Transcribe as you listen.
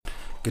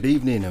Good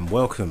evening and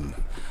welcome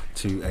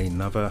to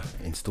another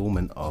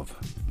instalment of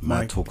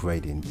Madtalk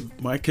Radio.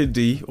 Mike and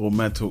D, or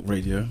Madtalk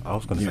Radio. I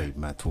was going to say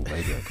Madtalk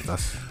Radio because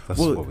that's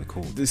what we're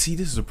called. See,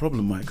 this is a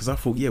problem, Mike, because I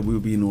thought, we were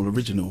being all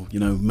original,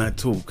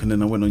 Madtalk, and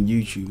then I went on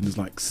YouTube and there's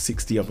like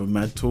 60 other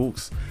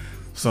Madtalks.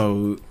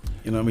 So,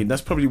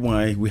 that's probably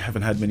why we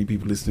haven't had many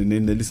people listening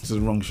in. They listen to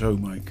the wrong show,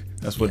 Mike.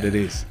 That's what it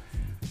is.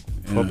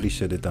 Probably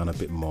should have done a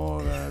bit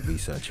more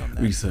research on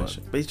that.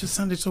 But it just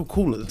sounded so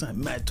cool at the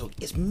time. Madtalk,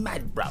 it's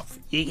mad, bruv.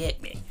 You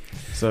get me?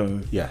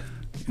 So yeah,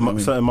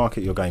 certain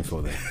market you're going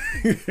for there.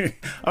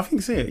 I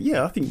think so.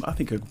 Yeah, I think I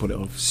could put it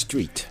off.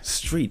 Street,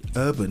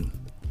 urban.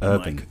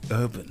 Mike,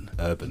 urban.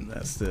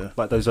 That's the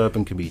like those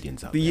urban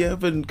comedians out there. The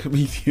urban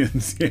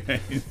comedians,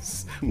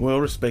 yes,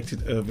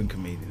 well-respected urban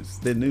comedians.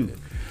 They're new.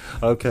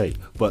 Okay,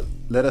 but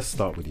let us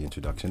start with the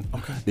introduction.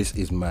 Okay. This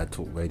is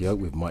Madtalk Radio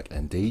with Mike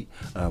and D.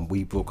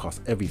 We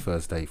broadcast every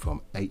Thursday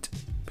from 8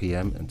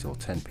 p.m. until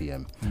 10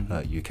 p.m.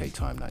 UK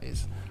time, that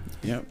is.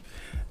 Yep.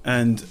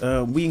 And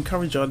we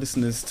encourage our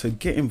listeners to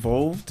get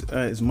involved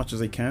as much as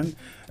they can.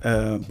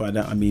 By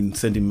that I mean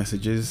sending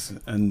messages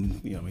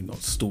and not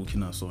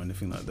stalking us or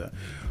anything like that.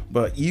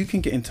 But you can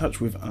get in touch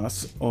with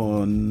us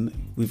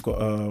we've got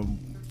a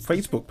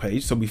Facebook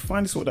page, so we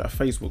finally sorted out a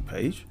Facebook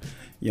page.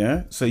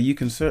 Yeah, so you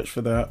can search for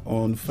that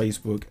on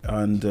Facebook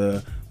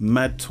and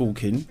Mad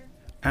Talking,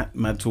 at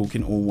Mad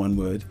Talking, all one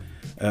word,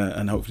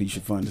 and hopefully you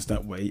should find us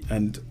that way.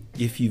 And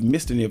if you've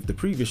missed any of the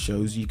previous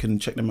shows, you can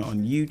check them out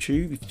on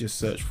YouTube. If you just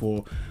search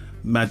for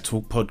Mad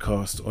Talk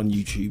Podcast on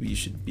YouTube, you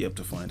should be able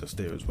to find us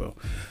there as well.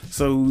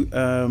 So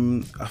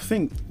I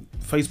think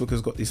Facebook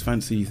has got this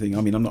fancy thing.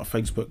 I mean, I'm not a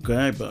Facebook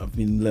guy, but I've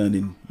been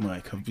learning,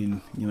 Mike. I've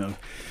been,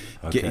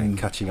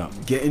 catching up.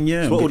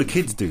 That's what all the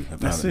kids do,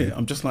 apparently. That's it.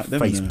 I'm just like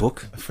them.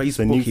 Facebook. Facebooking.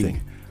 The new thing.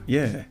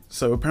 Yeah.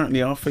 So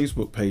apparently our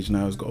Facebook page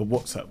now has got a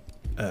WhatsApp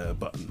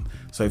button.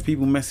 So if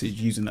people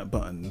message using that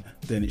button,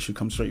 then it should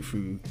come straight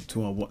through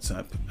to our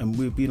WhatsApp, and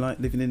we'll be like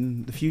living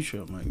in the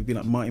future, mate. We'll be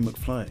like Marty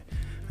McFly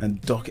and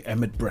Doc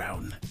Emmett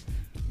Brown.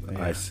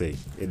 Yeah. I see.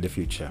 In the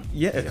future.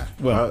 Yeah.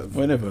 Well,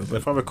 whenever. But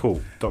if I recall,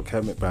 Doc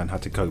Emmett Brown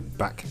had to go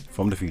back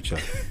from the future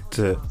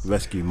to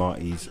rescue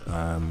Marty's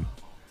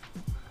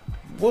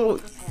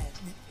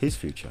his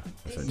future,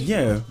 essentially.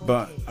 Yeah,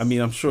 but I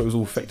mean, I'm sure it was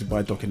all affected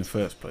by Doc in the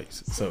first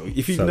place. So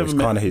if you've never it's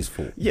met, kind of his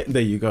fault. Yeah,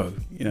 there you go.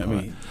 You know what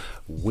I mean?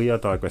 We are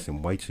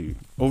digressing way too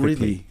quickly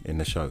really? in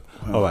the show.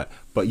 Wow. All right,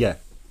 but yeah,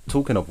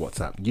 talking of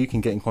WhatsApp, you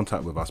can get in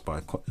contact with us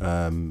by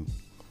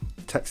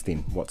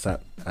texting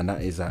WhatsApp, and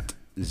that is at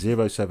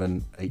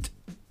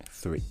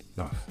 0783.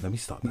 No, let me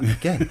start that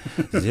again.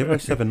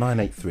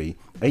 07983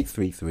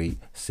 833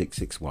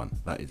 661.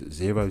 That is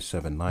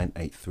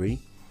 07983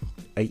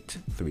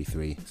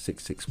 833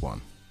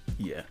 661.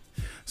 Yeah.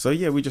 So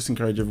we just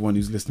encourage everyone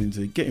who's listening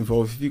to get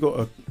involved. If you've got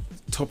a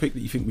topic that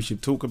you think we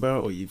should talk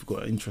about, or you've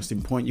got an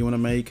interesting point you want to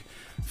make,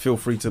 feel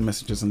free to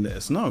message us and let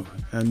us know,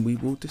 and we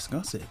will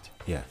discuss it.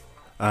 Yeah.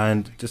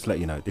 And just to let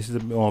you know, this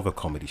is more of a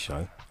comedy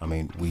show. I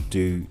mean, we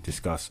do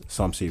discuss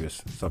some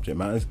serious subject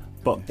matters,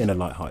 but in a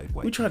light-hearted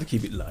way. We try to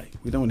keep it light.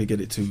 We don't want to get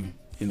it too,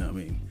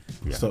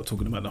 start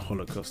talking about the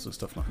Holocaust and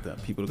stuff like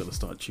that. People are going to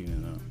start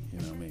tuning out,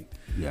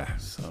 Yeah.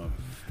 So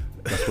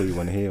that's what you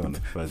want to hear on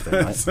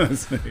Thursday night.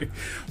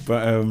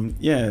 But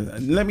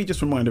let me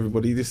just remind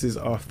everybody, this is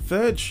our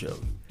third show.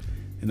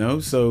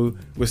 So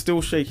we're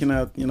still shaking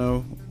out,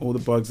 all the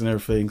bugs and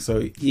everything.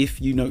 So if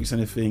you notice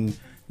anything,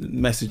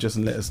 message us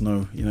and let us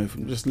know.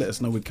 Just let us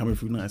know we're coming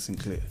through nice and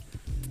clear.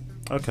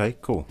 Okay,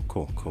 cool.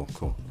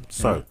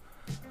 So,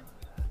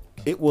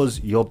 it was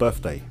your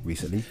birthday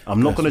recently.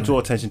 I'm not going to draw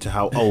attention to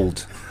how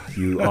old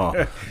you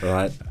are, all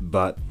right?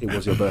 But it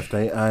was your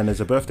birthday, and as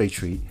a birthday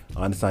treat,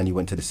 I understand you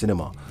went to the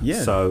cinema.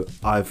 Yeah. So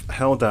I've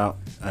held out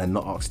and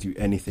not asked you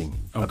anything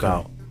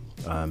about.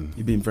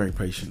 You've been very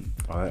patient.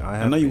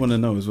 I know you want to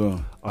know as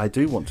well. I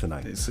do want to know.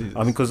 I mean,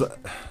 because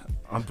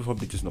I'm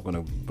probably just not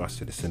going to rush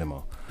to the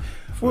cinema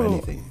for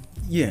anything.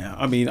 Yeah,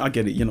 I mean, I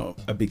get it. You're not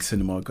a big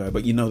cinema guy,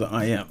 but you know that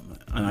I am,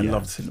 and I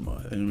love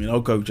cinema. I mean,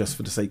 I'll go just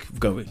for the sake of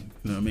going.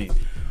 You know what I mean?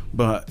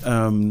 But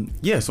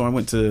so I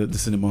went to the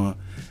cinema,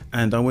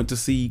 and I went to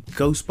see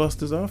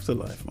Ghostbusters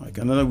Afterlife, Mike.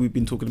 And I know we've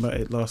been talking about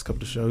it last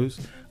couple of shows.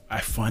 I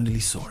finally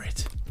saw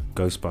it.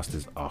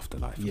 Ghostbusters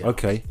Afterlife. Yeah.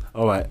 Okay.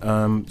 All right.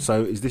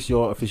 So is this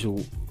your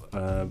official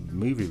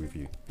movie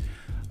review?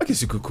 I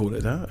guess you could call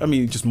it that. I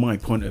mean, just my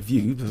point of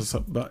view.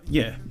 But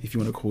yeah, if you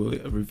want to call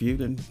it a review,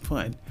 then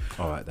fine.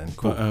 All right, then.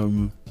 Cool. But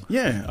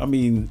I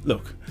mean,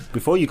 look.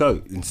 Before you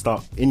go and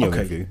start in your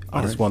review,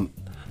 I just want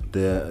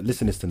the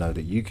listeners to know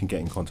that you can get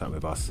in contact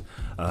with us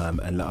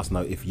and let us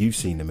know if you've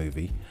seen the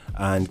movie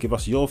and give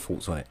us your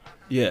thoughts on it.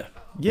 Yeah,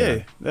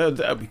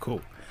 that'd be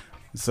cool.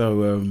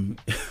 So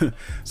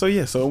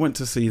so I went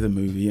to see the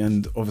movie,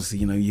 and obviously,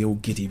 you know, you're all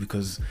giddy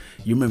because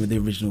you remember the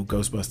original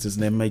Ghostbusters,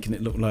 and they're making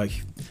it look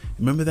like,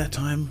 remember that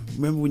time?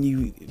 Remember when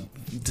you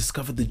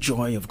discovered the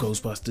joy of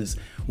Ghostbusters?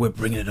 We're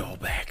bringing it all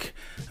back.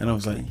 And I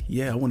was like,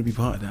 yeah, I want to be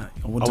part of that.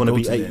 I want to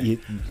be 8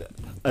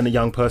 and a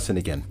young person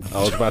again. I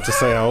was about to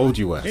say how old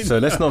you were, so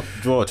let's not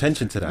draw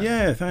attention to that.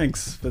 Yeah,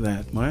 thanks for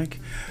that, Mike.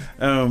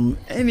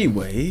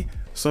 Anyway,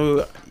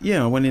 so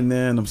yeah, I went in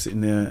there and I'm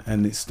sitting there,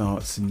 and it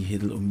starts, and you hear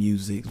the little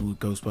music, little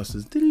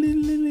Ghostbusters,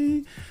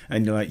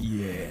 and you're like,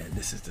 yeah,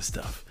 this is the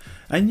stuff.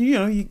 And you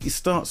know, it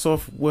starts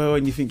off well,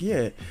 and you think,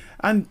 yeah.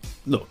 And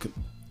look,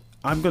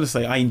 I'm gonna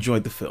say I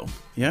enjoyed the film.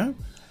 Yeah,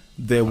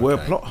 there were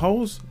plot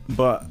holes,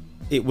 but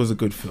it was a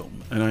good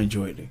film, and I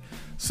enjoyed it.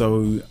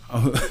 So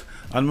I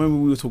remember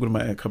we were talking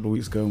about it a couple of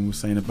weeks ago, and we were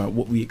saying about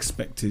what we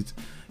expected,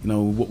 you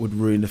know, what would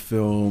ruin the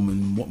film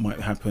and what might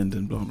happen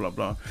and blah blah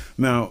blah.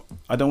 Now,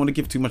 I don't want to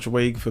give too much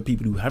away for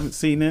people who haven't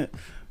seen it,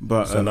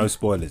 but so no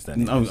spoilers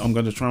then. No, I'm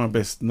going to try my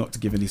best not to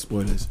give any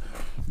spoilers.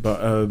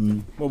 But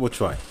well, we'll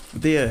try.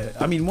 Yeah,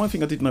 I mean, one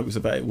thing I did notice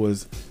about it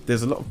was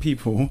there's a lot of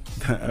people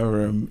that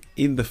are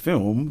in the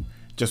film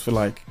just for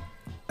like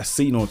a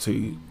scene or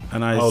two,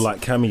 and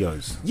like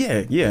cameos.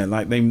 Yeah,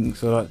 like they.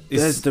 So like,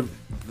 there's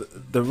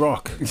the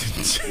Rock,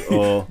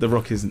 or the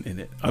Rock isn't in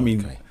it. I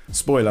mean,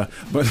 spoiler,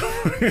 but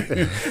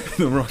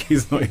the Rock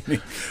is not in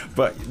it.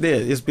 But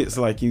there's bits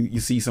like you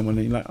see someone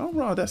and you're like, oh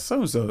wow, that's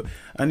so and so,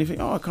 and you think,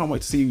 oh, I can't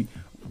wait to see,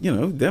 you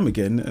know, them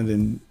again, and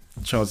then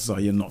chances are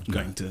you're not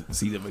going to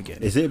see them again.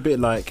 Is it a bit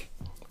like,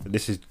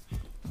 this is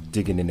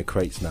digging in the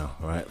crates now,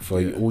 right?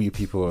 For all you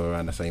people who are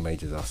around the same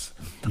age as us,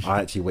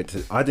 I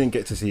didn't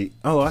get to see.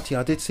 Oh, actually,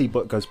 I did see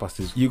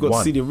Ghostbusters. You got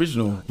to see the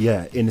original,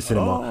 yeah, in the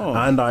cinema,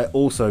 and I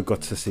also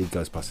got to see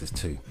Ghostbusters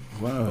 2.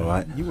 Wow, all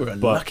right? You were a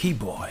lucky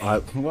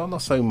boy. Well,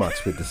 not so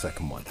much with the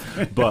second one,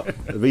 but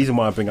the reason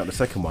why I bring up the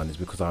second one is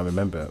because I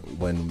remember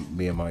when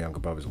me and my younger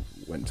brothers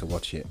went to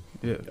watch it.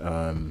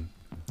 Yeah.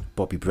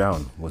 Bobby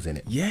Brown was in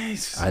it.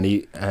 Yes, and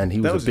he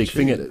was a big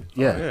thing at it.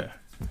 Yeah. Oh, yeah.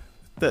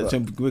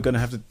 We're gonna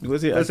have to.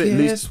 Was it?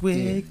 Yes,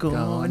 we're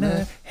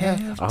gonna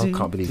have to. I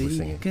can't believe we're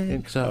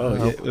singing.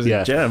 Was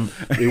it Jam?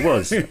 It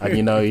was, and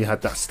you know, he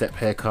had that step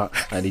haircut,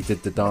 and he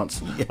did the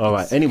dance. Yes. All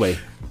right. Anyway,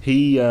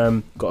 he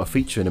got a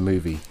feature in a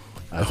movie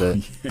as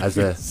a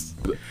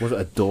was it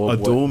a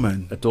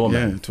doorman? A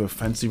doorman. Yeah, to a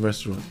fancy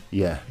restaurant.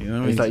 Yeah. You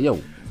know, he's like,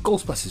 yo,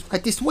 Ghostbusters,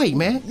 right this way,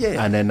 man.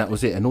 Yeah. And then that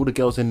was it, and all the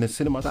girls in the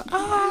cinema were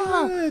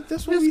like,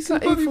 that's what we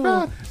said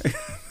for.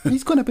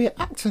 He's gonna be an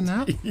actor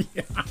now.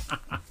 Yeah.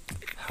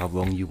 How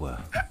wrong you were.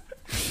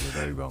 You were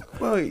very wrong.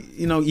 Well,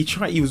 you know,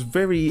 he was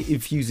very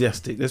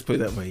enthusiastic, let's put it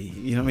that way.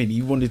 You know what I mean?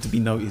 He wanted to be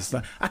noticed.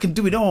 Like, I can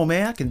do it all,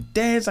 man. I can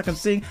dance, I can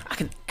sing, I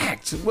can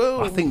act.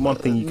 Well, I think one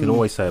thing you can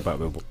always say about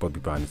Bobby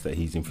Brown is that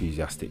he's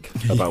enthusiastic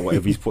about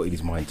whatever he's putting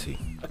his mind to.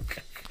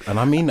 And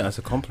I mean that as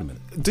a compliment.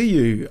 Do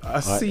you?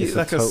 I see it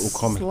like a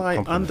slight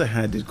compliment.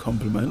 underhanded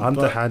compliment.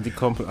 Underhanded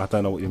compliment? I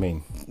don't know what you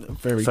mean.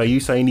 Very. So you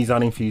saying he's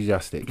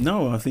unenthusiastic?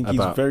 No, I think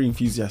he's very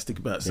enthusiastic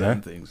about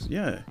certain things.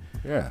 Yeah.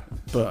 Yeah.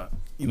 But,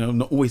 you know,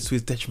 not always to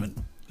his detriment,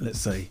 let's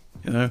say.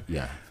 You know?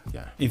 Yeah.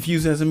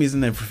 Enthusiasm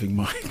isn't everything,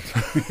 Mike.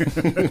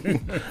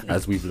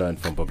 As we've learned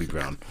from Bobby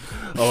Brown.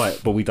 All right,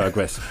 but we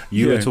digress.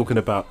 You were talking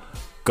about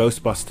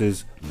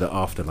Ghostbusters, The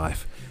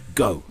Afterlife.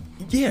 Go.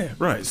 Yeah,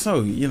 right.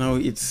 So, you know,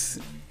 it's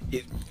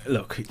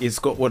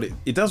got what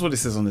it does what it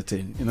says on the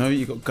tin. You know,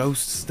 you got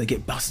ghosts, they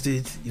get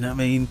busted, you know what I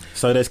mean?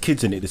 So there's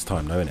kids in it this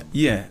time, though, isn't it?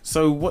 Yeah.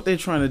 So what they're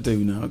trying to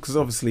do now, because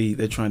obviously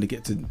they're trying to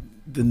get to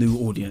the new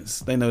audience.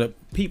 They know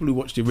that people who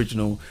watch the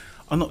original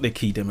are not their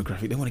key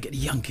demographic. They want to get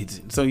the young kids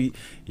in. So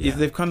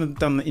they've kind of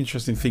done the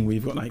interesting thing where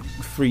you've got like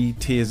 3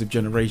 tiers of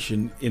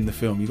generation in the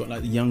film. You've got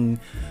like the young,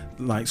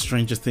 like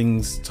Stranger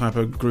Things type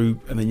of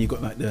group, and then you've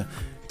got like the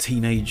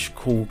teenage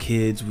cool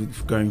kids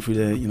with going through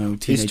their, you know,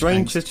 teenage Is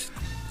Stranger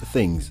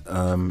Things,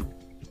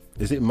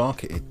 is it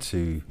marketed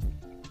to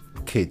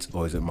kids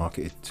or is it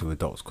marketed to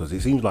adults? Because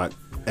it seems like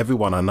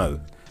everyone I know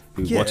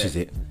who watches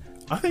it,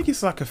 I think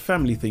it's like a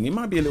family thing. It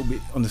might be a little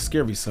bit on the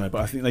scary side,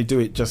 but I think they do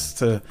it just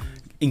to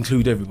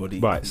include everybody.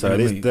 Right, so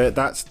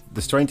that's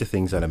the Stranger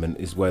Things element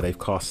is where they've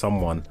cast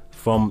someone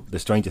from the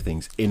Stranger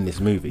Things in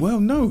this movie. Well,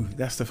 no,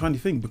 that's the funny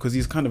thing, because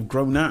he's kind of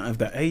grown out of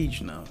that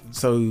age now.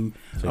 So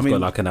he's got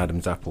like an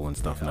Adam's apple and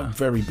stuff now. A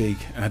very big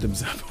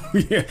Adam's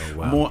apple. Yeah. Oh,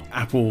 wow. More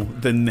apple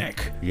than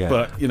neck. Yeah.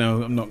 But, you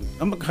know, I'm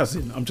not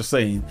cussing. I'm just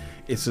saying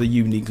it's a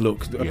unique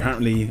look. Yeah.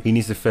 Apparently he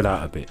needs to fill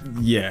out a bit.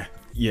 Yeah,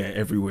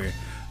 everywhere.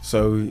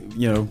 So,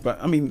 you know,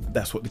 but I mean,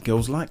 that's what the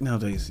girls like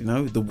nowadays, you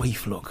know, the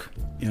waif look,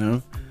 you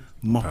know,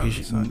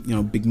 moppish, you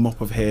know, big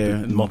mop of hair.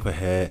 Mop of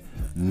hair,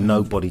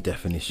 no body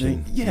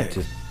definition. Yeah.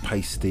 Just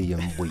pasty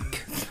and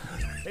weak.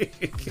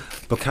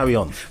 But carry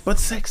on. But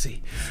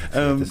sexy.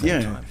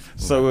 Yeah.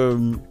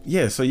 So,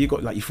 so you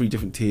got like your 3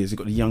 different tiers. You've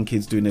got the young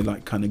kids doing their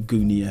like kind of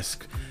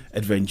Goonie-esque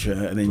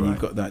adventure, and then you've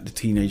got like the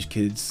teenage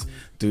kids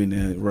doing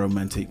a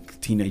romantic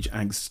teenage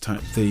angst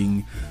type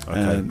thing.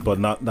 Okay, but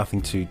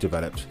nothing too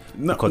developed.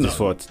 No, because no. it's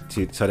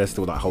for so they're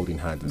still like holding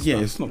hands. And Yeah,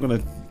 stuff. it's not going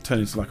to turn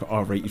into like an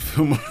R-rated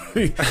film. I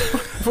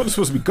thought there's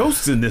supposed to be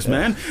ghosts in this,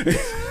 man.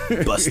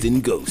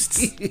 Busting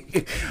ghosts.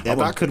 Yeah,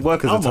 that could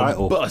work as a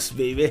title. I'm a bust,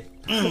 baby.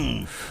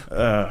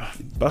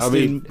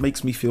 Busting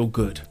makes me feel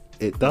good.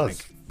 It does.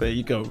 Like, there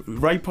you go.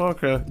 Ray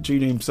Parker Jr.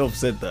 himself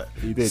said that.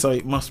 He did. So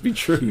it must be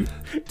true.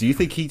 Do you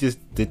think he just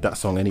did that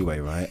song anyway,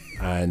 right?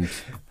 And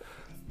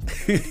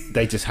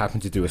they just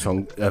happened to do a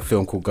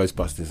film called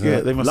Ghostbusters. Yeah,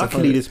 they must have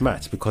Luckily, found it. this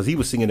matched because he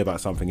was singing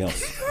about something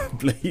else.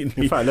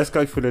 Blatantly. In fact, let's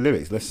go through the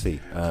lyrics. Let's see.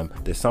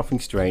 There's something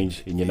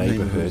strange in your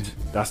neighborhood.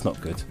 That's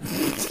not good.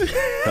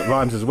 That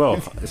rhymes as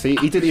well. See,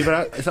 he didn't even.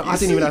 I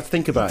didn't even have to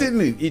think about it. Didn't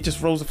it? It just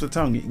rolls off the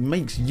tongue. It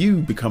makes you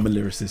become a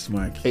lyricist,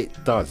 Mike.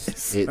 It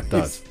does. It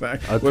does.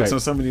 It works on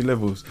so many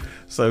levels.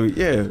 So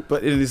yeah,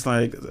 but it is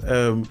like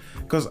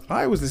because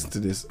I was listening to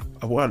this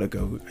a while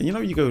ago, and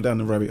you go down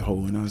the rabbit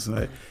hole, and I was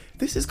like,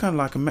 this is kind of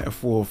like a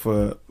metaphor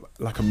for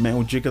like a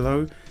male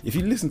gigolo. If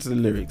you listen to the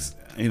lyrics,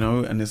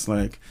 and it's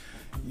like,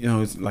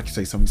 it's like you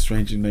say, something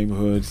strange in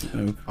neighborhoods.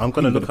 I'm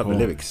gonna look up the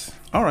lyrics.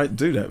 All right,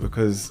 do that,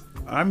 because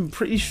I'm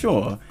pretty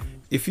sure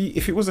if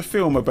it was a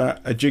film about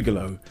a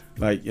gigolo,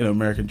 like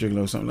American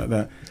Gigolo or something like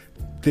that,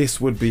 this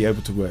would be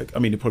able to work. I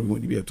mean, it probably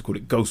wouldn't be able to call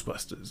it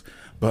Ghostbusters,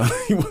 but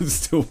it would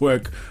still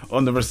work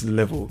on the rest of the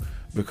level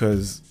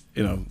because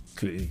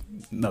clearly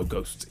no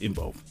ghosts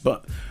involved.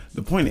 But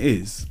the point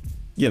is,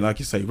 yeah, like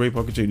you say, Ray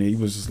Parker Jr., he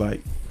was just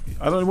like,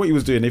 I don't know what he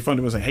was doing. They found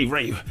him and was like, hey,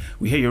 Ray,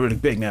 we hear you're really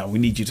big now. We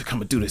need you to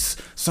come and do this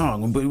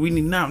song. But we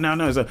need now.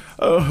 He's like,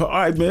 all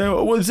right, man,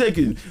 1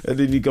 second. And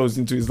then he goes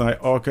into his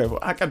like, okay, well,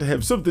 I got to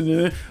have something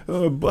there.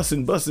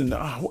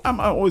 Bussing. I'm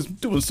always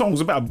doing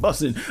songs about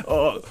bussing.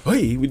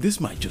 Hey, this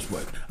might just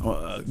work.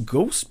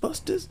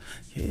 Ghostbusters?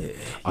 Yeah.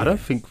 I don't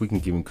think we can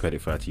give him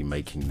credit for actually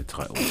making the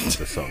title of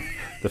the song.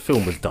 The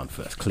film was done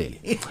first,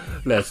 clearly.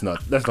 Let's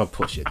not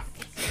push it.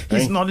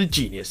 He's not a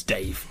genius,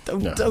 Dave.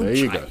 Don't there try.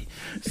 you go.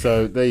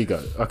 So there you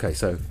go. Okay,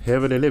 so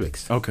here are the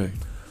lyrics. Okay.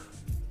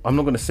 I'm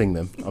not going to sing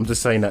them. I'm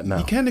just saying that now.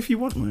 You can if you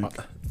want, Mike.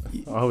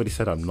 I already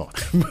said I'm not.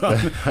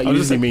 That That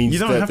usually saying, means you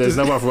don't that have there's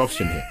to- no other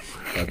option here.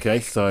 Okay,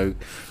 so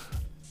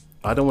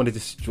I don't want to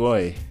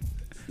destroy,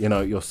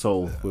 your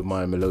soul with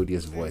my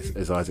melodious voice,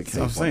 as Isaac I'm Hayes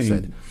once saying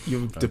said.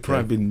 you're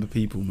depriving the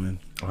people, man.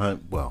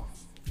 Well,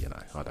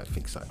 I don't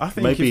think so. I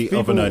think maybe if people,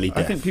 of an early death.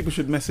 I think people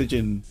should message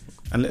in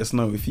and let us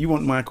know if you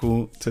want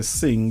Michael to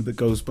sing the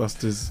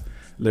Ghostbusters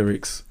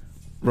lyrics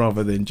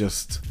rather than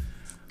just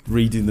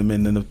reading them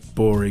in a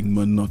boring,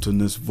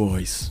 monotonous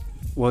voice.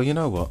 Well, you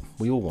know what?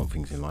 We all want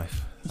things in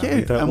life.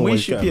 Yeah, don't and we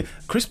always should get be.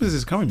 Christmas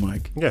is coming,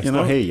 Mike. Yeah, it's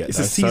not here yet. It's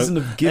though. a season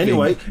So, of giving.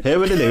 Anyway,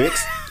 here are the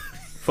lyrics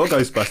for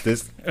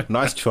Ghostbusters.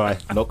 Nice try.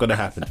 Not going to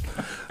happen.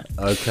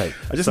 Okay.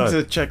 I just need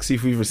to check, see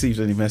if we've received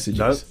any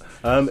messages.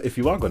 No. If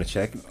you are going to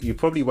check, you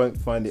probably won't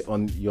find it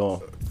on your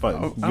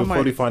phone. You'll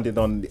probably find it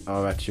on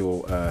our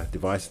actual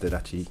device that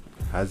actually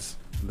has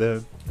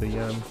the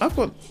I've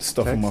got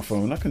stuff on text. my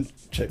phone. I can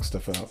check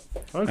stuff out.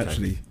 Okay.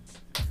 Actually,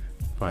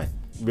 Fine.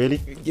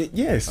 Really?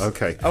 yes.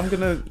 Okay. I'm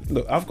gonna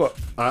look. I've got.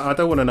 I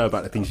don't want to know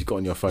about the things you've got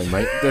on your phone,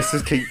 mate. Let's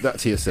just keep that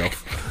to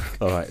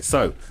yourself. All right.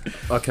 So,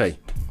 okay.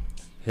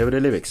 Here are the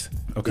lyrics.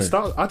 Okay.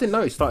 I didn't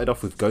know it started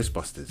off with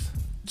Ghostbusters.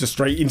 Just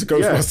straight into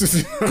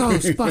Ghostbusters.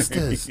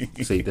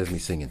 Ghostbusters. See, there's me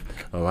singing.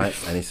 All right.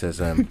 And it says,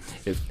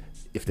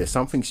 if there's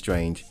something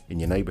strange in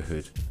your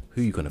neighborhood,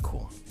 who are you going to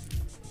call?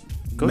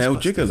 Male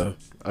Ghostbusters. gigolo.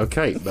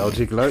 Okay, Male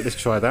Gigolo.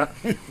 Let's try that.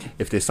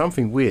 If there's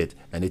something weird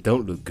and it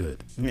don't look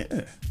good, Yeah.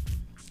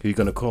 who you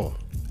going to call?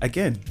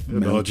 Again,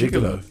 Male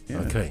gigolo. Yeah.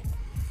 Okay.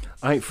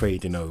 I ain't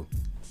afraid to know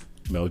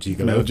Male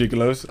Gigolo. Male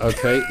gigolos.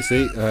 Okay,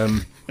 see,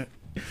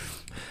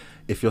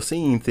 if you're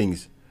seeing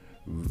things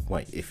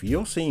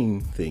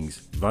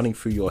running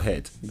through your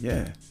head,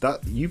 Yeah.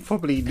 that you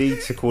probably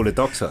need to call a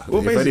doctor. Well,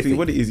 if basically, anything.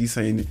 what it is, he's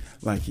saying,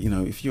 like,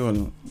 if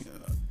you're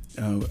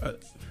a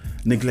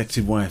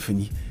neglected wife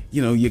and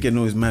you're getting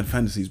all these mad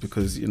fantasies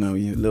because you're a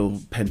little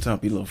pent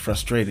up, you're a little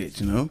frustrated,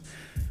 who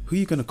are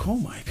you gonna call,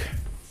 Mike?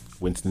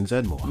 Winston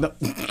Zedmore. No,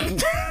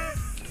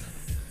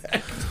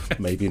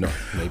 Maybe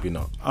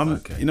not.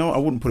 Okay. I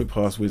wouldn't put it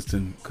past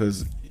Winston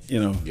because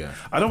Yeah.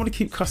 I don't want to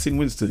keep cussing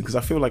Winston because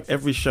I feel like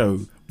every show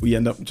we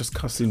end up just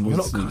cussing We're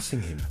Winston. not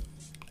cussing him.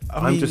 I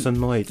I'm mean, just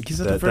annoyed. He's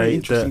had a that very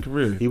interesting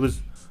career. He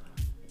was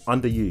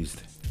underused.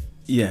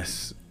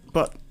 Yes,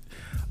 but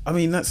I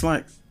mean that's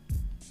like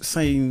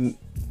saying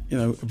a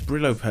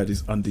Brillo pad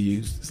is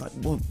underused. It's like,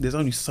 well, there's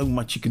only so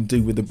much you can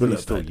do with a You Brillo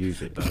still pad.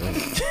 use it,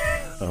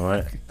 though. All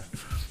right.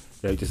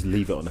 They just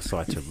leave it on the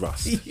side to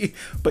rust.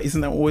 But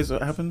isn't that always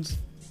what happens?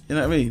 You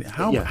know what I mean?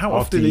 How Yeah, how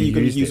after often are you you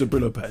going to used use it. a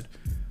Brillo pad?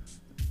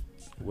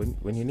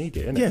 When you need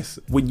it, innit? Yes,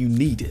 when you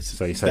need it.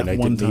 So you're saying that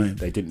one time.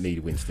 they didn't need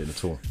Winston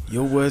at all?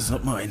 Your words,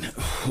 not mine.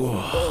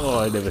 Oh,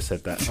 I never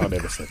said that.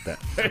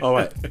 All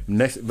right,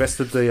 rest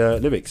of the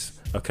lyrics.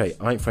 Okay,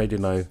 I ain't afraid to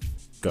know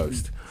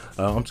ghost.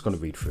 I'm just going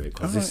to read through it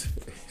because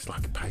it's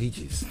like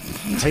pages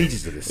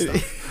of this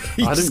stuff.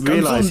 He I just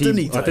didn't goes on,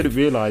 doesn't he,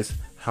 realise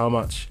how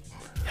much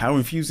how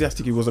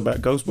enthusiastic he was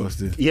about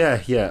Ghostbusters.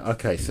 Yeah.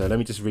 Okay, so let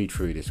me just read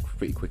through this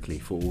pretty quickly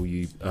for all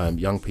you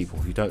young people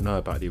who don't know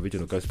about the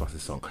original Ghostbusters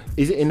song.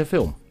 Is it in the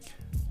film?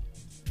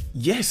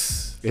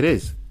 Yes. It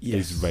is.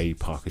 Yes. Is Ray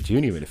Parker Jr.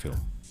 in the film?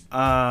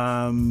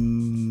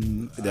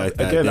 Again,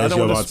 I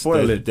don't want to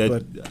spoil it,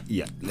 but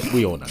yeah,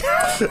 we all know.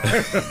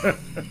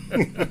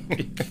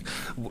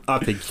 I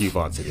think you've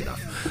answered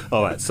enough.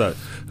 All right, so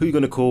who are you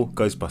going to call?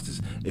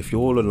 Ghostbusters. If you're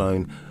all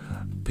alone,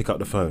 pick up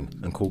the phone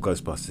and call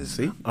Ghostbusters.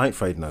 See? I ain't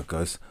afraid no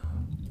ghosts.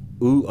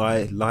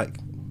 I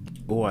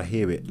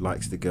hear it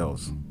likes the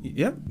girls.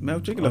 Yep,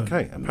 Mel Gigolo.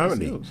 Okay,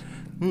 apparently.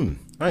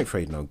 I ain't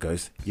afraid no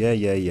ghosts. Yeah.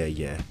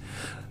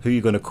 Who are you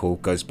going to call?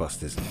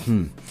 Ghostbusters.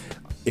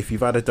 If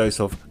you've had a dose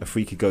of a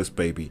freaky ghost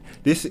baby,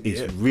 this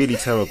is really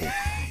terrible.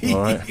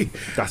 All right,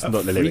 that's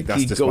not the lyric.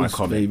 That's just my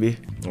comment. Baby.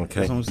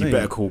 Okay, you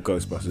better call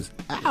Ghostbusters.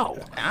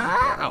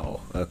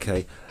 Ow.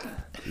 Okay,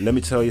 let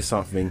me tell you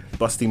something.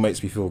 Busting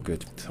makes me feel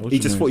good. He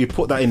just thought you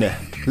put that in there.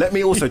 Let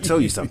me also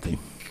tell you something.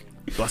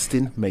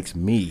 Busting makes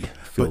me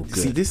feel good.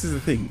 See, this is the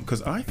thing,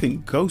 because I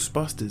think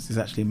Ghostbusters is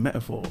actually a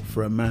metaphor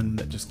for a man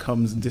that just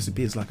comes and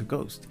disappears like a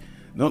ghost.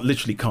 Not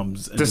literally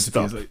comes and just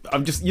disappears.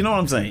 I'm just, you know what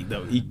I'm saying,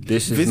 though.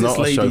 This is not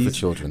a show for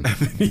children.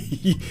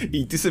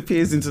 he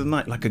disappears into the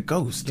night like a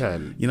ghost. Yeah.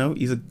 You know,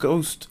 he's a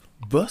ghost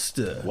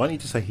buster. Why don't you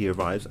just say he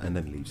arrives and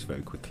then leaves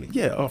very quickly?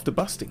 Yeah, after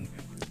busting.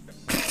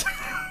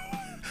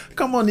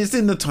 Come on, it's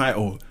in the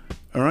title.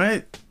 All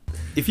right?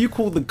 If you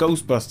call the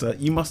Ghostbuster,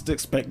 you must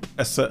expect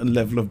a certain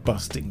level of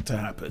busting to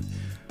happen.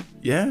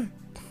 Yeah?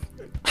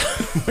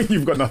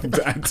 You've got nothing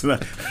to add to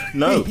that.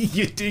 No.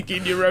 You're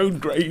digging your own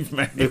grave,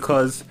 man.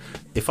 Because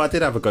if I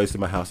did have a ghost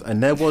in my house,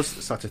 and there was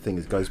such a thing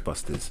as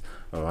Ghostbusters,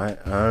 all right?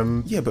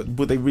 Yeah, but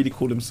would they really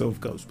call themselves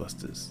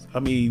Ghostbusters?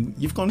 I mean,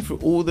 you've gone through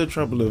all the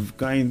trouble of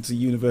going to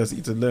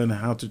university to learn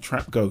how to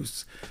trap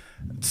ghosts,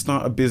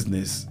 start a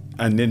business,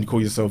 and then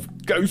call yourself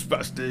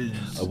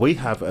Ghostbusters. We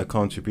have a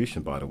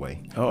contribution, by the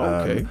way. Oh,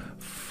 okay.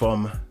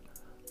 From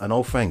an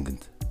old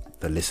friend.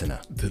 The listener.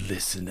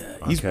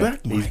 Okay. He's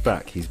back,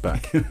 Mike. He's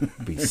back.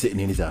 Been sitting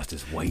in his house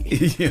just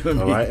waiting. You know what I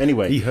mean? All right.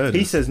 Anyway,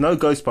 he says no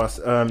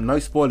Ghostbusters, no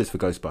spoilers for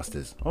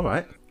Ghostbusters. All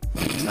right.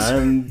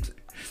 And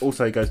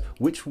also he goes,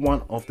 which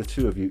one of the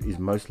two of you is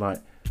most like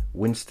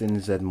Winston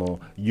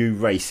Zedmore? You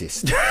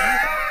racist.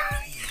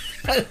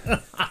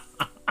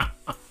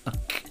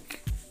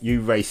 You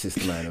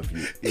racist man of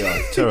you.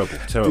 Yeah, terrible.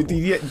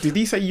 Did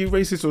he say you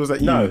racist, or was that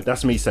you? No,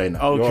 that's me saying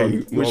that.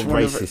 Okay, you're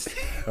racist.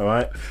 All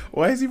right.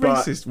 Why is he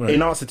racist, man?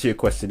 In answer to your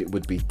question, it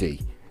would be D.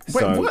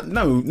 Wait, what?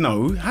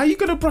 No. How are you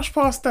going to brush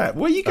past that?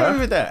 Where are you going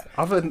with that?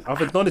 I've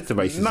acknowledged the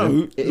racism.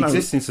 No, it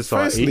exists in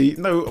society. Firstly,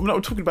 no, I'm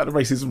not talking about the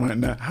racism right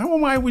now. How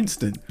am I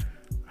Winston?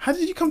 How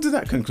did you come to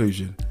that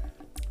conclusion?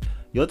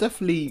 You're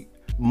definitely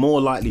more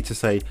likely to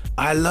say,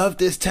 I love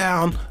this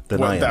town,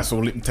 than I am. That's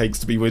all it takes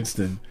to be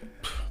Winston.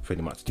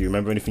 Pretty much. Do you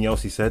remember anything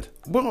else he said?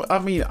 Well, I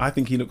mean, I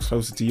think he looks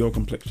closer to your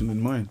complexion than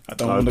mine. I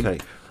don't want to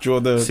draw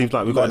the... Seems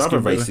like we've got another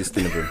racist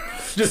in the room.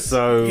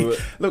 So...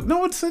 Look, no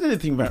one said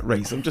anything about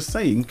race. I'm just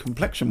saying,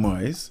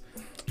 complexion-wise,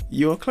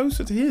 you're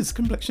closer to his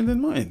complexion than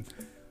mine.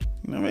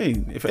 You know what I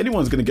mean? If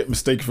anyone's going to get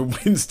mistaken for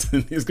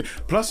Winston,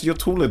 plus you're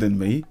taller than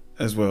me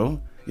as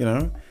well, you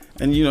know?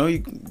 And, you know,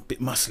 you're a bit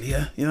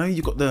musclier. You know,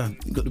 you got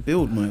the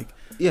build, Mike.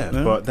 Yeah, you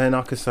know? But then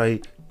I could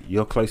say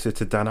you're closer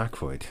to Dan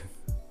Aykroyd.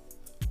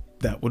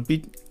 That would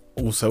be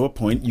also a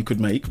point you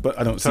could make, but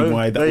I don't see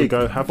why that. There you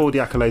go. Have all the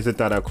accolades that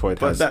Dan Aykroyd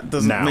has. But that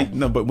doesn't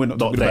now. But we're not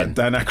talking about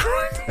Dan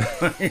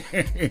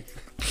Aykroyd.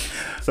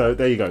 So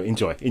there you go.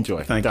 Enjoy.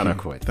 Thank Dan you.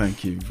 Aykroyd.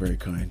 Thank you. Very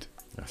kind.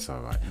 That's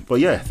all right. But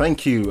yeah,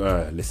 thank you,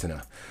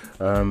 listener.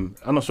 I'm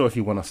not sure if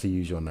you want us to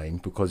use your name,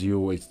 because you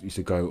always used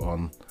to go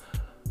on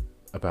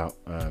about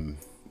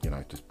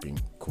just being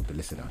called the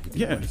listener. He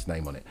didn't want his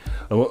name on it.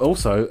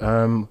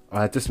 Also,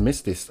 I just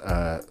missed this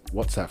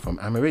WhatsApp from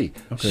Anne-Marie.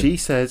 Okay. She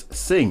says,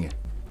 sing.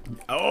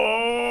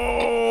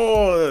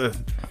 Oh,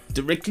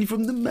 directly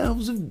from the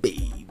mouths of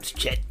babes,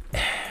 Chet.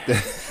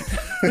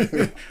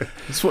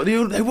 That's what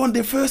they want.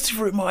 They're thirsty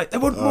for it, Mike. They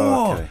want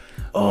more. Okay.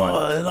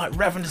 They're like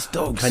ravenous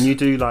dogs. Can you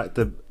do like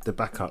the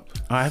backup?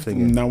 I have to.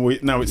 Now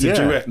it's a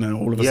duet now.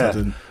 All of a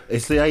sudden,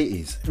 it's the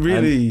 80s.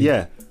 Really? And,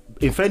 yeah.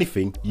 If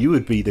anything, you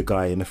would be the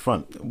guy in the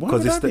front,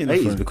 because it's the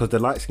 80s. Because the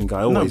light skinned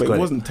guy always. No, but it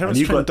wasn't. Terrence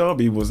Trent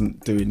D'Arby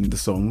wasn't doing the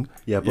song.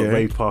 Yeah, but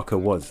Ray Parker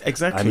was.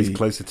 Exactly. And he's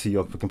closer to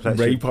your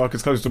complexion. Ray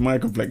Parker's closer to my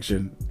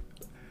complexion.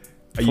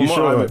 Are you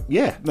sure?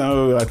 Yeah.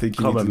 No, I think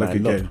you need to look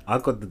again. Look, I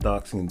got the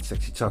dark skin,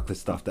 sexy chocolate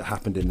stuff that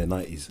happened in the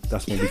 90s.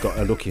 That's when we got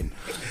a look in.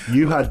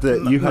 You had the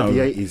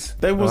 80s.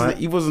 There wasn't. Right?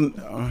 He wasn't.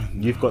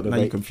 You've got the. Now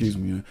you confuse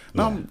me.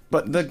 No,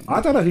 but I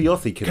don't know who you're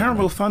thinking.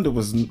 Caramel Thunder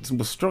was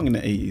strong in the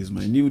 80s,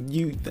 man.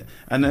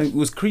 And it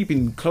was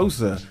creeping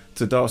closer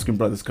to Dark Skin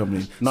Brothers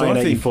coming in.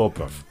 1984,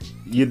 bruv.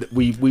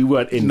 We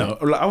weren't in. No,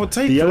 I would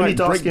take the only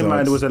dark skin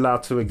man was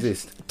allowed to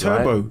exist.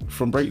 Turbo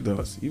from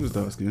Breakdance. He was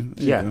dark skin.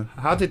 Yeah.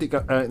 How did it go,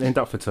 end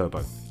up for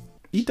Turbo?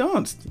 He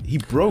danced. He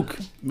broke,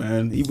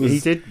 man. He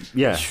did,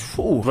 yeah.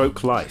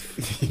 Broke life.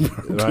 He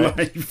broke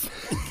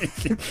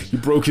life. He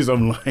broke his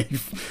own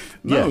life.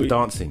 No,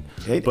 dancing.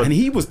 And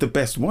he was the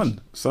best one.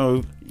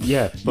 So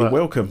yeah, you're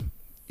welcome.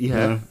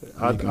 Yeah,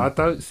 I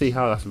don't see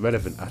how that's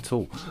relevant at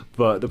all.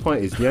 But the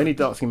point is, the only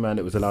dancing man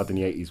that was allowed in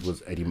the 80s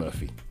was Eddie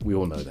Murphy. We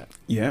all know that.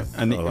 Yeah,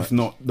 and if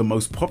not the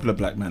most popular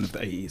black man of the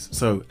 80s.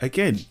 So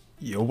again,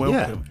 you're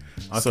welcome.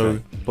 Yeah. Okay.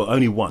 So, but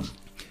only one.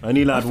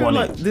 Only allowed one.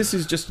 I feel like this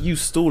is just you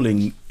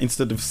stalling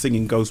instead of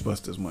singing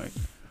Ghostbusters, Mike.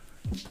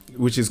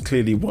 Which is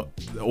clearly what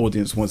the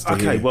audience wants to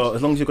hear. Okay, well,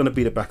 as long as you're going to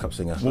be the backup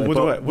singer. What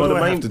do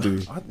I have to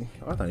do? I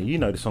don't know. You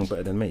know the song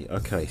better than me.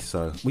 Okay,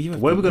 so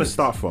where are we going to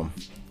start from?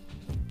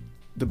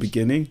 The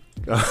beginning.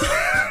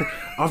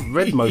 I've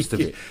read most of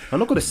it. I'm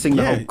not going to sing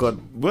the whole god.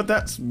 Well,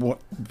 that's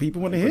what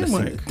people want to hear, Mike.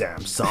 Sing the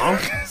damn song.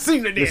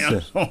 Sing the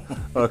damn song.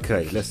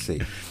 Okay, let's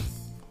see.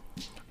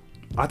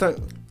 I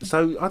don't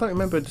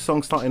remember the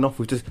song starting off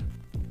with just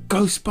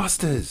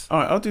Ghostbusters. All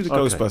right, I'll do the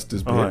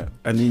Ghostbusters bit, right.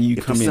 And then you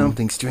come in.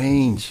 Something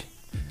strange.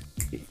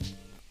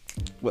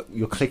 What,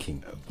 you're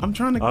clicking? I'm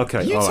trying to.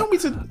 Okay, you told me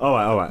to.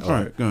 All right.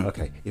 Go on.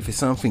 Okay, if it's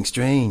something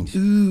strange.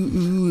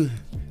 Ooh.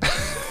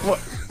 What?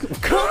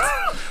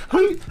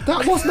 Who?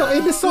 That was not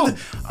in the song.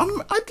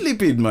 I'm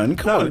ad-libbing, man.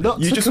 Come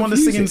on. You just want to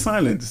sing in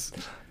silence.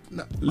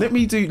 No. Let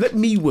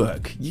me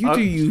work. You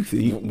do you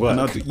think. Work.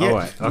 And I'll do, yeah. All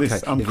right. Okay.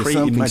 I'm if creating it's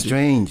something magic.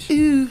 strange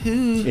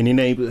in your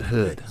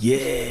neighborhood.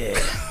 Yeah.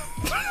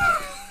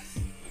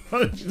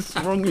 What's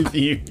wrong with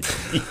you?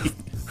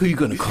 Who you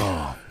gonna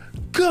call?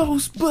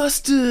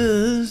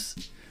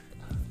 Ghostbusters.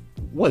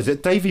 What is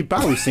it? Davey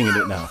Bowie singing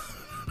it now.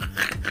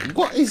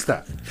 What is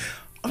that?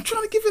 I'm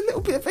trying to give it a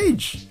little bit of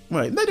edge.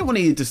 Right. They don't want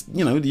to hear just,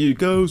 you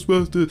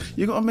Ghostbusters.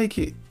 You got to make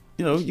it,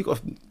 you got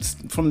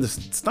from the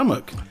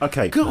stomach.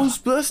 Okay.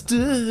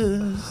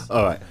 Ghostbusters.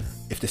 All right.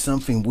 If there's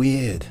something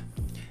weird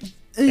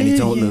and it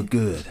don't look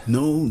good.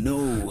 No.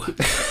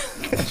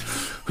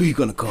 Who you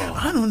gonna call?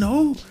 I don't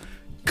know.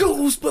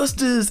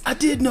 Ghostbusters. I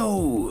did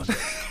know.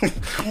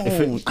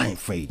 I ain't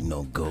afraid of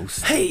no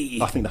ghost. Hey.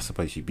 I think that's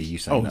supposed to be you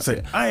saying that.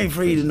 Say, I ain't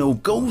afraid of no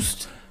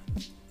ghost.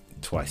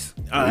 Twice.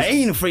 I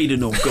ain't afraid of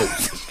no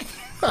ghost.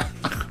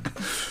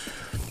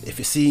 If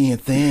you're seeing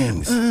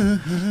things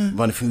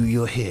running through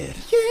your head,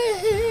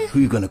 who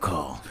you gonna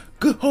call?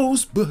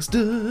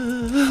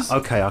 Ghostbusters.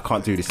 Okay, I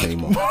can't do this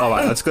anymore. All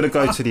right, I'm just gonna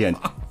go to the end.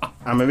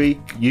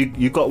 Anne-Marie,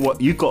 you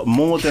got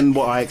more than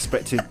what I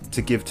expected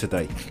to give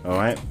today. All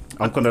right,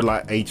 I'm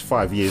gonna age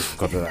 5 years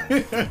because of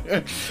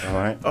that. All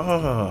right.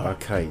 Oh.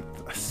 Okay,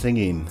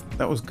 singing.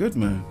 That was good,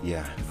 man.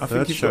 Yeah. I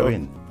think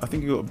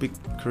you got a big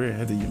career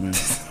ahead of you, man.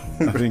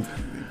 I think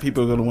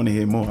people are gonna want to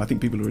hear more. I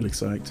think people are really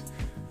psyched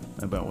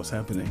about what's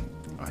happening.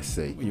 I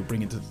see. What you're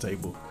bringing to the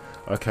table.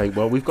 Okay,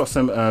 well, we've got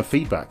some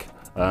feedback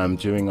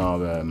during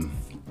our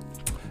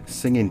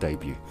singing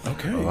debut.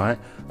 Okay. All right.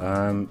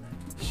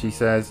 She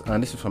says,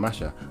 and this is from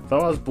Asha.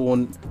 Though I was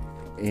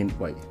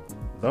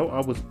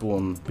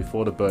born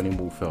before the Berlin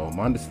Wall fell,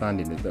 my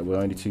understanding is that we're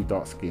only two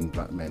dark-skinned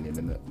black men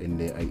in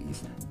the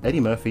 80s.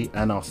 Eddie Murphy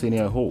and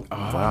Arsenio Hall.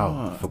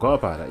 Wow, forgot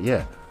about that.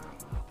 Yeah.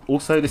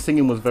 Also, the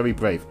singing was very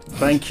brave.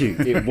 Thank you.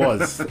 It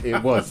was.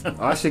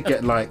 I should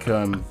get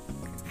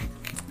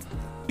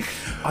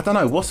I don't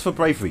know, what's for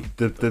bravery?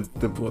 The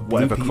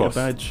whatever cross.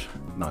 Badge?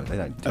 No, they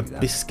don't do a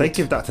that. Biscuit. They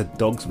give that to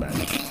dogs, man.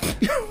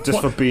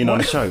 Just for being on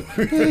the show.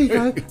 There you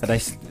go. And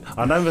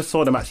I never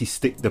saw them actually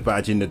stick the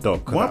badge in the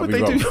dog. Why would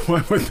they do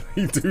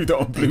that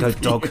on Blue Peter?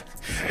 Dog.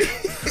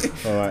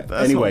 All right.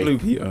 That's anyway, not Blue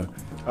Peter.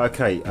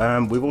 Okay.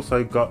 We've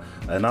also got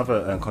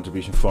another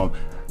contribution from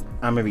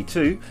Anne-Marie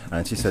too,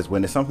 and she says,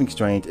 when there's something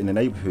strange in the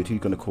neighborhood, who you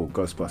going to call?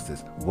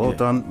 Ghostbusters. Well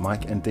done,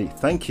 Mike and D.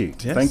 Thank you.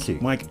 Yes, thank you,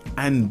 Mike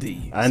and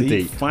D.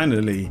 Andy.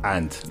 Finally.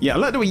 And yeah, I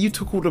like the way you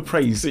took all the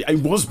praise.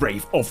 It was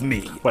brave of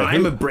me.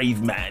 I'm a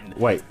brave man.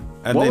 Wait,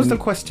 and what was the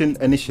question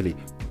initially?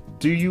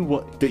 Do you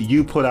want that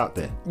you put out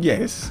there?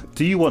 Yes.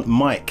 Do you want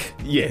Mike?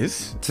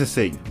 Yes. To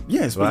sing?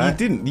 Yes, but you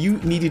didn't. You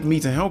needed me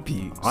to help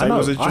you. So I know. It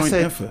was a joint I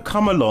said, effort.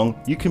 Come along.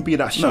 You can be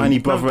that shiny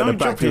brother at the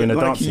back doing the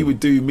dancing. You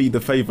would do me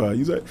the favor.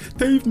 He's like,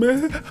 Dave,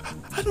 man,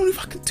 I don't know if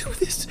I can do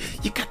this.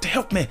 You got to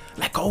help me,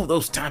 like all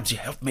those times you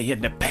helped me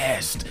in the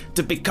past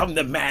to become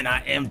the man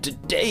I am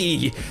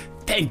today.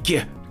 Thank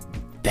you.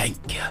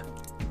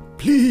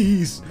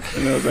 Please.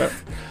 And I was like,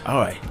 all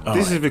right.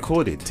 This is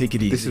recorded. Take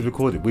it easy. This is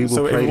recorded. We will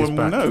so play this everyone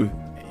back. Will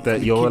know.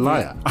 That you're a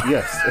liar.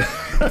 Yes.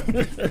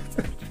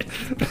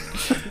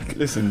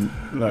 Listen,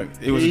 look,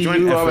 it was a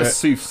joint effort. You are a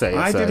soothsayer,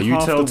 I sir. did You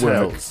half tell the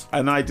work, tales.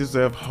 and I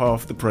deserve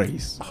half the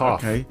praise.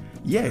 Half. Okay.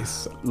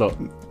 Yes. Look,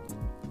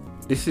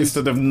 this is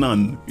instead of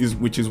none,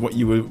 which is what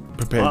you were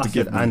prepared to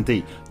give me.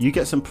 Andy, you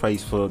get some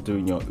praise for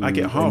doing your. I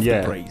get half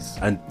the praise.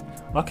 And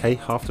okay,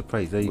 half the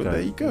praise. There you go.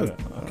 There you go.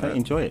 Yeah. Okay,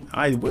 enjoy it.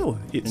 I will.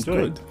 It's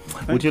enjoy good.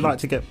 It. Would you like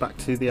to get back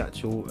to the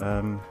actual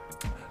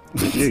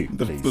review,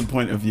 please? The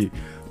point of view.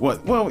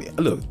 Well,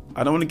 look,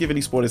 I don't want to give any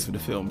spoilers for the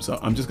film, so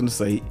I'm just going to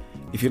say,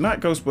 if you like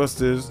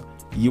Ghostbusters,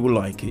 you will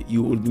like it.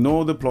 You will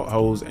ignore the plot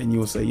holes, and you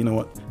will say, you know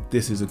what,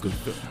 this is a good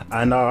film.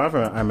 And our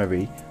other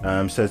Anne-Marie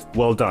says,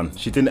 well done.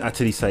 She didn't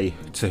actually say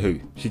to who.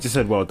 She just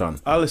said, well done.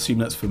 I'll assume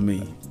that's for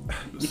me.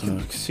 You can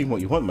assume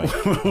what you want, mate.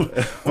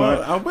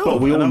 Well, I will.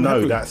 But we all I'm know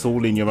happy. that's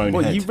all in your own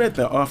Well, head. you read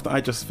that after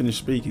I just finished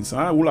speaking, so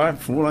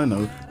for all I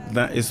know,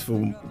 that is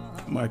for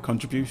my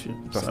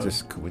contribution. That's So-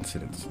 just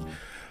coincidence.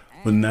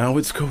 Well, now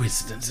it's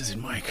coincidence, isn't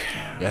it, Mike?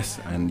 Yes,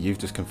 and you've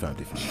just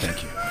confirmed it for me.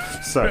 Thank you.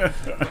 So,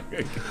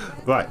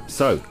 right.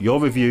 So, your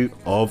review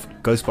of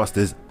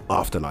Ghostbusters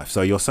Afterlife.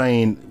 So, you're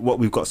saying what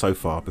we've got so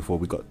far before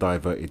we got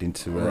diverted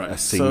into a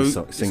sing it's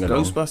along.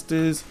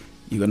 Ghostbusters.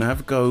 You're gonna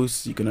have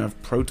ghosts. You're gonna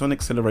have proton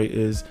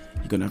accelerators.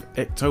 You're gonna have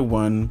Ecto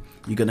One.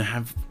 You're gonna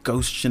have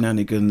ghost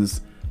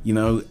shenanigans. You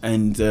know,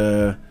 and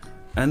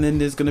then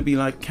there's gonna be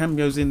like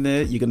cameos in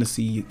there. You're gonna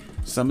see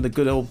some of the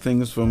good old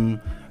things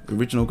from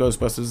original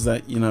Ghostbusters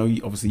that, you know,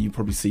 obviously you've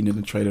probably seen in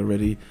the trailer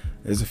already.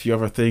 There's a few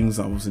other things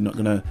I'm obviously not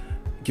gonna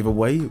give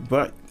away,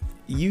 but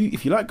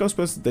if you like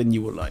Ghostbusters, then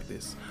you will like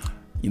this.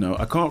 You know,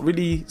 I can't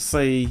really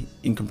say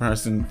in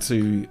comparison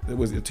to,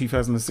 was it a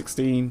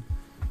 2016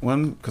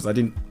 one, because I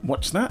didn't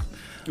watch that.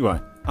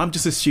 Right. I'm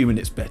just assuming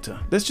it's better.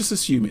 Let's just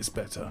assume it's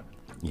better.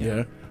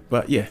 Yeah.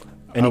 But yeah.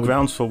 Any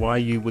grounds for why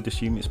you would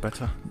assume it's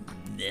better?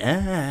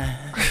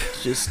 Yeah.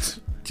 just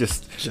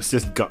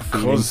gut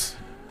feeling. cause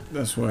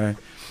that's why.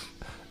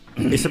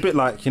 It's a bit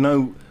like, you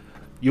know,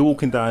 you're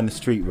walking down the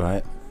street,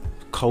 right?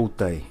 Cold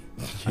day.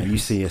 And you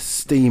see a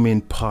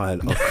steaming pile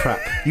of crap.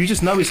 You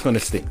just know it's going to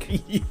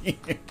stink.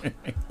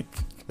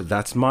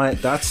 That's my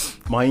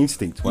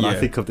instinct when I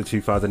think of the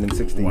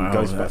 2016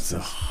 Ghostbusters. That's a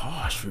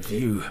harsh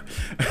review.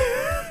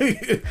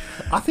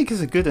 I think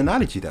it's a good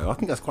analogy, though. I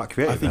think that's quite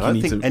creative. I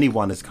don't think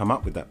anyone has come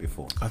up with that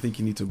before. I think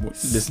you need to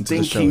listen to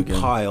the show Stinking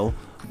again. pile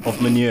of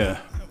manure.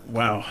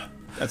 Wow,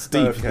 that's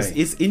deep. Okay.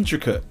 It's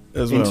intricate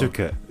as well.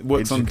 Intricate. It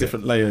works on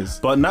different layers.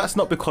 But that's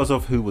not because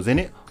of who was in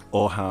it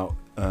or how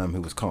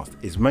who was cast.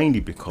 It's mainly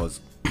because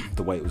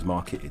the way it was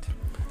marketed.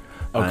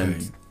 Okay.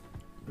 And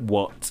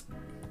what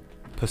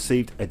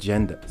perceived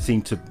agenda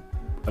seemed to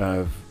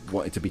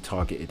want it to be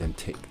targeted and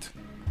ticked,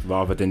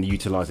 rather than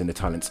utilising the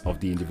talents of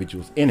the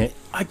individuals in it.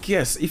 I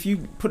guess if you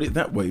put it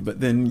that way, but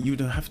then you'd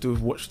have to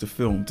have watched the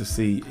film to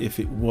see if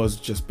it was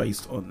just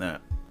based on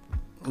that,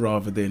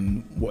 rather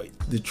than what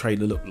the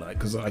trailer looked like.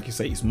 Because, like you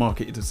say, it's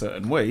marketed a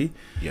certain way.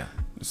 Yeah.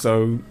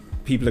 So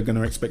people are going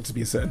to expect it to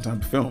be a certain type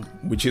of film,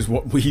 which is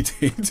what we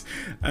did.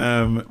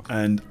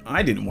 And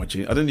I didn't watch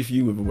it. I don't know if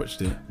you ever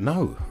watched it.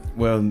 No.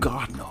 Well,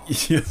 God, no.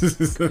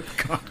 Yes.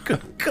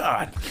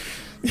 God.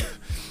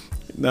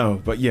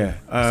 No, but yeah.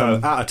 So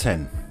out of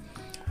 10.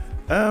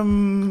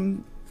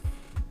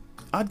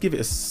 I'd give it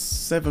a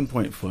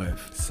 7.5.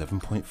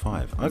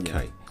 7.5.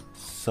 Okay. Yeah.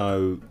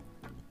 So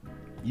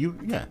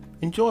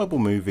enjoyable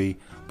movie,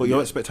 but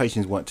your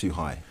expectations weren't too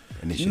high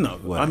initially. No,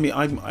 were I they?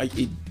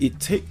 mean, it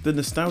ticked the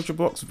nostalgia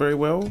box very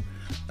well.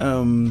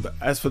 But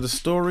as for the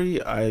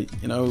story, I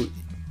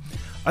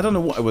don't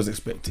know what I was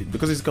expecting,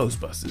 because it's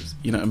Ghostbusters.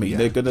 You know what I mean? Yeah.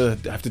 They're gonna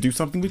have to do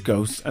something with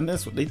ghosts, and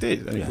that's what they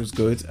did, and it was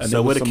good. And so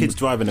there were was the kids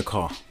driving a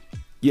car?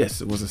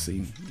 Yes, it was a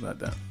scene like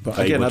that. But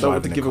They again, were I don't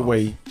want to driving a give car.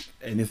 away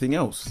anything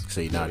else.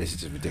 See, now this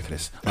is just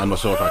ridiculous. I'm not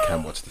sure if I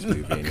can watch this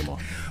movie anymore.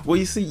 Well,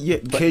 you see, yeah,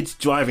 but Kids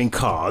driving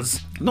cars.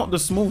 not the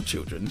small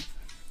children.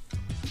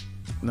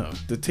 No,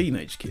 the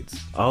teenage kids.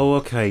 Oh,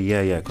 okay,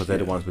 yeah, because they're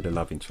the ones with the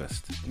love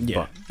interest.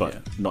 Yeah, but yeah.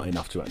 not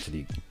enough to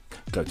actually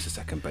go to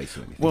second base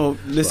or anything. Well,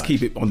 let's Right.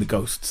 keep it on the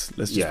ghosts.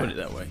 Let's just Yeah. put it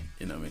that way.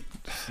 You know what I mean?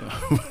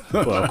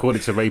 So, Well,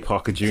 according to Ray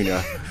Parker Jr.,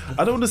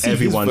 I don't want to see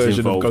Everyone's his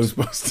version involved. of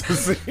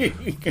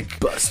Ghostbusters.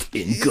 bust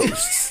in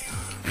ghosts.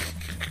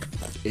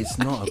 It's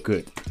not a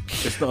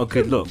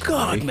good look.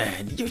 God, Ray.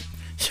 man,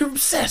 you're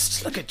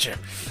obsessed. Look at you.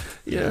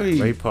 Yeah,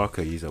 Ray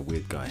Parker, he's a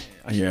weird guy.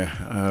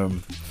 Yeah.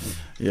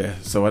 Yeah.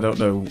 So I don't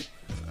know.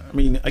 I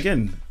mean,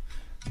 again,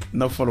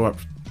 no follow up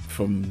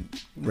from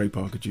Ray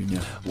Parker Jr.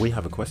 We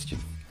have a question.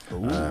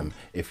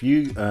 If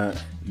you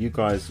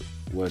guys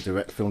were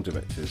film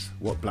directors,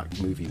 what black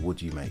movie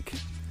would you make?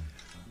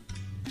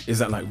 Is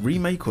that like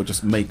remake or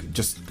just make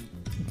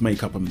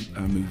up a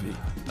movie?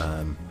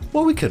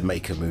 Well, we could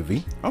make a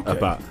movie Okay.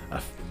 about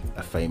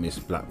a famous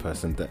black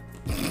person that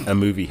a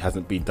movie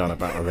hasn't been done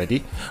about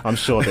already. I'm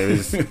sure there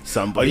is Oh,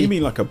 somebody. you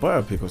mean like a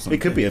biopic or something?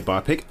 It could be a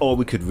biopic, or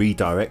we could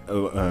redirect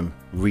or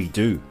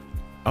redo.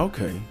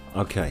 Okay.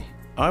 Okay.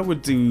 I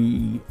would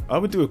do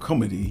a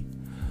comedy.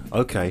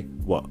 Okay.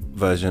 What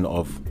version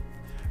of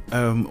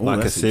like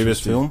a that's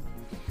serious interesting.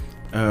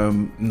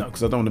 film? No,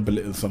 because I don't want to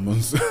belittle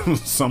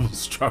someone's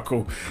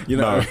struggle. You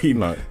know what I mean?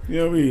 no. You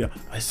know what I mean?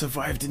 I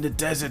survived in the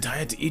desert. I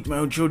had to eat my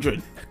own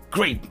children.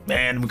 Great,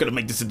 man. We're gonna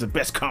make this into the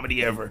best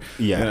comedy ever.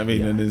 Yeah. You know what I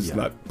mean? yeah, and there's yeah.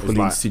 like It's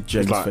pulling Sid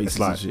James it's faces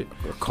like and shit.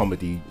 a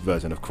comedy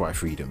version of Cry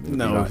Freedom. It'd be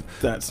No, like,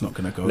 that's not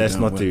gonna go. let's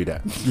down not well. do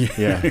that.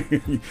 Yeah.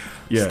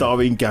 Yeah.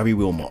 Starring Gary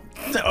Wilmot.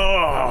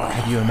 Oh,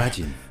 Can you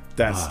imagine?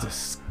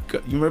 that's you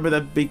remember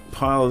that big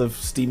pile of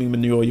steaming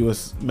manure you were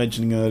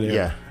mentioning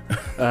earlier?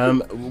 Yeah.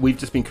 We've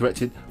just been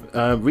corrected.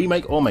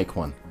 Remake or make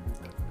one.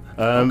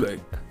 Okay.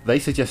 They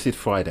suggested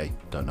Friday.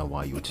 Don't know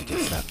why you would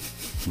suggest that.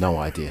 No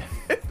idea.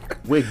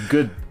 We're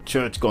good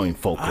church-going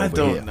folk I over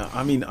don't here. know.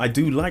 I mean, I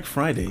do like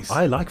Fridays.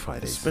 I like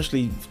Fridays.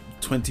 Especially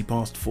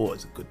 4:20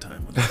 is a good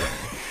time.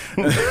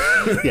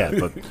 Yeah,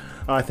 but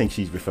I think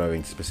she's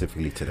referring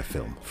specifically to the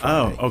film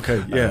Friday. Oh,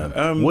 okay,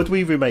 yeah. Would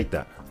we remake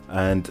that?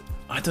 And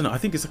I don't know. I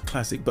think it's a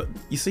classic, but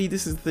you see,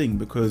 this is the thing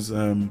because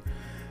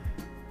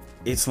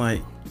it's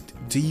like,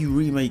 do you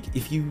remake?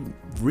 If you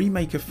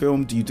remake a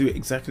film, do you do it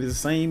exactly the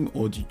same,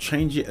 or do you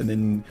change it and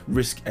then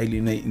risk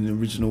alienating the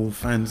original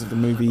fans of the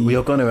movie? we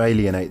are going to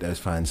alienate those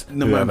fans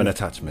who have an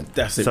attachment.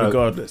 That's it,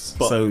 regardless.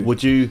 But So, who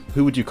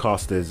would you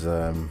cast as?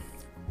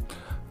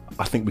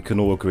 I think we can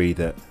all agree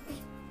that.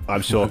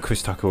 I'm sure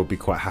Chris Tucker would be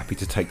quite happy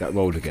to take that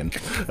role again.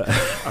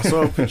 I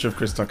saw a picture of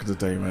Chris Tucker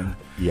today, man.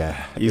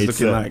 Yeah, He's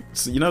looking like,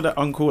 so you know that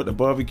uncle at the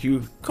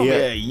barbecue? Come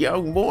Yeah. here,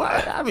 young boy.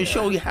 I will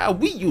show you how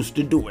we used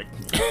to do it.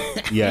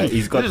 Yeah,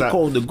 he's got This that. is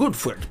called the good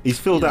foot. He's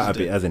filled out a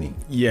bit, hasn't he?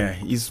 Yeah,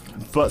 he's,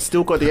 But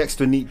still got the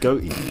extra neat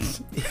goatee.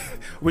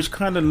 which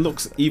kind of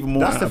looks even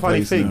more. That's out the of funny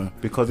place thing now.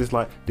 because it's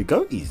like the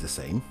goatee's the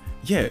same.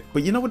 Yeah,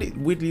 but you know what it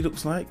weirdly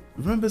looks like?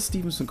 Remember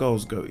Steven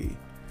Seagal's goatee?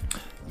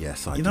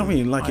 Yes, I You do. know what I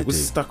mean? Like I it was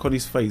do. stuck on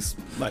his face,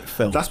 like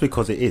felt. That's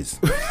because it is.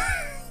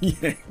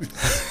 yeah.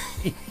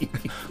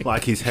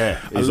 Like his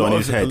hair A is lot on of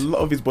his head. A lot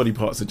of his body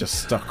parts are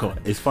just stuck on.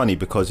 It's funny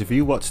because if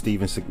you watch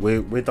Steven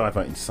Seagal, we're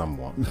diverting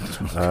somewhat.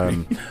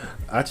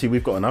 Actually,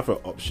 we've got another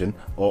option,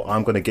 or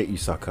I'm going to get you,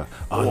 sucker.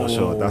 I'm not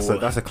sure. That's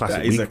a classic.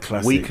 That is a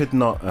classic. We could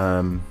not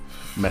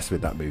mess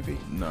with that movie.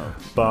 No.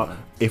 But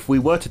if we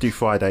were to do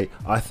Friday,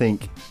 I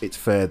think it's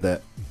fair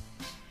that.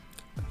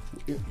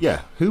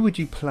 Yeah, who would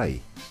you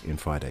play in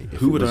Friday? If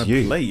Who it would was I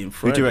you? play in Who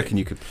Friday? do you reckon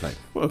you could play?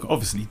 Well,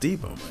 obviously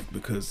Debo, mate,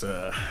 because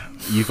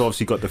You've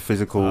obviously got the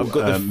physical, I've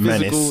got the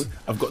menace. physical,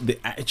 I've got the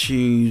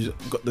attitude,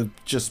 I've got the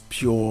just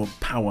pure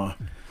power,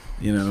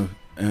 you know.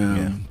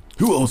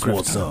 Who else Griff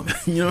wants some? Town,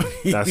 you know.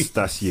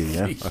 That's you,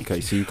 yeah.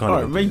 Okay, so you kind All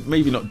of. right,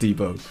 maybe not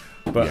Debo,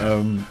 but Yeah.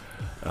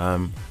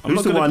 I'm Who's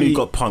not the gonna one be- who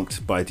got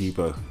punked by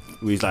Debo?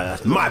 Who he's like,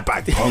 that's my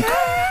bag, punk.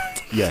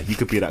 Yeah, you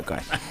could be that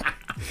guy.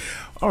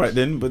 all right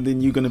then. But then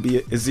you're gonna be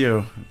a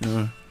zero.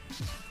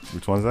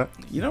 Which one's that?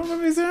 You don't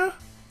remember Zero?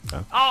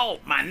 Oh,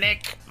 my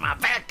neck, my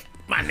back,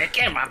 my neck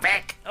and my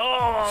back.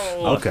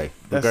 Oh. Okay,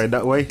 we're That's- going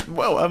that way.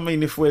 Well, I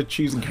mean, if we're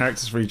choosing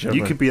characters for each other,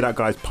 You could be that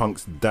guy's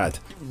punk's dad.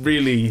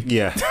 really.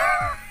 Yeah.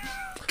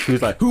 He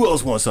was like, who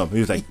else wants some? He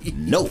was like,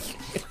 no.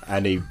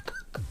 And he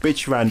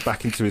bitch ran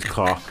back into his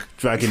car,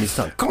 dragging his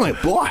son. Come on,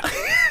 boy.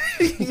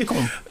 Come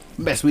on,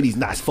 mess with these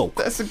nice folk.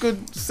 That's a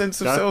good sense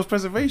of That-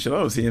 self-preservation. I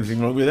don't see anything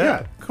wrong with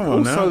that. Come on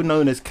also now.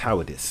 known as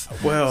cowardice.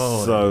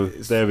 Well, so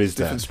it's there is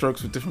different that.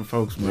 strokes for different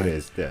folks, man. It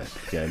is, yeah.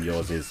 Yeah, and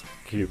yours is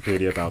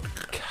purely about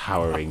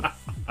cowering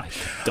like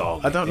a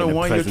dog. I don't know in the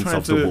why you're presence trying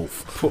of the to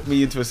wolf. put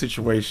me into a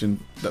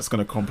situation that's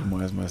going to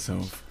compromise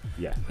myself.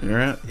 Yeah.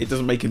 Yeah, it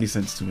doesn't make any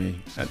sense to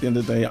me. At the end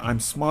of the day, I'm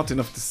smart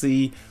enough to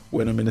see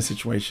when I'm in a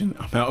situation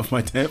I'm out of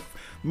my depth.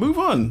 Move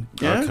on.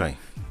 Yeah. Okay.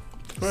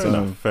 Fair So-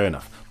 enough. Fair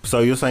enough. So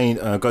you're saying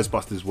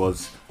Ghostbusters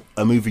was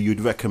a movie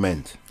you'd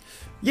recommend?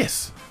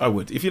 Yes, I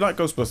would. If you like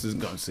Ghostbusters,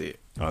 go and see it.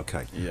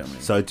 Okay. Yeah, man.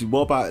 So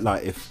what about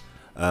like if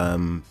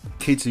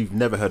kids who've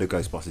never heard of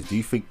Ghostbusters, do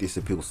you think this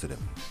appeals to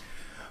them?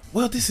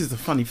 Well, this is the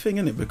funny thing,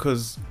 isn't it?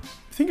 Because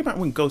think about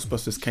when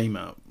Ghostbusters came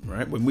out,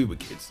 right? When we were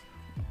kids.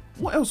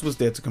 What else was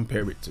there to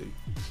compare it to?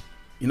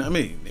 You know what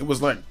I mean? It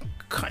was like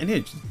cutting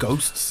edge,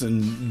 ghosts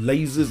and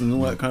lasers and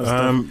all that kind of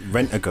stuff.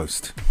 Rent a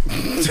Ghost.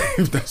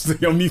 If that's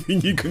the only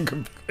thing you can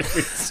compare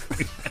it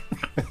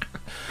to.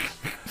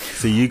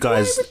 So you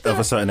guys of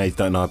a certain age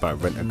don't know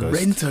about Rent a Ghost.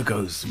 Rent a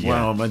Ghost. Yeah.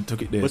 Wow, man,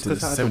 took it there What's to the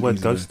because that had the word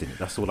 70s, ghost man. in it?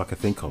 That's all I could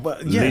think of.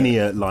 But, yeah.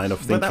 Linear line of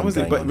thinking. But that was it.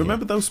 going But on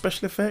remember here. those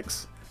special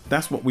effects?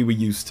 That's what we were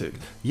used to.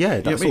 Yeah, You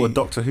know that's what I all mean?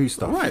 Doctor Who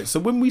stuff. Right. So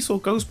when we saw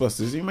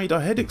Ghostbusters, it made our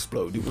head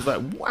explode. It was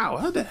like, wow,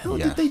 how the hell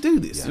Yeah. did they do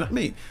this? Yeah. You know what I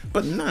mean?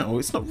 But now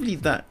it's not really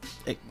that,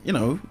 you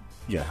know.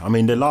 Yeah, I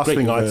mean the last Great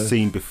thing with I'd the-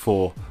 seen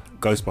before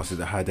Ghostbusters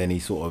that had any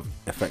sort of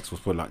effects was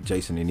for like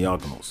Jason and the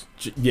Argonauts.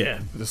 Yeah,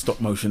 the stop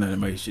motion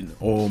animation,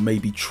 or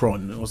maybe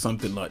Tron or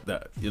something like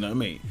that. You know what I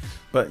mean?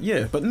 But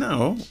yeah, but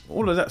now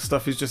all of that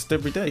stuff is just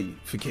every day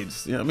for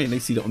kids. You know what I mean? They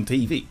see that on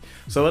TV,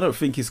 so I don't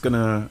think it's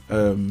gonna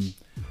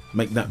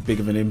make that big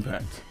of an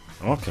impact.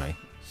 Okay.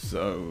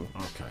 So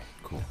Okay.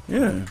 Cool.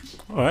 yeah,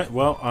 All right.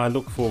 Well, I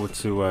look forward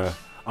to.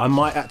 I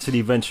might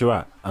actually venture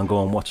out and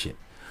go and watch it.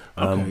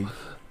 okay.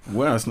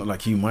 Well, it's not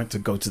like you might to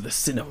go to the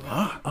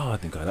cinema. Oh, I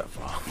didn't go that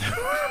far.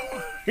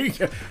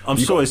 I'm I'm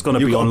sure it's going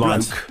to be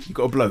online. You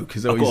got a bloke,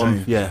 is that I've what got you're to,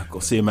 saying? yeah,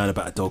 got to see a man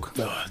about a dog.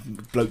 Oh,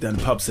 bloke down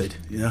the pub said,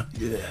 yeah.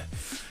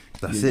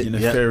 That's Your it. Yeah.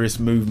 nefarious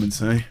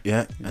movements, eh?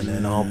 Yeah, and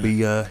then I'll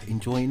be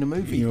enjoying the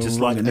movie, You're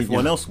just right, like and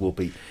everyone yeah. else will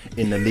be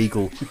in a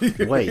legal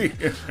way,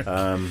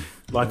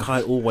 like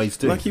I always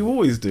do. Like you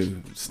always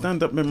do.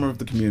 Stand-up member of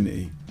the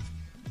community.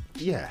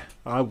 Yeah,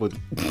 I would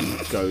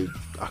go.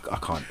 I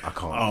can't.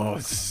 Oh,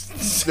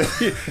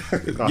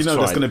 you know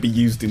that's going to be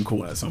used in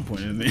court at some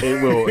point, isn't it?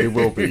 It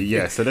will be.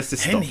 Yeah. So let's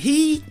just stop. And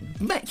he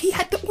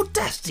had the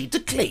audacity to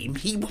claim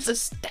he was a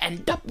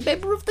stand-up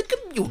member of the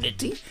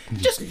community.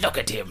 Just look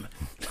at him.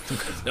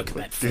 Look at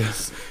that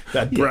face.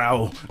 That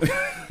brow.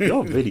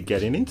 You're really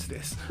getting into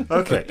this.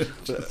 Okay.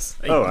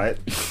 All right.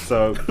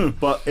 So,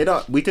 but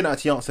we didn't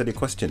actually answer the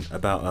question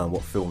about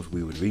what films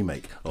we would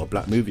remake or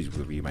black movies we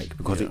would remake,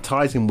 because it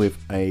ties in with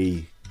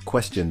a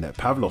question that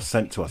Pavlos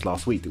sent to us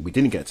last week that we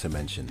didn't get to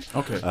mention.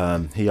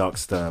 Okay. He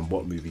asked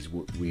what movies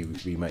would we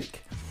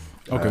remake.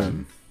 Okay.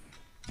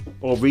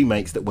 Or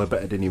remakes that were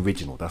better than the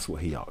original. That's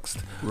what he asked.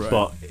 Right.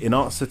 But in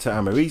answer to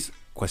Anne-Marie's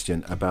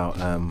question about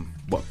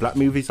what black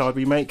movies I'd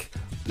remake,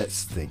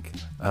 let's think.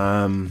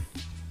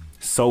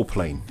 Soul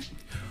Plane.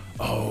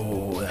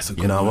 Oh, that's a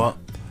good You know one. what?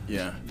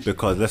 Yeah.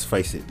 Because let's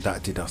face it,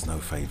 that did us no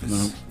favours.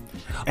 No.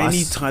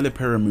 Any Tyler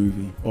Perry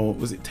movie, or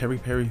was it Terry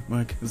Perry,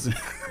 Mike?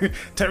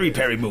 Terry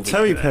Perry movie.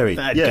 Terry Perry.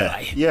 That yeah,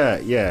 guy.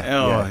 yeah.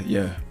 Oh,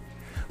 yeah.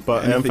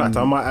 But in Anything- fact,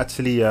 I might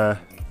actually I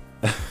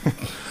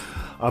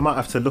might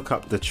have to look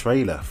up the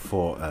trailer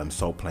for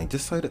Soul Plane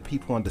just so that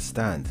people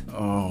understand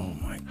Oh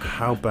my god.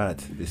 how bad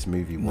this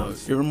movie No,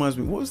 was. it reminds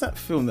me. What was that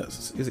film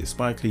is it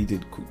Spike Lee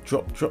did called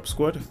Drop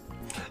Squad,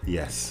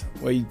 Yes.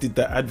 where he did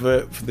that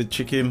advert for the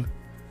chicken?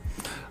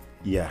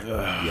 Yeah.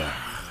 Yeah.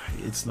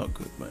 It's not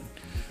good, man.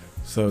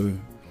 So,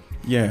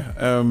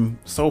 yeah,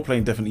 Soul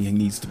Plane definitely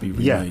needs to be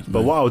remade. Yeah, but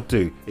man. what I'll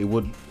do, it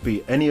would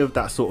be any of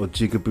that sort of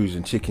jigaboos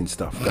and chicken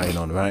stuff going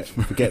on, right?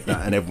 Forget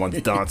that, and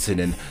everyone's dancing,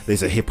 and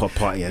there's a hip hop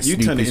party, and You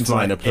turn it Snoop is into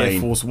flying like a plane.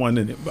 Air Force One,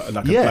 in it, but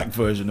like a Yeah. black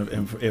version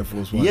of Air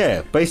Force One.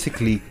 Yeah,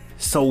 basically,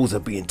 souls are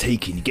being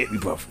taken. You get me,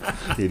 bruv?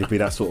 It'd be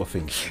that sort of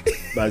thing.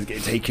 Man's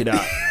getting taken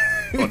out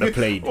on the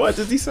plane. Why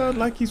does he sound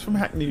like he's from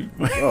Hackney?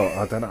 Oh,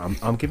 I don't know.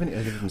 I'm giving it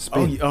a different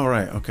Oh, spin. all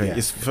right, okay. Yeah.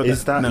 It's for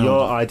Is that no.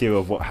 your idea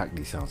of what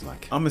Hackney sounds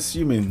like? I'm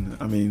assuming.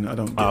 I mean, I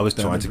don't. I was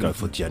get trying to down go with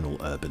for general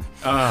urban.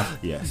 Ah,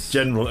 Yes.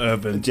 General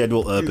Urban.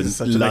 General urban He's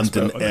such an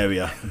London expert on it.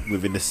 area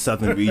within the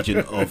southern region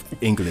of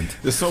England.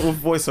 The sort of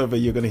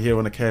voiceover you're going to hear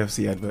on a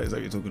KFC advert is that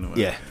what you're talking about?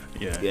 Yeah.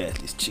 Yeah. Yeah,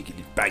 this chicken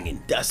is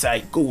banging. That's how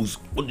it goes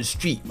on the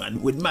street,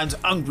 man. When man's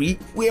hungry,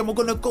 where am I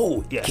gonna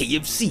go? Yeah.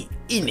 KFC,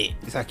 innit?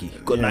 Exactly.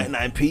 Got Yeah.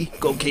 99p,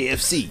 go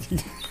KFC.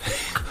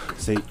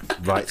 See,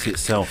 writes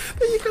itself.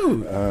 There you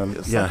go.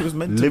 It's Yeah, like it was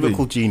meant to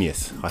lyrical be.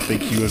 genius. I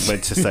think he was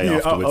meant to say Yeah,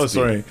 afterwards. oh,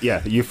 sorry.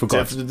 Yeah, you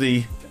forgot.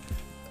 Definitely.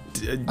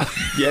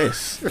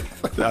 Yes,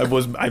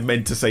 I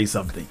meant to say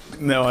something.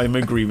 No, I'm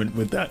in agreement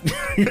with that.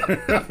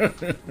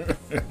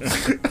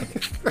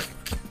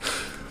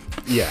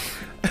 Yeah.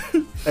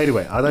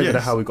 Anyway, I don't know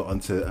Yes. how we got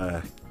onto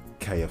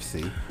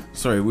KFC.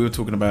 Sorry, we were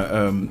talking about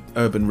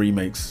urban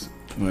remakes.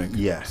 Like,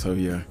 Yeah. So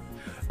yeah.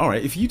 All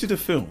right, if you did a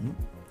film,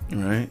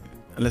 right,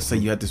 and let's say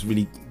you had this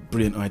really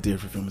brilliant idea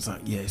for a film, it's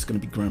like, yeah, it's going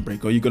to be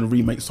groundbreaking, or you're going to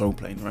remake Soul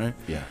Plane, right?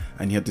 Yeah.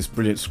 And you had this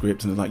brilliant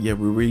script, and they're like, yeah,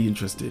 we're really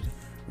interested,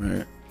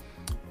 right?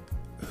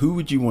 Who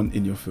would you want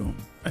in your film,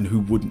 and who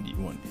wouldn't you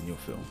want in your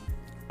film?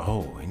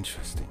 Oh,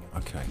 interesting.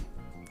 Okay.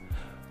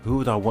 Who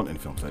would I want in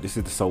films? So this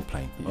is the Soul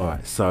Plane. All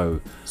right.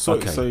 So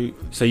okay.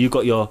 So you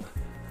got your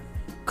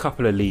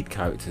couple of lead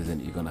characters,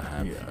 and you're gonna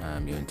have your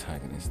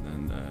antagonist.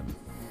 And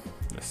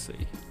let's see.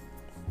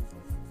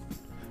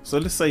 So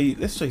let's say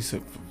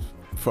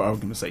for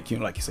argument's sake, you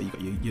know, like you say, you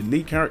got your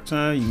lead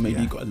character, you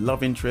maybe you got a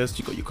love interest,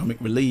 you got your comic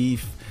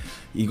relief,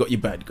 you got your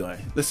bad guy.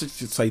 Let's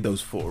just say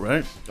those four,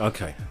 right?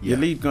 Okay. Your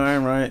lead guy,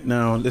 right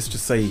now, let's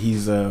just say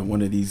he's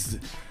one of these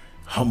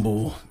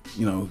humble,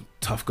 you know,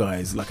 tough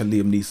guys, like a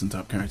Liam Neeson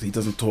type character. He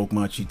doesn't talk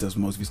much. He does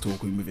most of his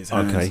talking with his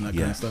hands and that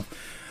kind of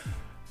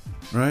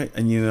stuff. Right?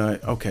 And you're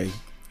like, okay.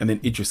 And then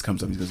Idris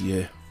comes up and he goes,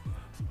 yeah,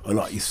 I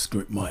like your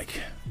script,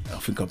 Mike. I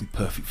think I'll be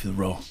perfect for the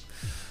role.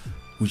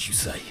 What'd you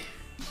say?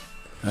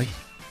 Hey?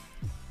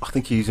 I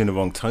think you're using the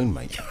wrong tone,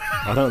 mate.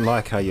 I don't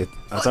like how you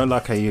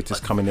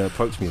just come in and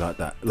approach me like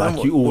that. Like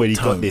what- you already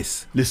what tone? got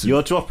this. Listen.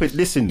 You're dropping.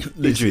 Listen,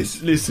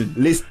 Idris.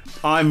 Listen.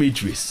 I'm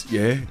Idris,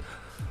 yeah?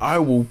 I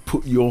will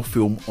put your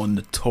film on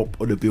the top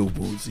of the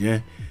billboards, yeah?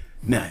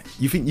 Now,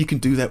 you think you can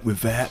do that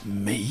without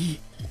me?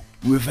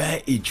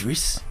 Without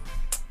Idris?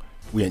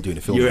 We ain't doing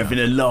a film. You're now. having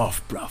a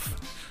laugh, bruv.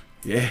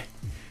 Yeah?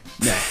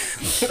 Now,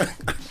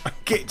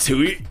 get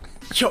to it.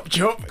 Chop,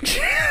 chop.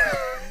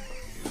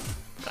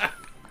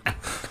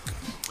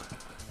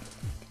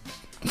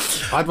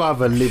 I'd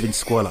rather live in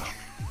squalor.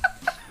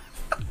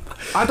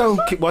 I don't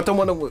want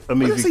a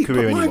movie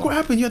career Mike, anymore. what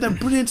happened? You had that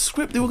brilliant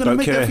script. They were going to Don't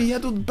make care. that for you. You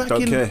had all the backing.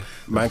 Don't care.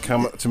 Man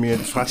come up to me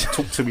and try to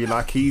talk to me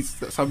like he's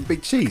some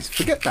big cheese.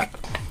 Forget that.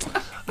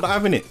 I'm not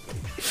having it.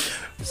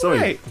 Sorry.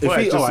 Right.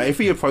 Right, just- If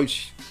he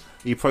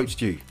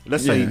approached you.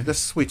 Let's say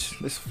let's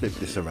flip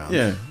this around.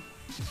 Yeah.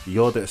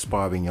 You're the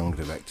aspiring young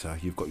director.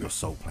 You've got your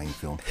Soul Plane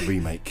film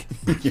remake.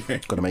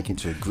 Got to make it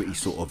into a gritty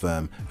sort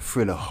of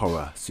thriller,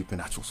 horror,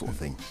 supernatural sort of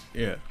thing.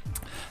 Yeah.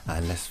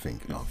 And let's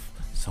think of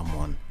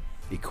someone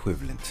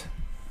equivalent,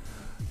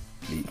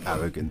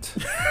 arrogant,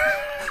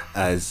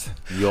 as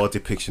your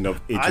depiction of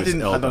Idris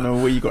Elba. I don't know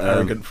where you got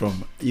arrogant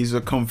from. He's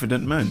a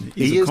confident man.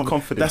 He is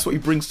confident. That's what he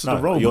brings to the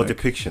role. Your mate.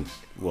 depiction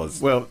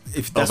was Well,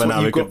 if that's of an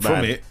what you got arrogant from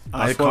man. it,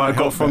 That's what I got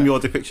help from that. your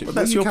depiction. Well,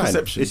 that's You your can.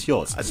 perception. It's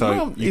yours. So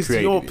well, you it's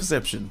created your it.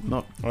 perception,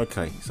 not.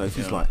 Okay, so if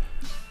he's like,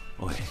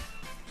 oi,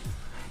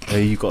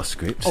 You got a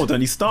script. Oh,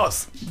 then he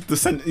starts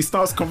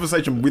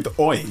conversation with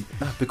oi.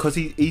 Because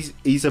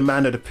he's a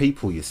man of the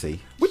people, you see.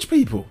 Which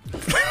people?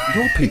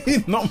 Your people.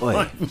 Not Oi,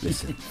 mine.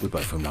 listen, we're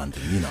both from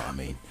London, you know what I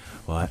mean,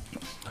 right?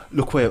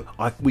 Look where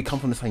we come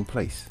from the same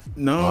place.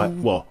 No. Right?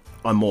 Well,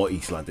 I'm more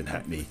East London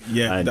Hackney.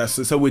 Yeah, and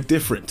so we're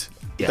different.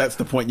 Yeah. That's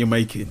the point you're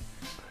making.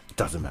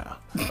 doesn't matter.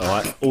 All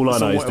right. All I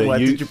know is why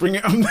that did you bring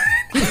it up?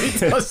 It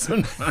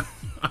doesn't matter.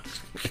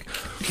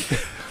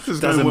 It's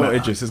going well,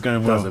 Idris. It's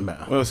going well. Doesn't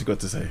matter. What else you got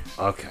to say?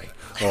 Okay.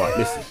 All right.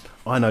 Listen.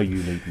 I know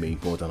you need me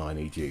more than I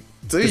need you.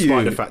 Do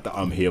Despite you? the fact that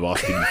I'm here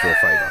asking you for a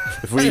favour.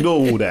 If we ignore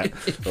all that,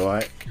 all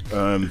right.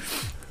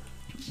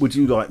 Would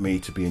you like me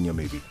to be in your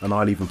movie? And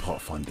I'll even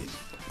part fund it.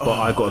 But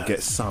I got to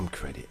get some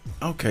credit.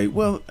 Okay.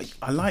 Well,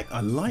 I like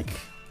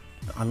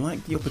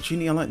the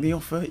opportunity. I like the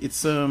offer.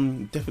 It's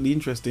definitely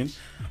interesting.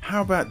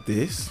 How about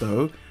this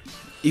though?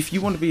 If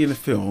you want to be in a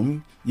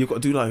film, you've got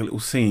to do like a little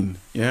scene,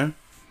 yeah.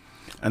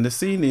 And the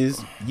scene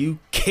is you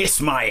kiss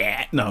my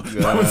ass. No,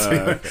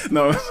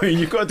 no.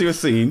 You've got to do a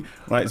scene,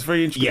 right? It's a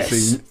very interesting.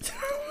 Scene.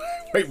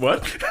 Wait,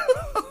 what?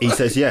 He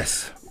says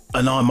yes,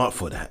 and I'm up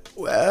for that.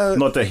 Well,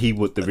 not that he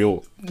would. The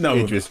real no.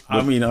 Idris would,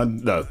 I mean,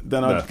 no.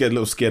 I'd get a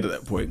little scared at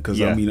that point because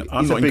Yeah. I mean,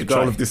 I'm He's a not in big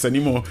control guy. of this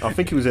anymore. I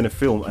think he was in a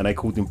film and they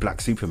called him Black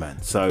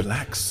Superman. So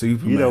Black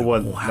Superman. you don't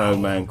want Wow. no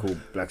man called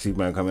Black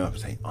Superman coming up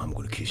and saying, "I'm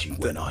going to kiss you."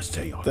 When I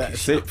say I'll That's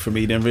kiss you. it for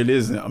me, then, really,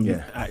 isn't it? I'm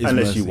Yeah. at his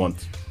Unless you mercy.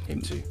 want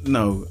him to.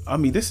 No, I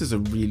mean,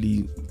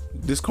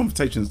 this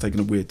conversation's taken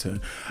a weird turn.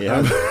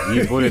 Yeah,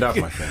 you brought it up,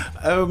 my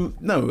friend.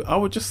 No, I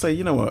would just say,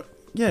 you know what?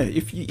 Yeah,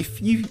 if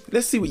you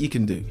let's see what you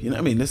can do. You know what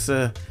I mean? Let's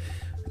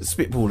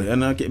spitball it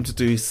and get him to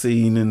do his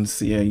scene and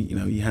see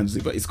how he handles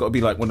it. But it's got to be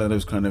like one of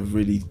those kind of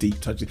really deep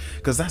touches,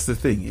 because that's the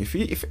thing. If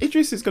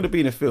Idris is going to be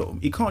in a film,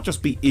 he can't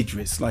just be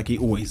Idris like he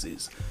always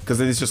is, because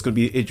then it's just going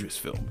to be an Idris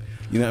film.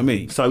 You know what I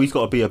mean? So he's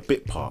got to be a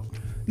bit part.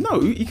 No,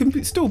 he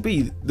can still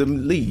be the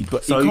lead,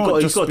 but So he he's can't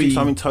got just to be do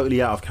something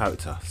totally out of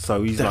character.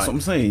 So he's That's like, what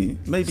I'm saying.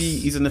 Maybe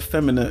he's an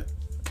effeminate,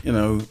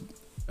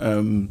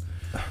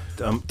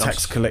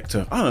 tax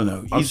collector. I don't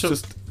know.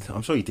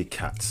 I'm sure he did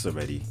Cats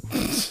already.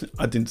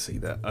 I didn't see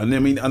that. And I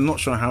mean, I'm not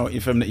sure how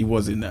effeminate he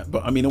was in that,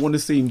 but I mean, I want to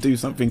see him do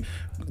something.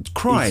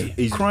 Cry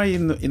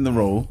in the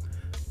role,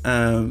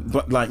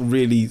 but like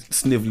really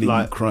snivelling,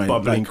 Like crying,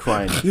 bubbling, like,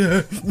 crying.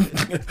 Yeah,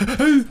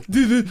 I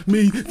didn't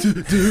mean to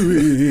do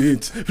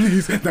it.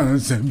 Please don't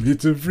send me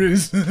to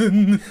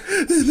prison.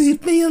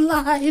 Leave me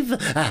alive.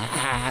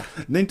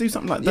 And then do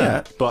something like Yeah,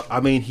 that. but I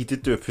mean, he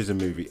did do a prison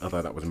movie,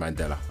 although that was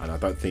Mandela, and I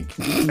don't think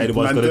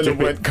anyone's going to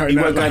do it. Going He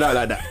out won't go like- out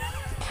like that.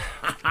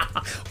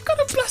 What kind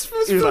of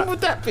blasphemous He was film like-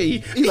 would that be?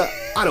 He's like,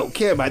 I don't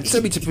care, man.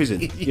 Send me to prison.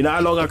 You know how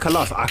long I can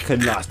last? I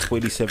can last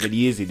 27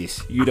 years in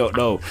this. You don't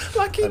know.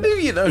 Like he knew,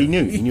 you know. He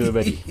knew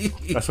already.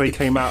 That's why he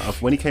came out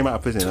of when he came out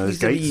of prison. Those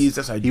 27 gates, years,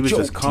 that's a he was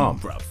just joke, calm.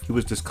 bruv. He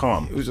was just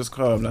calm. It was just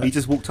calm. Like, He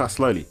just walked out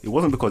slowly. It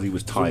wasn't because he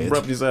was tired.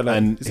 rubbed his head like,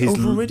 and it's his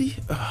over already?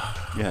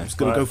 Yeah, I'm just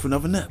going to go for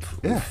another nap.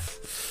 Yeah,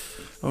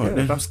 All right, Yeah,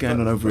 then. that's-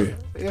 Scan on over here.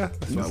 yeah.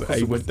 That's how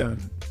he went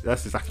down.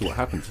 That's exactly what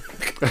happened.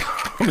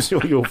 I'm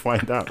sure you'll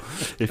find out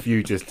if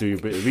you just do a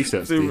bit of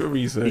research. Do a Steve. bit of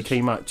research. He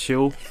came out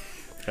chill,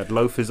 had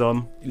loafers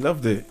on, He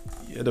loved it.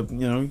 He had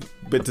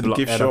been to the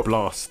gift had a shop.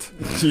 blast.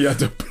 He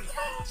had a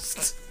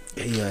blast.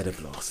 He had a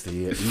blast.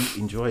 He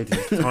enjoyed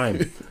his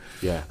time.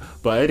 Yeah,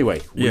 but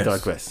anyway, we Yes.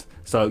 digress.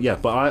 So yeah,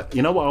 but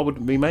you know what I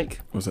would remake?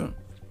 What's that?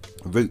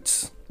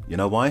 Roots. You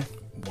know why?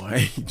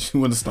 Why? Do you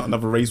want to start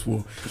another race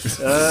war?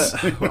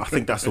 Well, I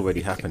think that's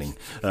already happening.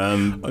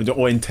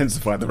 Or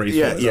intensify the race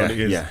war? That's what it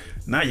is. yeah.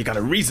 Now you got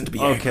a reason to be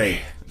Okay.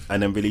 angry.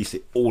 And then release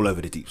it all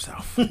over the deep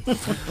south.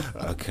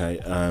 Okay.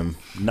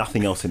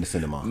 Nothing else in the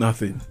cinema.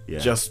 Nothing. Yeah.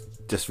 Just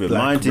Just black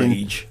reminding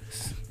rage.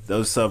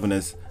 those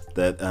Southerners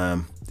that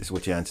this is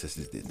what your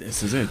ancestors did.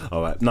 This is it.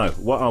 All right. No,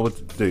 what I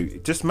would do,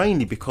 just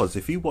mainly because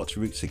if you watch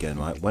Roots again,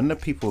 right, when the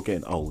people are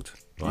getting old,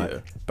 right, Yeah.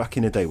 back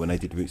in the day when they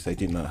did Roots, they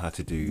didn't know how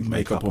to do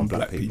makeup on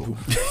black people.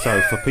 people.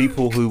 So for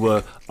people who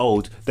were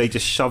old, they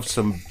just shoved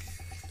some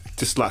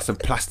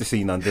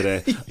plasticine under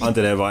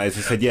their eyes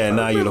and said, "Yeah,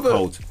 now you look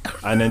old,"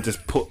 and then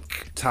just put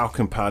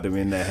talcum powder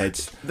in their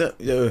heads. That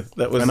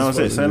was. And I was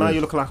it. So now you.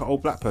 you look like an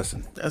old black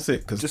person. That's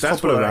it. Because Just that's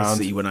hobble what I around,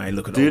 see when I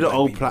look at Do the black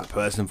old people. black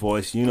person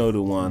voice. You know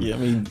the one. Yeah, I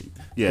mean,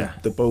 Yeah.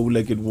 the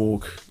bow-legged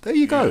walk. There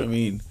you go. know what I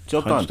mean,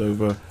 Job hunched done.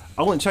 over.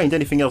 I wouldn't change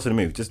anything else in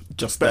the movie.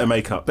 Just better that.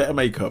 makeup. Better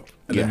makeup,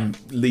 and Yeah. then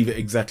leave it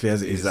exactly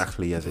as it is.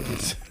 Exactly as it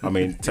is. I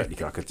mean,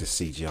 technically, I could just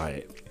CGI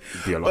it.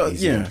 It'd be a lot Well,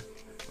 easier.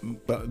 yeah,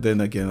 but then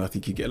again, I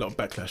think you get a lot of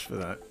backlash for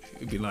that.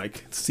 It'd be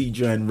like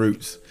CGI and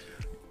Roots.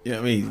 You know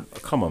what I mean?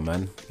 Come on,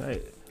 man. Hey,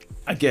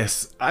 I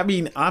guess. I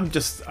mean, I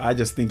just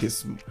think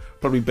it's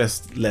probably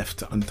best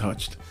left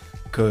untouched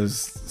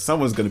because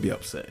someone's going to be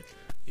upset.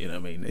 You know what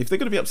I mean? If they're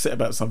going to be upset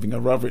about something,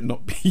 I'd rather it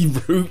not be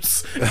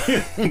Roots. You know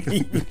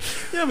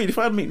what I mean? If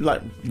I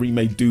like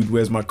remade Dude,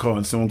 Where's My Car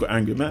and someone got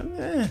angry, man,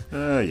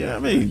 Yeah, you know what I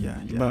mean? yeah,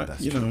 But,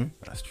 that's you true. know,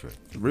 That's true.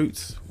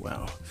 Roots,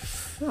 wow.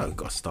 No, you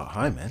got to start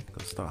high, man. Got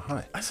to start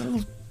high. That's a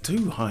little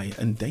too high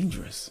and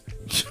dangerous.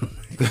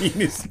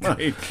 It's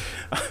like,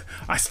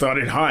 I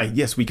started high.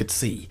 Yes, we could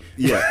see.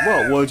 Yeah.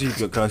 Well, what do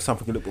you go?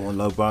 Something a little more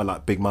lowbrow,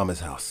 like Big Mama's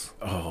House.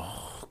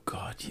 Oh,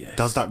 God, yes.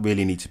 Does that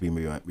really need to be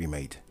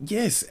remade?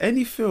 Yes,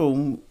 any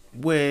film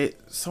where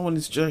someone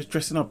is just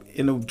dressing up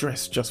in a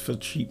dress just for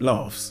cheap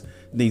laughs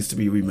needs to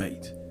be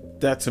remade.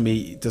 That, to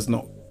me, does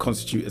not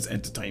constitute as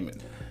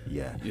entertainment.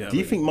 Yeah. Yeah, Do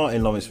you I mean- think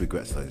Martin Lawrence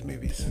regrets those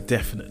movies?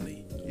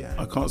 Definitely. Yeah.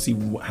 I can't see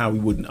how he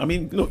wouldn't. I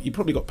mean, look, he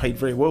probably got paid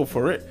very well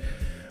for it,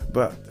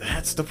 but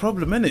that's the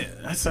problem, isn't it?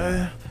 That's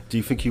Do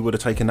you think you would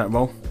have taken that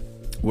role?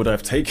 would I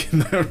have taken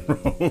that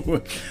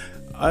role?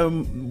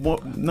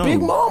 What? No. Big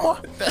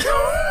Mama.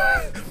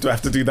 Do I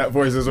have to do that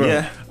voice as well?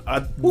 Yeah.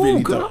 I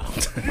really God.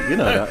 don't. You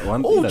know that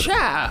one. You Oh, know that.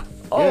 child.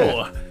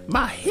 Oh,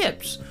 my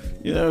hips.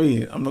 You know,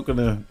 I'm not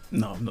gonna.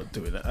 No, I'm not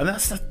doing that. And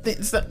that's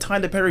it's that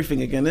Tyler Perry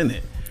thing again, isn't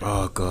it?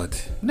 Oh God.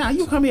 Now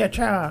you come here,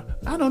 child.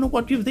 I don't know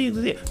what you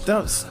think.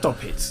 Don't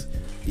stop it.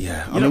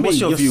 Yeah. You know what's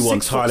your You're view on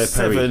 6'7", Tyler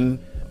Perry? and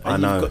I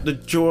know. you've got the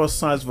jaw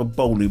size of a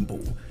bowling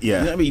ball. Yeah. You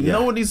know what I mean? yeah.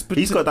 No one is.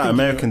 He's got that thinking-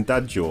 American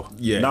dad jaw.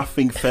 Yeah.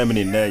 Nothing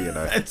feminine there, you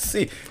know. That's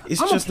it.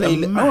 It's I just want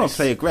a to mess.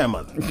 play a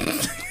grandmother.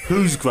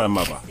 Whose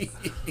grandmother?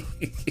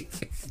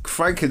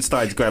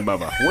 Frankenstein's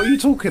grandmother. What are you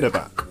talking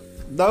about?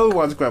 No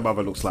one's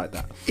grandmother looks like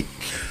that.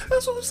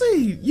 That's what I'm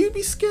saying. You'd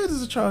be scared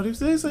as a child if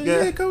they say,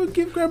 Yeah. "Yeah, go and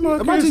give grandma a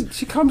Imagine kiss."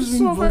 she comes It's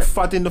in all all right.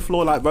 thudding the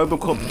floor like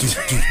Robocop.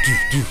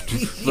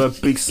 The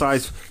big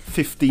size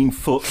 15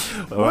 foot.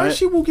 All Why right? is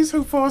she walking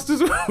so fast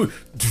as well?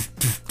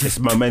 It's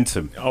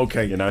momentum.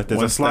 Okay, You know, there's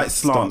once a slight that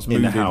slant starts in the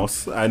moving,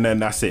 house, and then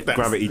that's it.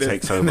 Gravity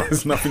takes over.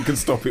 There's nothing can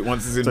stop it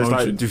once it's in So it's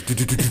motion.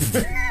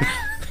 like,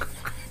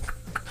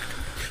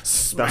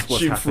 that's what's Smashing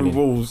through happening.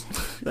 walls.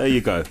 There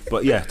you go.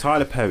 But yeah,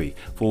 Tyler Perry.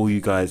 For all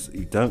you guys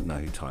who don't know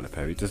who Tyler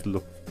Perry, just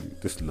look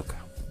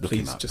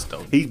Please, him up. just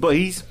don't.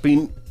 He's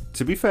been,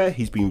 to be fair,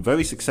 he's been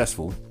very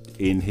successful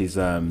in his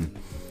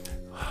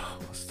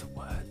what's the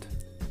word?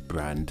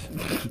 Brand.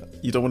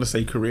 You don't want to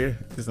say career?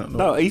 Is that not?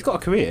 No, he's got a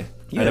career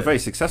and Yeah. a very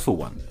successful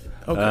one.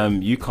 Okay.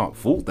 You can't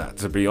fault that,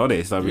 to be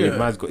honest. I mean, Yeah. the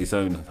man's got his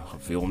own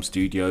film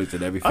studios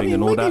and everything I mean,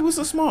 and all maybe that. it was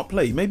a smart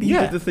play. Maybe he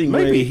Yeah, did the thing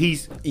maybe where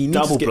he's he needs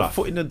double to get bluff. a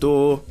foot in the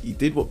door. He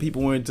did what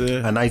people wanted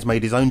to. And now he's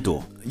made his own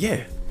door.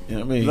 Yeah, you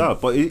know what I mean. No,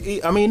 but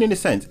I mean, in a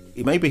sense,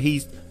 maybe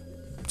he's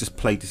just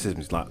played the system.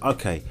 It's like,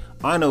 okay,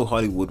 I know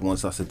Hollywood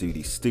wants us to do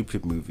these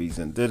stupid movies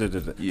and da da da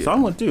da. Yeah. So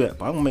I'm gonna do it,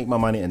 but I'm gonna make my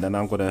money, and then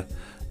I'm gonna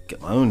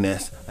get my own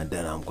nest, and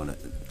then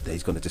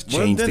he's gonna just Well,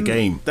 change the then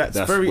game. That's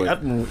very what-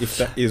 admirable if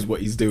that is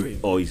what he's doing.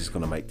 Or he's just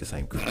gonna make the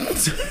same crap.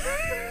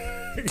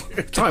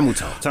 Time will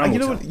tell. Time And will you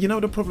know tell. what? You know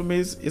what the problem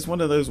is? It's one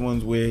of those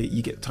ones where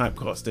you get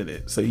typecast in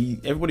it. So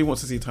everybody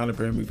wants to see a Tyler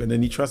Perry movie, and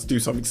then he tries to do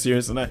something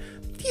serious, and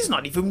he's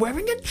not even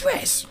wearing a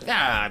dress.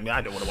 I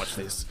don't want to watch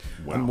this.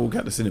 And walk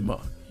out the cinema.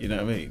 You know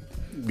what I mean?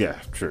 Yeah,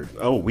 true.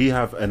 Oh, we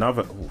have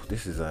another. Oh,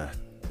 this is a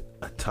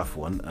tough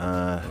one.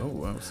 Oh,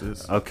 what's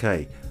this?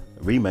 Okay,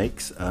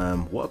 remakes.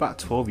 What about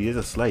 12 Years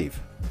a Slave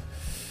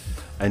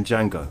and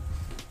Django?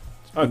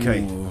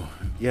 Okay, Ooh,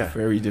 yeah,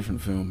 very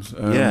different films.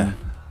 yeah.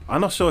 I'm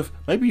not sure if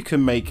maybe you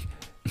can make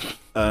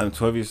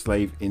 12 Years a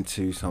Slave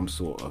into some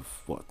sort of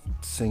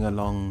sing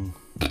along.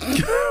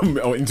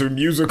 Oh, into a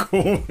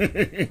musical.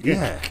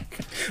 Yeah,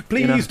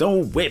 Please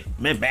don't whip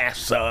me,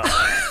 massa.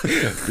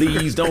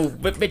 Please don't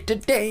whip me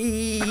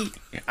today.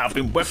 I've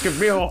been working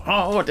real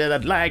hard and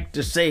I'd like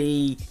to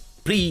say,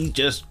 please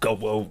just go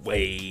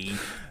away.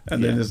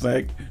 And then it's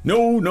like,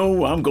 no,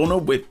 I'm gonna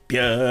whip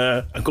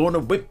ya. I'm gonna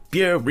whip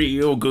ya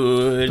real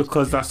good.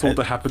 because that's all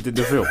that happened in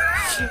the film.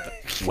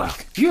 Wow,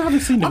 you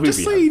haven't seen the I'm movie.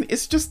 just saying,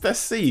 it's just a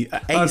scene,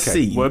 a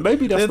scene. well,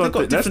 maybe let's They've not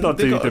got do- let's different- not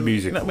they've do got- the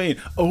musical. You know what I mean?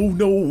 Oh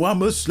no,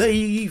 I'm a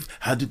slave.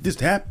 How did this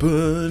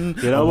happen?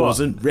 You know I what?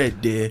 wasn't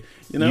ready.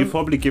 You know, You've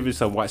probably given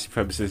some white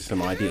supremacists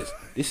some ideas.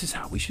 This is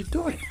how we should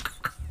do it.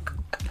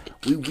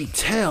 We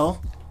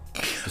tell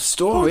the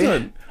story. hold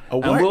on. A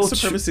and white we'll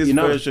supremacist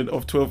version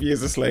of 12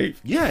 Years a Slave.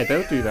 Yeah,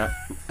 they'll do that.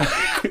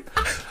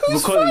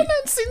 Who's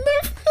financing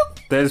that film?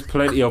 There's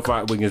plenty of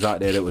right wingers out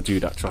there that will do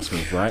that. Trust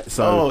me, right?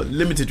 So Oh,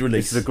 limited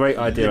release. this is a great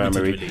idea, Limited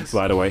Anne-Marie, release.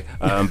 by the way.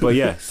 But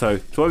yeah, so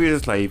 12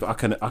 Years a Slave.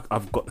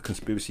 I've got the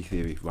conspiracy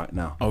theory right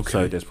now. Okay.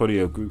 So there's probably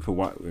a group of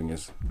white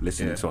wingers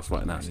listening Yeah. to us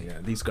right now. Yeah,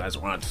 these guys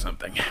are onto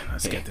something.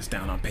 Let's get this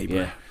down on paper.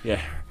 Yeah,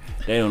 yeah.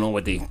 They don't know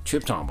what they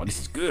tripped on, but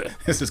this is good.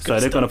 This is good So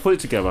they're going to stuff. put it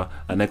together,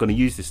 and they're going to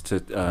use this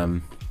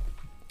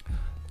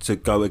to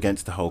go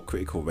against the whole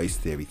critical race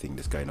theory thing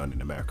that's going on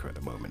in America at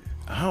the moment,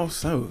 How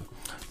so?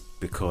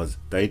 because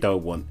they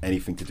don't want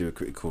anything to do with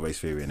critical race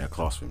theory in their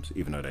classrooms,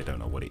 even though they don't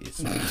know what it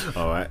is.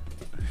 All right,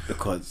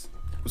 because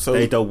So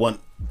they don't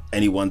want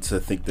anyone to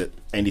think that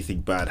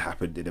anything bad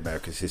happened in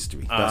America's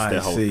history. That's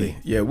their whole thing.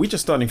 Yeah, we're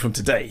just starting from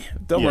today.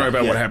 Don't Yeah, worry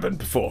about what yeah. happened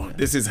before.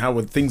 This is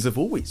how things have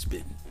always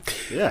been.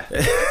 Yeah.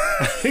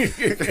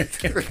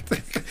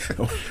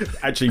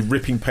 Actually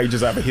ripping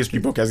pages out of a history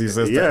book as he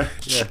says Yeah.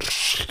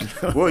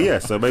 that. Yeah. Well, yeah.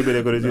 So maybe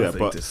they're going to do that. Nothing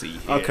But to see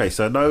here. okay.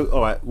 So no.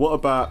 All right. What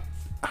about?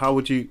 How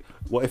would you?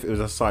 What if it was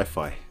a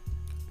sci-fi?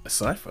 A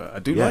sci-fi. I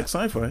do Yeah. like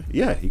sci-fi.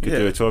 Yeah, you could Yeah.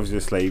 do a 12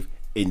 Years a Slave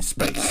in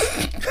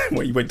space.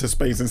 Well, you went to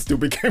space and still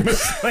became a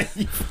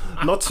slave.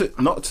 not to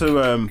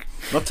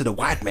the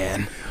white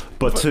man,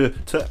 but to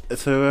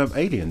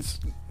aliens.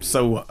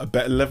 So what, a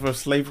better level of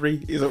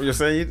slavery? Is that what you're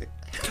saying?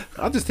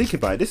 I'm just thinking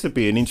about it. This would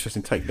be an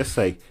interesting take. Let's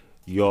say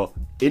you're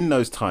in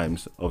those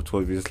times of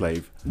 12 Years a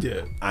Slave,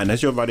 Yeah. and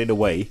as you're running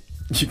away,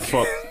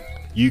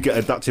 you get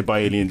abducted by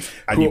aliens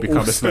and Who you are become a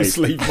also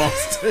slave.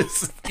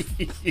 masters.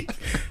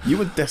 You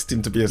were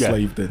destined to be a Yeah.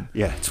 slave then.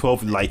 Yeah,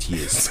 12 light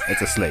years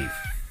as a slave.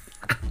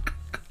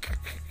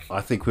 I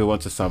think we're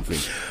onto something.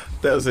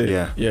 That was it.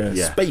 Yeah,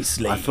 Yeah. Space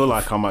slave. I feel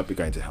like I might be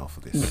going to hell for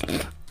this,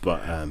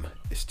 but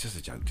it's just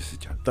a joke. Just a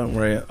joke. Don't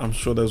worry, I'm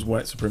sure those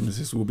white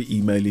supremacists will be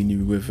emailing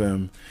you with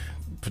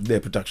their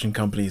production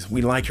companies.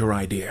 We like your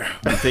idea.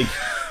 We think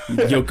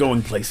you're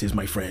going places,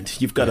 my friend.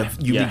 You've got a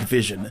unique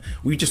vision.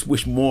 We just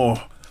wish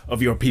more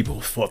of your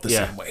people thought the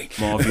same way.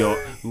 More of your.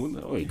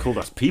 Oh, you called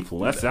us people.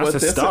 That's Well, a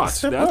start.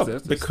 step That's up,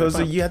 a because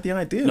step up. you had the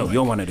idea. No, man.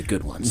 you're one of the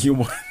good ones. You're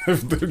one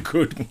of the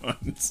good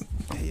ones.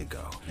 There you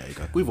go. There you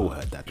go. We've all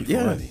heard that before.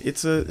 Yeah, haven't we?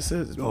 it's a.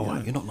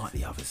 Oh, you're not like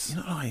the others.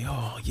 You're not like,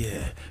 oh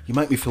yeah. You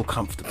make me feel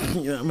comfortable.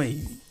 You know what I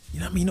mean? You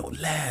know what I mean? You're not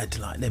loud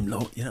like them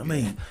lot. You know what I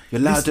mean? You're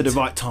loud Listen at the to-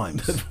 right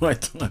times. At the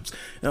right times. You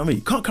know what I mean?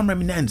 You can't come around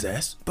my nan's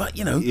ass, but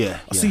you know, Yeah,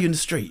 I'll see you in the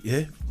street.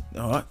 Yeah.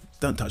 All right.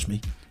 Don't touch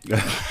me.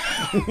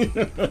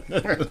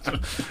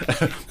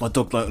 My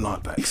dog don't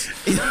like backs.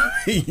 You know what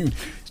I mean?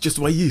 It's just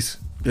the way he is.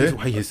 Yeah. That's the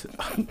way he is.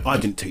 I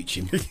didn't teach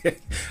him.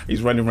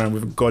 He's running around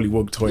with a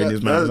gollywog toy in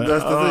his mouth.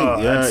 That's the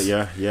thing. Yeah,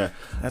 that's yeah.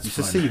 that's Used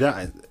to fun. see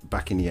that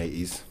back in the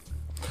 80s.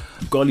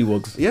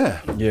 Gollywogs.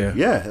 Yeah. Yeah.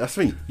 Yeah, that's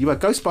the thing. You had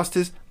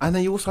Ghostbusters and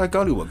then you also had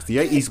Gollywugs. The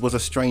 80s was a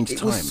strange It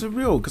time. was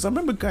surreal because I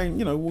remember going,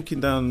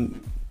 walking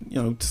down,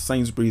 to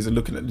Sainsbury's and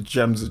looking at the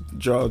jams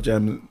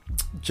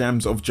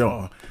of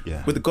jar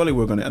Yeah. with the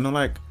gollywog on it, and I'm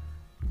like,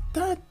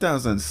 that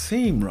doesn't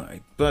seem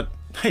right. But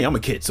hey, I'm a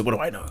kid, so what do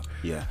I know?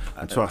 Yeah,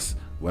 and trust,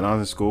 when I was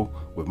in school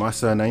with my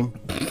surname,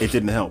 it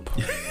didn't help.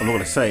 I'm not going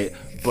to say it,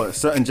 but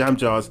certain jam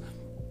jars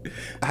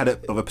had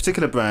of a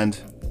particular brand.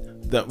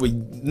 That we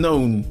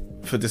known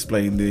for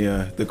displaying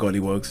the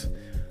gollywogs.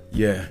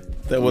 Yeah,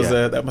 that was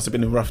Yeah. that must have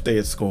been a rough day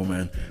at school,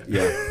 man.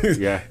 Yeah,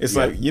 yeah. It's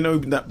yeah. like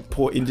that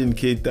poor Indian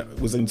kid that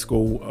was in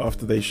school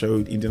after they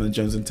showed Indiana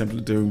Jones and Temple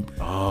of Doom.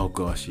 Oh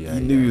gosh, yeah.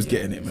 He knew he was yeah,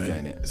 getting it, man.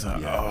 Getting it. It's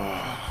like,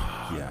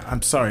 Yeah.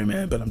 I'm sorry,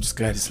 man, but I'm just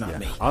glad it's not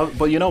me.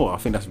 But you know what? I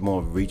think that's more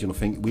of a regional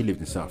thing. We lived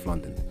in South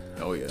London.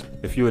 Oh yeah.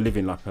 If you were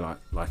living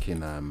like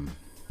in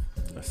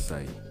let's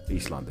say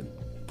East London,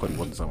 probably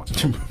wasn't so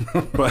much. of a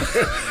problem.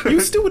 But You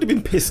still would have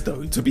been pissed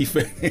though, to be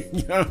fair.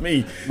 You know what I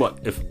mean? what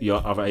if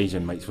your other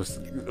Asian mates was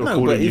No,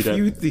 calling but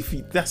you if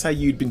that? that's how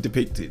you'd been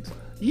depicted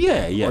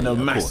Yeah, on a of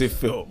massive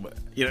course. film,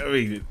 you know what I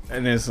mean?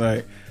 And it's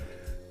like,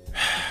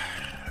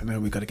 no,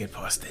 we got to get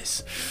past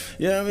this.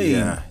 You know what I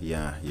mean?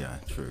 Yeah.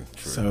 True.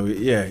 So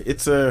yeah,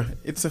 it's a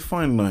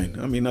fine line.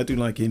 I mean, I do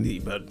like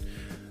indie, but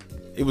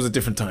it was a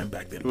different time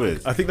back then. It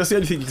was. I think that's the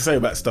only thing you can say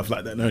about stuff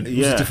like that. No, it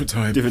was a different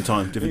time. Different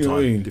time. You know what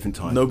I mean? Different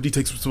time. Nobody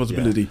takes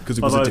responsibility because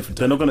it was Although a different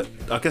they're time. not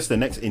gonna. I guess the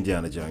next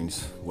Indiana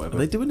Jones, whatever. Are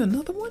they doing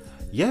another one?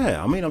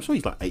 Yeah, I mean, I'm sure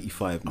he's like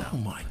 85 now. Oh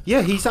my!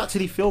 Yeah, he's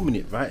actually filming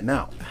it right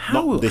now.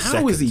 How Not this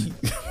how is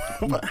second.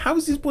 he? How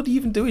is his body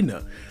even doing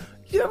that?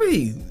 You know what I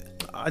mean?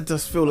 I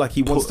just feel like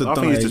he wants to I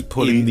die think it's just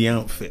in the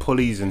outfit.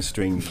 pulleys and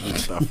strings and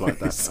stuff like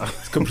that.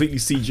 It's completely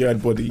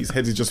CGI'd body. His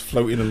head is just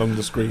floating along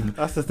the screen.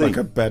 That's the thing. Like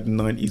a bad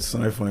 90s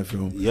sci-fi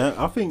film. Yeah,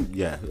 I think.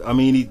 Yeah, I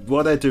mean,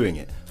 they're doing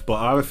it, but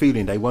I have a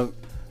feeling they won't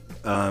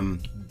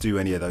do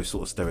any of those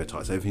sort of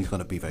stereotypes. Everything's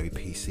going to be very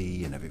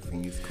PC and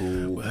everything is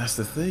cool. Well, that's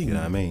the thing. You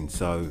know what I mean?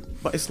 So,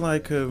 But it's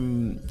like,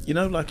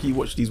 like you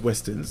watch these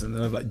westerns and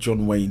they have like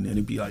John Wayne and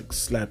he'd be like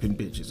slapping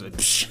bitches. Like,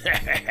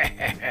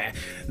 psh,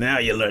 now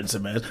you learn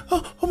some manners.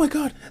 Oh my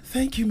God,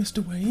 thank you,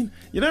 Mr. Wayne.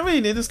 You know what I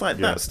mean? It's just like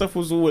that stuff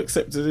was all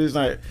accepted. It's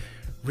like,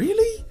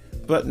 really?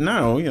 But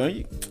now,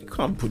 you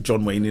can't put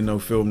John Wayne in no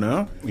film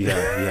now.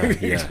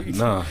 yeah.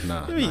 No.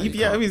 I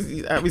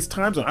mean, at his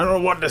times, I don't know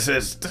what this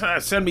is.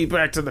 Send me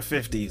back to the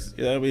 50s.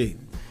 You know what I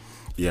mean?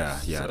 Yeah,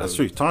 So- that's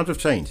true. Times have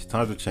changed.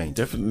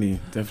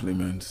 Definitely,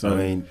 man. So I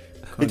mean,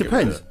 can't it get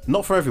depends. rid of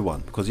Not for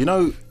everyone, because you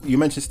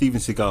mentioned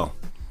Steven Seagal.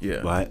 Yeah.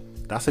 Right.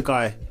 That's a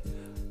guy.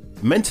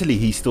 Mentally,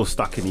 he's still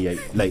stuck in the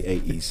late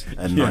 80s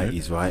and Yeah.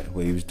 90s, right,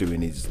 where he was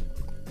doing his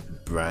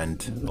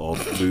brand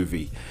of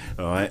movie,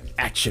 all right,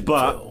 Action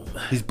but film.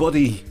 his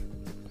body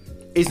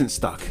isn't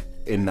stuck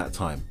in that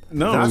time.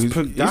 No, that's, his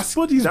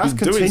body's that's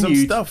been doing some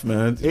continued. stuff,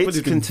 man. His It's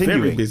body's been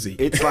continuing. very busy.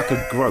 It's like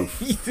a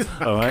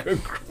growth, all right.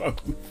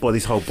 But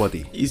his whole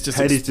body, He's just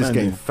head is just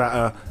getting expanding.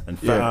 fatter and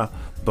fatter.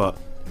 But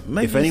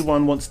Maybe if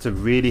anyone wants to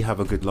really have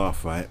a good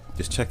laugh, right,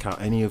 just check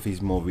out any of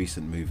his more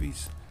recent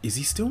movies. Is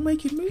he still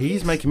making movies?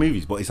 He's making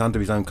movies, but it's under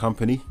his own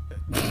company.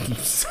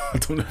 I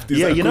don't know if this is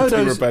Yeah, a you good know thing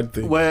or those a bad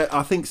thing. where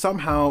I think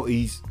somehow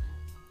he's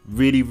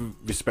really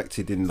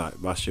respected in like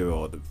Russia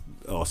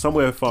or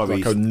somewhere far like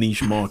east. a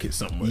niche market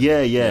somewhere.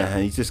 Yeah,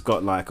 and he's just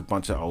got like a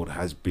bunch of old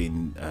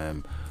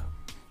has-been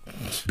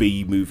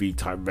B movie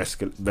type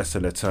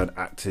wrestler turned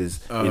actors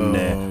in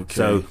there. Okay.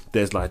 So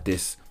there's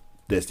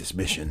this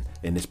mission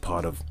in this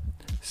part of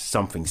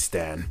something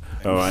Stan.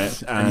 All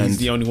right, and he's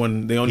the only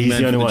one, the only he's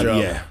man the only for the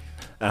one. job.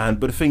 Yeah,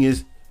 but the thing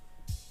is,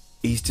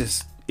 he's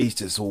just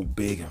all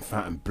big and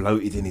fat and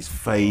bloated in his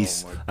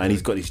face, and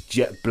he's got this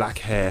jet black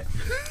hair,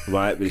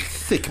 right, with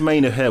thick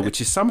mane of hair,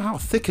 which is somehow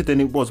thicker than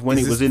it was when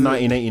it was in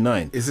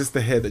 1989. Is this the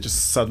hair that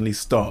just suddenly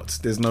starts?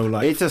 There's no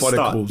like It just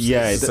follicles. starts.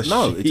 Yeah, It's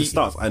it just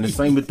starts, and the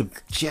same with the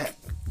jet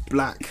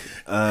black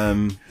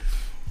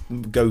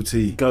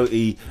goatee,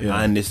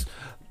 and this,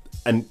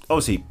 and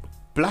obviously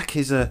black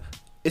is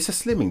it's a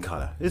slimming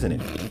color, isn't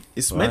it?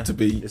 It's meant to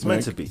be. It's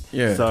meant to be.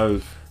 Yeah.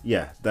 So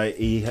yeah,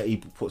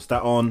 he puts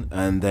that on,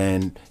 and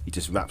then he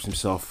just wraps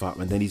himself up,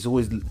 and then he's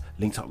always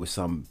linked up with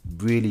some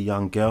really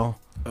young girl.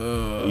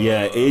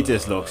 Yeah, it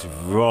just looks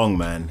wrong,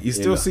 man. He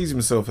still sees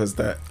himself as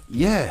that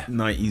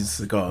 90s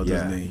cigar,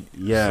 doesn't he?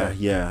 Yeah,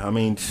 yeah. I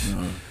mean,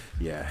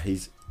 yeah,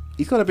 he's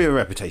got a bit of a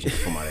reputation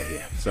from out of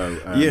here. So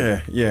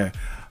yeah.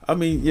 I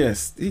mean,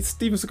 yes,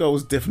 Steven Seagal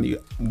was definitely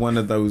one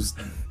of those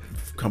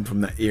come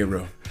from that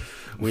era.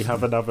 We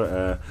have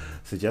another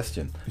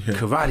suggestion.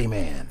 Karate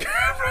Man.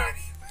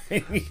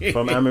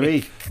 From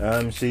Anne-Marie.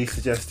 She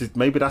suggested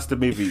maybe that's the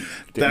movie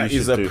that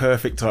is a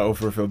perfect title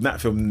for a film. That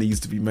film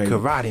needs to be made.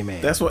 Karate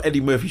Man. That's what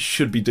Eddie Murphy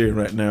should be doing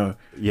right now.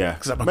 Yeah.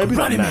 I'm a maybe Karate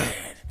not now. Man.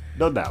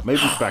 Not now.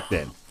 Maybe it's back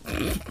then.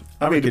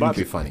 I mean, it might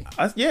be funny.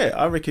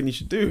 I reckon he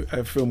should do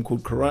a film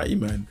called Karate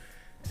Man.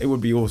 It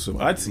would be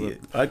awesome. I'd see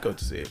it. I'd go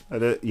to see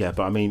it. Yeah,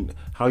 but I mean,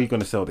 how are you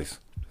going to sell this?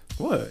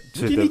 What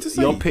do you need to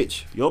say?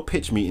 Your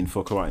pitch meeting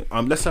for Karate.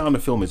 Let's say I'm the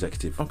film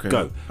executive. Okay.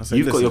 Go. Say,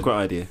 You've got your great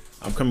idea.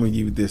 I'm coming with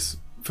you with this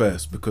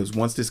first because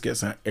once this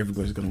gets out,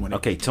 everybody's going to want it.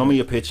 Okay, tell me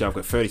your pitch. I've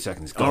got 30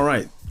 seconds. Go. All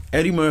right.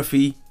 Eddie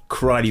Murphy,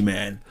 Karate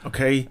Man.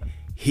 Okay.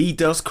 He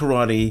does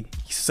karate.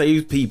 He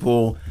saves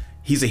people.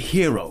 He's a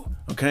hero.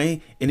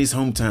 Okay, in his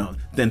hometown.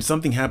 Then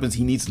something happens.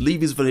 He needs to leave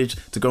his village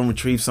to go and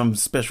retrieve some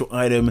special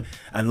item.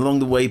 And along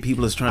the way,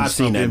 people are trying to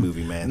stop him. I've seen that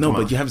movie, man. No,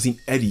 but you haven't seen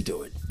Eddie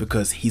do it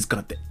because he's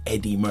got the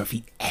Eddie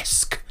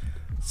Murphy-esque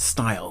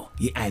style.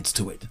 He adds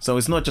to it. So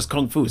it's not just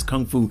kung fu. It's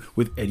kung fu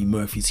with Eddie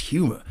Murphy's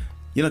humor.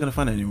 You're not going to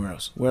find it anywhere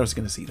else. Where else are you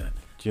going to see that?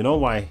 Do you know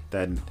why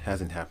that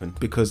hasn't happened?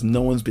 Because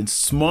no one's been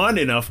smart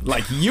enough,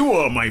 like you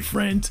are, my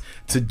friend,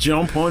 to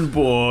jump on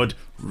board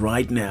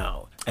right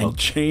now and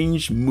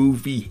change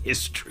movie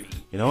history.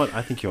 You know what?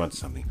 I think you're onto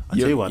something. I'll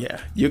tell you what.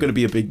 Yeah, you're gonna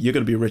be a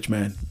rich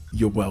man.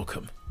 You're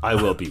welcome. I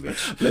will be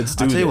rich. Let's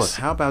do this. I'll tell you what.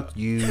 How about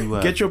you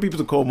get your people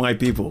to call my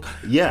people?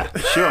 Yeah,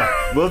 sure.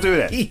 We'll do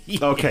that.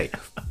 Okay.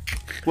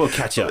 We'll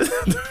catch up.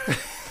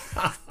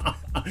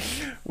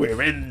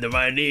 We're in the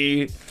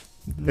money.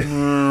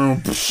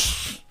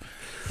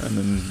 And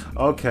then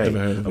okay,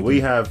 we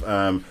have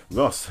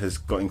Ross has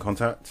got in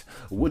contact.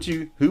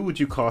 Who would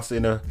you cast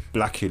in a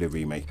Blackula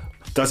remake?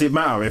 Does it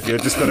matter if you're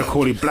just going to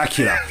call him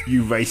Blackula,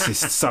 you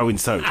racist so and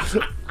so?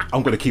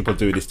 I'm going to keep on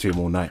doing this to him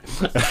all night.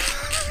 Why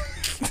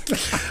do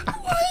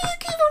you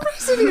keep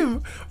arresting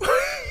him?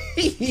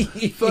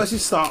 First you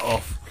start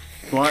off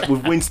right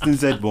with Winston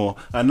Zedmore,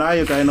 and now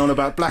you're going on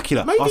about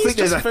Blackula. I think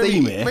there's a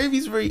theme here. Maybe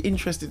he's very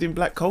interested in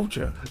black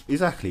culture.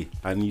 Exactly,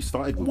 and you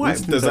started with Why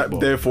Winston does Zedmore. that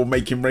therefore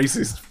make him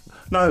racist?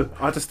 No,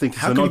 I just think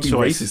it's How an can odd he be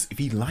choice. racist if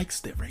he likes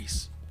their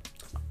race?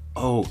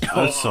 Oh,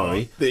 I'm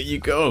sorry. There you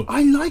go.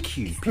 I like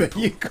you. There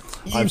you go.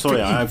 I'm sorry,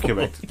 I am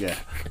correct. Yeah,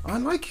 I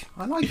like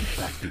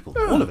black people,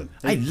 all of them.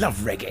 I love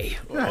reggae.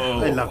 Yeah,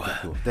 I love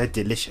black people. They're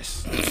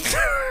delicious.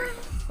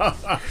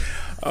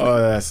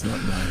 Oh, that's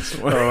not nice.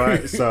 All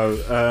right,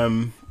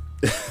 so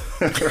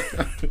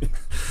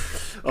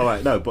all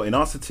right, no, but in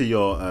answer to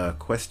your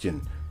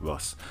question,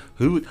 Ross,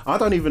 I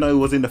don't even know who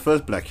was in the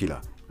first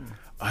Blackula.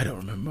 I don't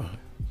remember.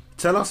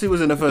 Tell us who was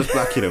in the first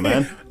Blackula,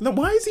 man. No,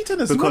 why is he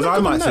telling us? Because I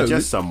might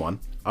suggest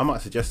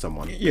suggest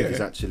someone who's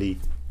actually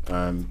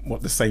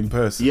what, the same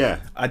person? Yeah.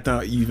 I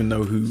don't even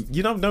know who.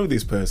 You don't know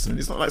this person.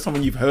 It's not like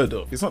someone you've heard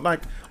of. It's not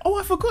like, oh,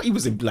 I forgot he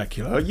was in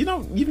Blackula.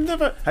 You've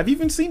never. Have you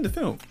even seen the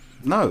film?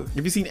 No.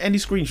 Have you seen any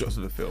screenshots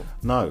of the film?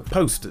 No.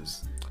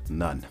 Posters?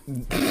 None.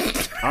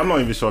 I'm not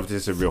even sure if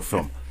this is a real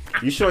film.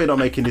 You sure you're not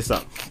making this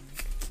up?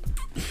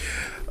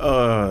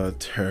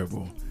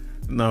 Terrible.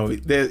 No,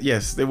 there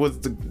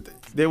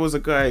was a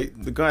guy.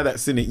 The guy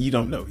that's in it. You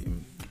don't know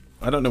him.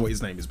 I don't know what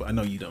his name is, but I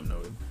know you don't know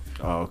him.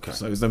 Oh, okay.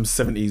 So it was them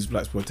 70s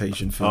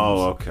blaxploitation films.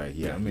 Oh, okay.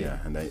 Yeah, I mean? yeah.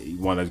 And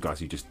one of those guys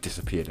who just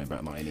disappeared in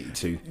about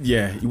 1982.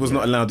 Yeah, he was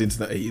not allowed into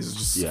the 80s. It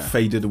was just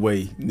faded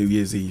away New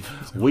Year's Eve.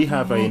 So, we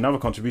have another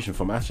contribution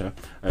from Asher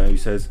who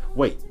says,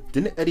 wait,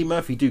 didn't Eddie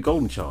Murphy do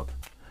Golden Child?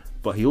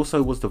 But he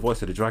also was the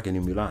voice of the dragon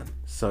in Mulan.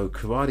 So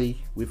karate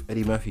with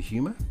Eddie Murphy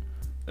humor?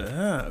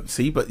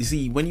 But you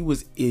see, when he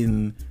was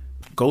in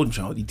Golden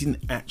Child, he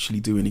didn't actually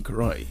do any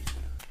karate.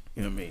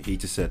 You know what I mean? He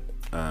just said...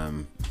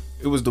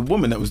 it was the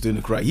woman that was doing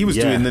the karate. He was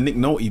doing the Nick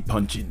Nolte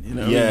punching.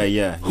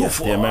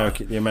 The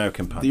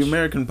American punch. The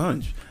American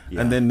punch. Yeah.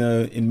 And then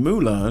in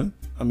Mulan,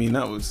 I mean,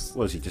 that was...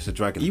 Was he just a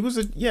dragon? He was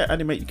a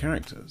animated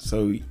character,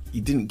 so he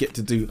didn't get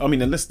to do. I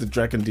mean, unless the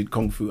dragon did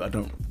kung fu, I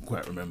don't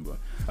quite remember.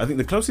 I think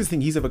the closest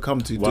thing he's ever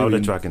come to Why would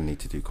doing, a dragon need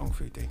to do kung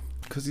fu, D?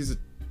 because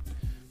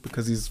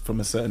he's from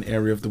a certain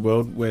area of the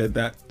world where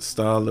that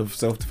style of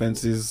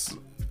self-defense is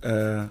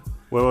Where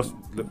else?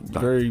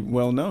 very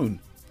well known.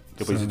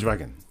 But he's a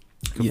dragon.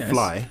 He can Yes.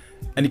 fly.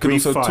 And he can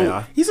breathe also fire.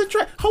 talk. He's a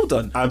dragon. Hold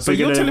on. And So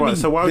bigger you're than telling what? me?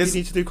 So why would there's- he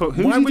need to do kung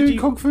fu? why Who's he would doing you-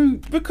 kung fu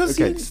Because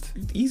against?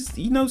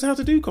 he knows how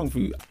to do kung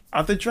fu.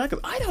 Other dragon,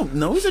 I don't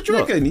know. He's a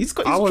dragon. He's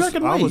got his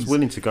dragon I was ways.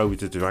 willing to go with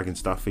the dragon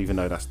stuff, even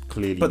though that's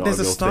clearly But not there's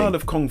a a real style thing.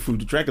 of kung fu,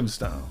 the dragon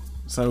style.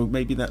 So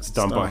maybe that's the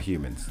done style. by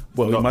humans.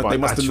 Well, not they by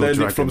must have actual learned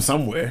it from dragons.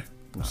 somewhere.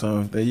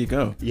 So there you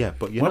go. Yeah,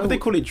 but you Why know would they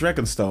what- call it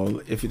dragon style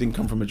if it didn't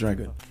come from a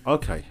dragon?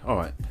 Okay, all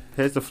right.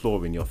 Here's the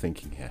flaw in your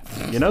thinking here.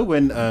 You know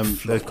when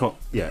there's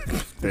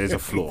there's a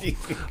flaw.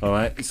 All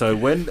right. So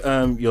when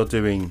you're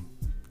doing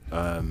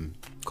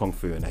kung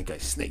fu and they go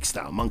snake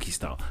style, monkey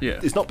style. Yeah.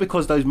 It's not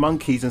because those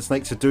monkeys and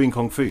snakes are doing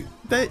kung fu.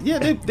 They're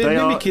They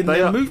mimicking are-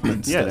 their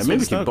movements. Yeah, That's they're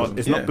what it's mimicking, but called.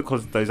 it's not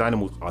because those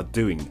animals are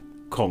doing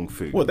kung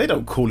fu. Well, they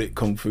don't call it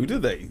kung fu, do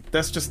they?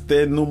 That's just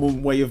their normal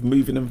way of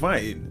moving and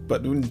fighting.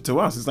 But to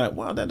us, it's like,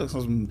 wow, that looks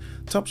like some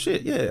top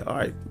shit. Yeah, all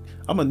right,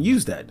 I'm gonna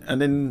use that and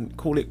then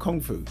call it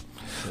kung fu.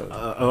 So,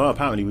 Well,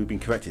 apparently we've been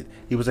corrected.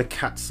 He was a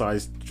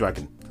cat-sized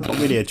dragon. It's not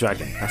really a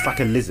dragon. That's like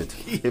a lizard,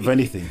 if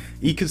anything.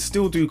 he can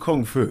still do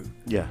kung fu.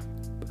 Yeah.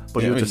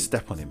 But Yeah, you'll I mean- just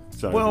step on him.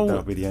 So Well-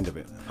 that'll be the end of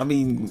it. I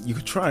mean, you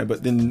could try,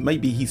 but then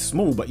maybe he's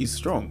small, but he's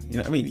strong. You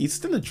know what I mean? He's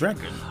still a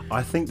dragon.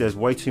 I think there's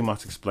way too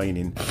much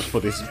explaining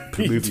for this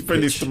movie For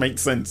this pitch. to make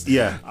sense.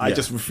 Yeah, I yeah.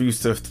 just refuse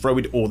to throw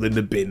it all in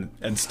the bin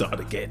and start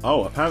again.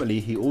 Oh,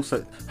 apparently he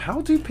also... How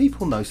do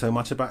people know so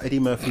much about Eddie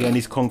Murphy and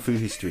his Kung Fu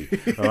history?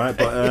 All right,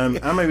 but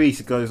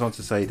Amaris goes on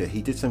to say that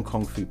he did some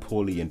Kung Fu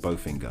poorly in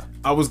Bowfinger.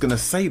 I was gonna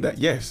say that.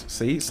 Yes.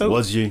 See. So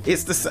Was you?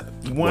 It's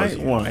why? Was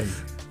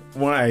you?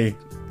 Why?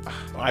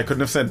 I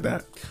couldn't have said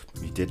that.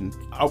 You didn't?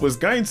 I was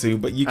going to,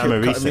 but you kept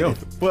Anne-Marie cutting me said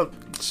off. Well,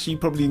 she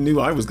probably knew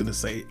I was going to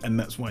say it, and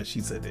that's why she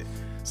said it.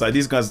 So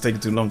these guys are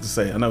taking too long to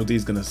say it. I know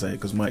Dee's going to say it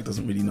because Mike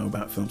doesn't really know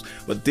about films,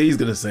 but Dee's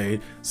going to say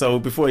it. So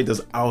before he does,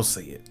 I'll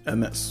say it,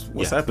 and that's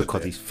what's happened. because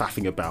there. he's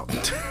faffing about,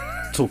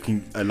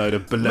 talking a load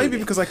of baloney. Maybe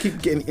because I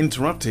keep getting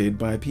interrupted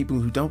by people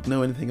who don't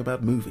know anything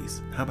about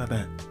movies. How about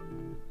that?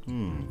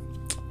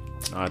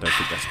 I don't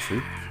think that's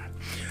true.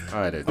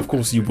 I don't Of think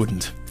course you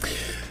wouldn't.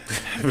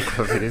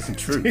 because it isn't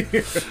true.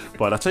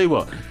 But I tell you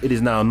what, it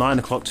is now 9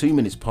 o'clock, 2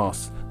 minutes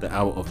past the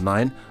hour of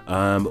 9.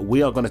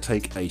 We are going to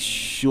take a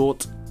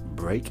short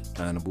break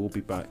and we'll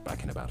be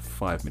back in about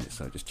 5 minutes.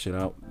 So just chill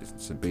out, listen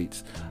to some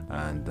beats,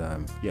 and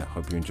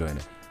hope you're enjoying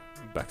it.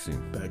 Back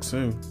soon. Back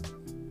soon.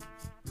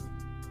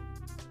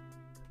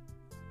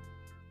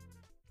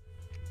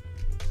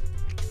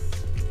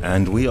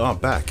 And we are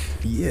back.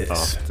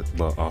 Yes.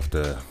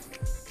 After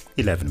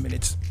 11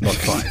 minutes, not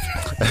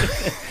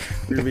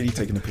 5. We're really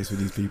taking a piss with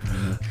these people.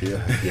 You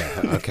know?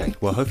 Yeah, okay.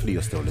 Well, hopefully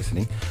you're still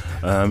listening.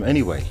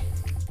 Anyway,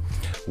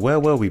 where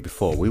were we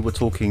before? We were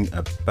talking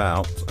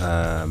about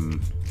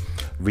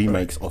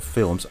remakes of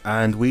films,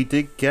 and we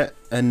did get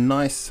a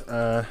nice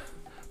bit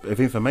of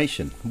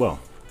information. Well,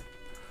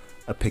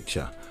 a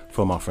picture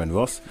from our friend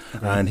Ross,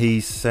 and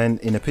he sent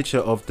in a picture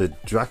of the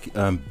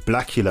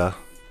Blackula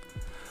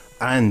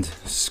and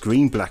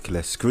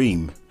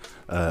Scream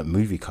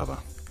movie cover.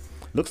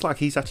 Looks like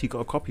he's actually got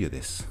a copy of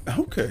this.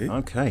 Okay.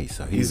 Okay,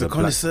 so He's a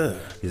connoisseur.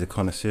 He's a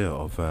connoisseur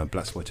of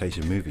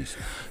blaxploitation movies.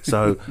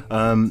 So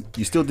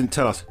you still didn't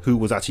tell us who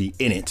was actually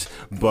in it,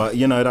 but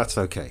you know that's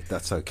okay.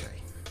 That's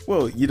okay.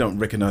 Well, you don't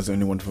recognise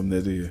anyone from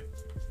there, do you?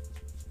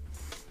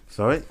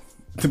 Sorry.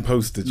 The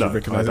poster, do you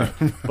recognise I it?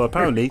 don't. But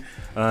apparently,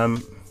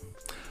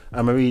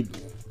 Anne-Marie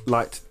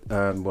liked.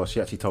 Well,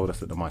 she actually told us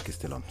that the mic is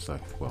still on, so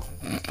well,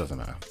 it doesn't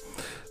matter.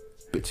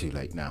 Bit too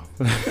late now.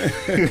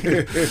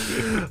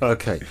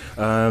 Okay.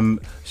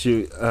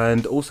 She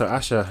and also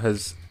Asha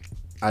has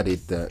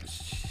added that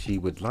she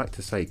would like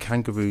to say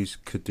kangaroos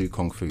could do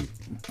kung fu.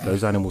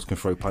 Those animals can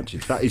throw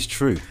punches. That is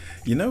true.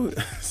 You know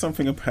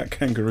something about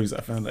kangaroos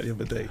I found out the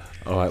other day?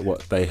 All right.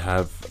 What they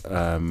have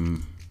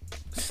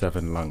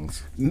 7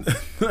 lungs.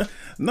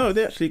 No,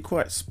 they're actually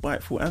quite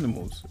spiteful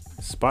animals.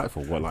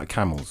 Spiteful. What, like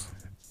camels?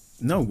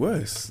 No,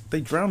 worse. They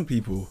drown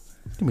people.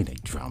 What do you mean they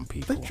drown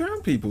people? They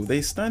drown people.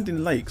 They stand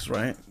in lakes,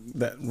 right?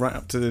 That right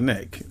up to the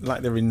neck,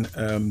 like they're in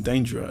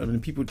danger. I mean,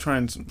 people try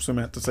and swim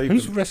out to save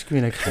Who's them.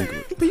 rescuing a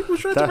kangaroo? People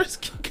try to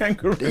rescue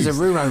kangaroos. There's a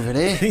roo over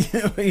there.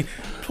 Yeah, I mean,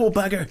 poor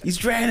bugger, he's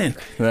drowning.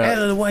 Out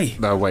of the way.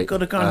 No, wait.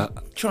 Gotta go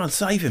and try and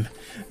save him.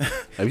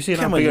 Have you seen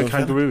Come how on, big a little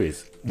fella. kangaroo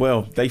is?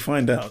 Well, they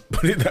find out.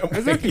 Put it that way.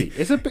 Exactly.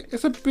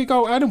 It's a big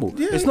old animal.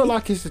 Yeah, it's not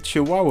like it's a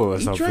chihuahua or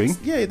something.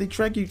 They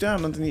drag you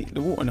down underneath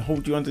the water and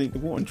hold you underneath the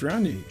water and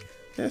drown you.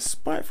 They're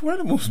spiteful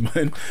animals,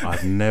 man.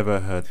 I've never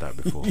heard that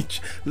before.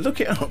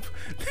 Look it up.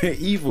 They're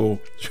evil.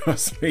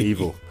 Trust me.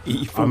 Evil.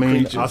 Evil I mean,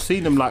 creatures. I've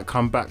seen them like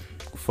come back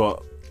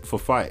for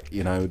fight.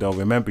 You know, they'll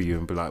remember you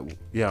and be like,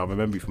 "Yeah, I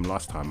remember you from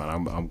last time, and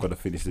I'm gonna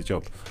finish the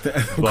job."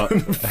 But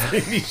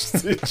Finish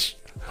the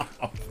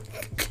job.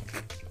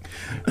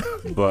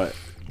 but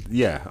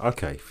Yeah,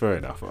 okay, fair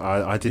enough.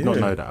 I did not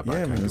know that about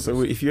kangaroos. Man.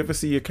 So if you ever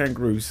see a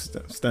kangaroo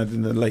standing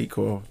in the lake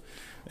or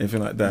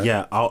anything like that,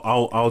 yeah,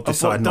 I'll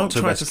decide not to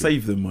don't try rescue. to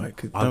save them,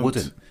 Mike. I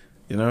wouldn't.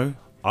 You know,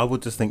 I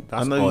would just think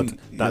that's know odd.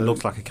 That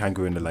looks like a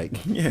kangaroo in the lake.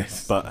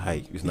 Yes, but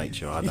hey, it's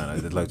nature. I don't know.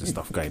 There's loads of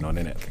stuff going on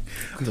in it.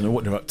 I don't know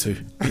what they're up to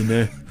in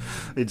there.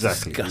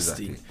 Exactly.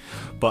 Disgusting.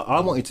 But I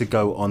wanted to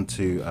go on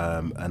to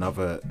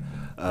another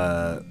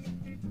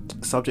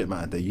subject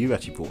matter that you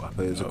actually brought up.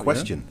 It was a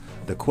question. Yeah?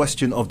 The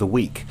question of the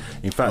week.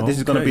 In fact, this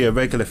is going to be a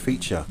regular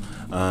feature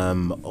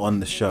on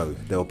the show.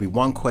 There will be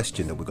one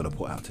question that we're going to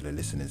put out to the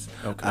listeners,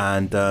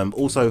 and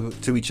also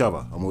to each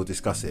other, and we'll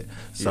discuss it.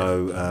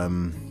 So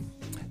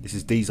this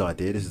is Dee's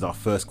idea. This is our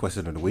first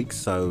question of the week.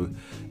 So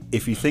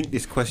if you think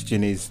this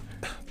question is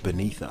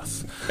beneath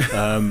us,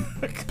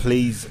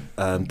 please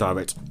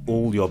direct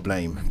all your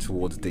blame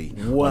towards D.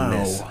 Wow.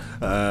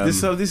 On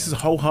this. This is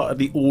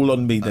wholeheartedly all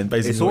on me then,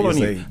 basically. It's all on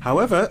you.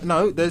 However,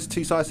 no, there's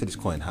two sides to this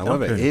coin.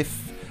 However,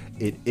 if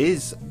it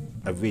is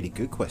a really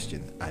good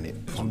question and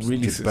it prompts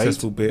really debate,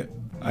 successful bit,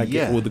 I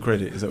get all the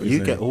credit. Is that what you're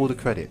saying? You get all the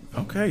credit.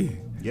 Okay.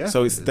 Yeah.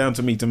 So it's down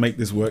to me to make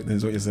this work, then,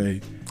 is what you're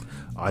saying?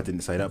 I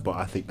didn't say that, but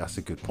I think that's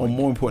a good point. Or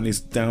more important, it's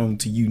down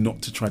to you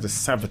not to try to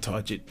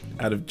sabotage it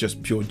out of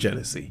just pure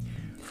jealousy.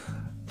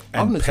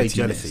 I wouldn't say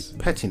jealousy.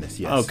 Pettiness,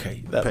 yes.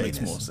 Okay, that makes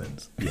more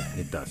sense. Yeah,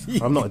 it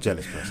does. I'm not a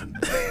jealous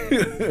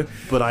person.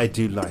 But I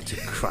do like to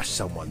crush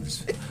someone's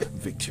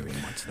victory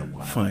once in a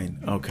while. Fine,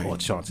 okay. Or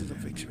chances of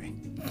victory.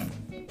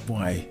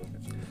 Why?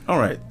 All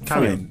right,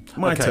 fine.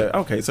 My turn.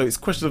 Okay, so it's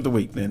question of the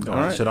week then. All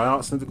right. Should I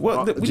answer the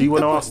question? Do you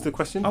want to ask the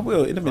question? I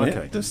will in a minute.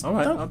 Okay. Just, all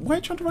right. Why are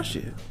you trying to rush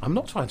it? I'm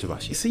not trying to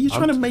rush it. You see, you're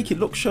trying to make it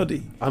look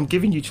shoddy. I'm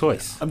giving you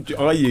choice.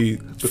 Are you?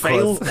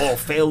 Fail or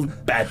fail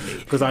badly?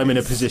 Because I'm in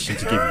a position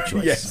to give you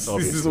choice. Yes,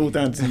 obviously. this is all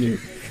down to you.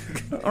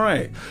 All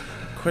right.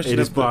 Question it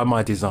is by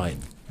my design.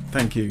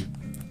 Thank you.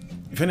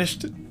 You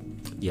finished?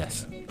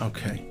 Yes.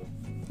 Okay.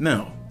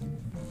 Now,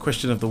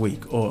 question of the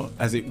week, or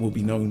as it will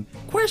be known,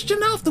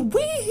 question of the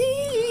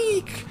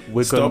week.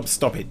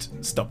 Stop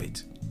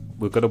it.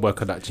 We're going to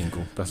work on that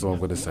jingle. That's all I'm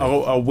going to say.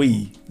 Oh,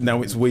 we.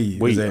 Now it's we.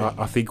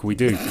 I think we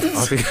do.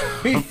 I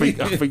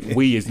think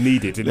we is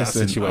needed in that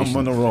situation.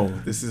 I'm on a roll.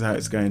 This is how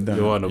it's going down.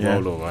 You're on a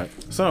roll, all right.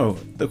 So,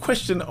 the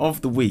question of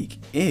the week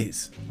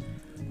is,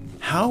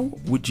 how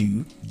would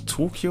you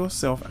talk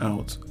yourself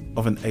out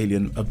of an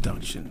alien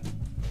abduction?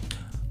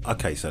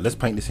 Okay, so let's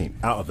paint the scene.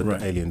 Out of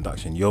an alien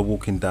abduction, you're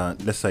walking down.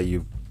 Let's say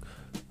you've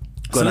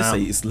gone let's out.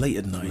 say it's late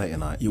at night. Late at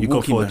night. You're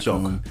walking back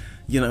home.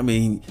 You know what I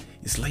mean?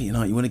 It's late at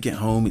night. You want to get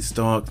home. It's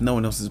dark. No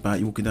one else is about.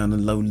 You're walking down a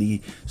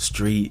lonely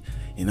street,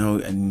 you know,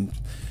 and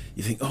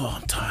you think, oh,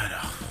 I'm tired.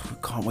 Oh,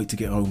 I can't wait to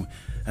get home.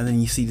 And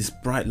then you see this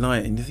bright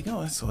light, and you think,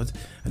 oh, that's odd.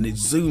 And it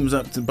zooms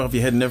up to above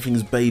your head, and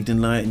everything's bathed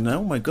in light. And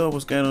oh my God,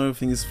 what's going on?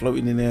 Everything is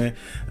floating in air,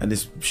 and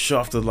this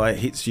shaft of light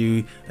hits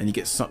you, and you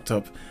get sucked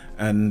up,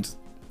 and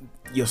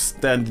you're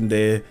standing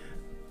there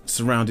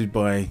surrounded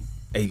by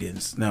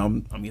aliens. Now,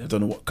 I mean, I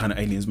don't know what kind of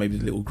aliens, maybe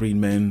the little green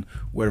men,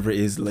 wherever it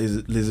is,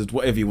 lizards,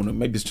 whatever you want to,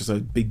 maybe it's just a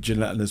big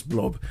gelatinous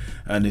blob,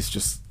 and it's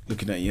just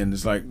looking at you, and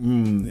it's like,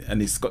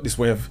 and it's got this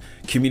way of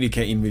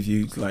communicating with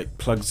you, like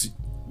plugs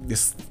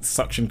this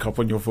suction cup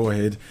on your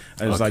forehead,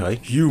 and it's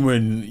like,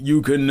 human,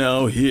 you can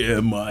now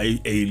hear my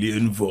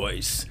alien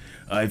voice.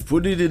 I've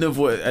put it in a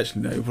voice.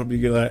 Actually, no, you'll probably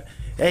go like,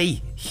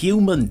 hey,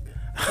 human,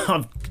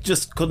 I've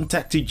just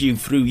contacted you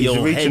through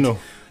your head.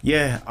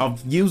 Yeah, I'm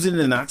using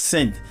an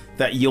accent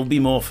that you'll be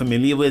more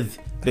familiar with,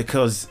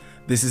 because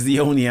this is the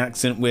only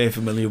accent we're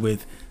familiar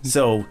with.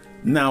 So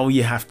now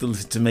you have to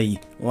listen to me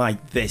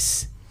like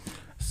this.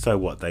 So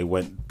what? They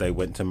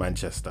went to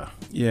Manchester.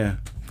 Yeah.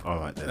 All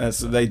right then.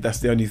 That's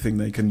the only thing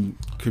they can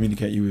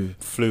communicate you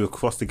with. Flew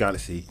across the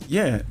galaxy.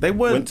 Yeah, they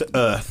went to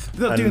Earth.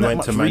 They're not doing that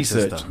much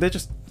research. They're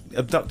just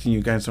abducting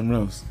you, going somewhere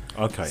else.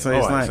 Okay. So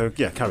all right. So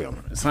yeah, carry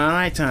on. It's all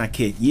right,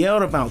 kid.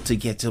 You're about to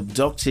get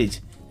abducted.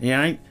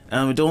 Right?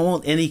 We don't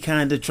want any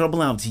kind of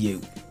trouble out to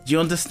you. Do you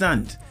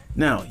understand?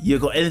 Now, you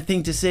got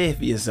anything to say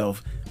for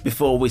yourself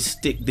before we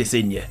stick this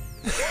in you?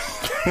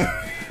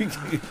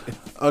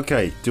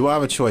 Okay, do I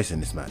have a choice in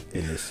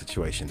this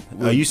situation?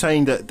 Are you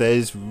saying that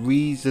there's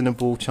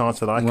reasonable chance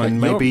that I can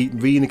maybe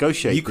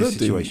renegotiate this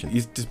situation?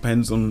 It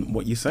depends on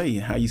what you say,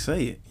 how you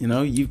say it. You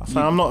know,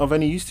 I'm not of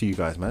any use to you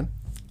guys, man.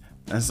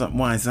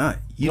 Why is that?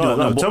 You don't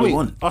know what we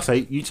want. I'll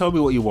say, you tell me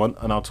what you want,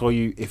 and I'll tell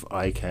you if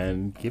I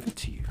can give it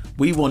to you.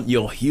 We want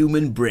your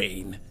human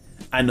brain,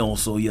 and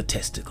also your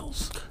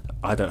testicles.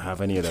 I don't have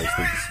any of those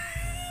things.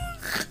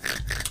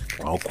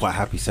 I'll quite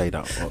happy say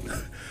that.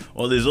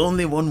 Well, there's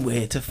only one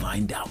way to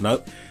find out.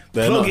 Nope.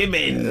 Plug him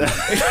in.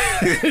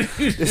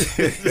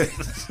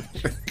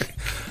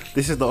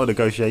 This is not a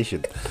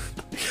negotiation.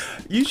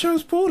 You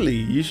chose poorly.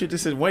 You should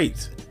have said,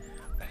 wait,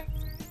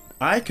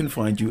 I can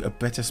find you a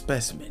better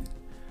specimen.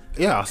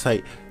 Yeah, I'll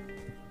say,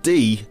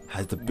 D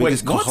has the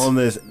biggest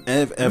cojones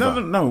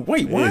ever. No.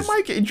 Wait, why am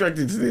I getting dragged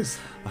into this?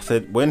 I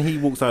said, when he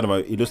walks out of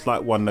it, he looks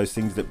like one of those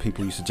things that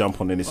people used to jump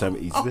on in the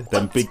 70s.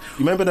 Them big, you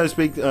remember those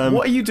big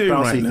what are you doing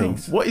right now?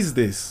 Things? What is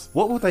this?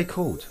 What were they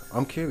called?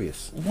 I'm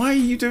curious. Why are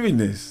you doing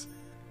this?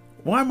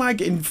 Why am I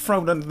getting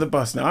thrown under the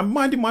bus now? I'm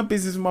minding my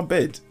business in my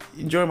bed,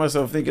 enjoying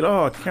myself, thinking,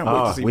 oh, I can't wait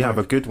to see. We have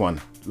a good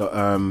one. Look,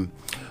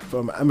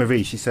 from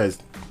Marie. She says,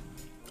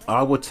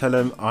 I would tell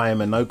him I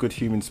am a no good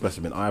human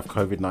specimen. I have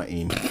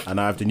COVID-19 and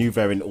I have the new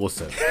variant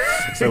also.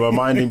 So a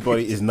minding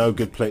body is no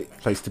good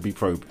place to be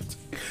probed.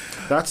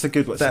 That's a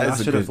good one. That I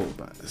is should a have good.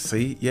 thought about it.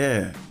 See,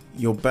 yeah.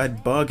 You're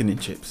bad bargaining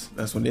chips.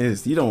 That's what it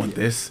is. You don't want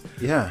this.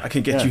 Yeah. I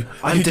can get you.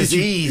 I'm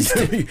diseased.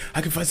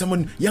 I can find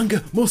someone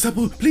younger, more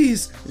supple,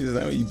 please.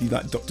 You'd be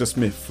like Dr.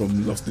 Smith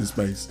from Lost in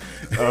Space.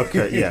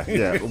 Okay,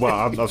 yeah. Well,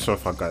 I'm not sure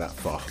if I'd go that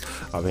far.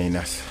 I mean,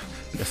 that's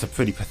a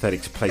pretty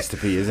pathetic place to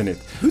be, isn't it?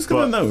 Who's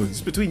going to know?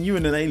 It's between you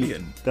and an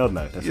alien. They'll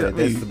know. That's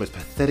the most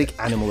pathetic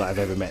animal that I've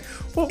ever met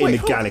in the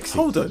galaxy.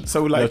 Hold on.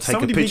 So, like, they'll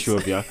take a picture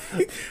of you.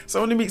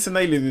 Someone meets an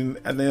alien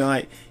and they're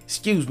like,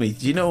 excuse me,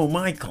 do you know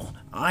Michael?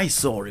 I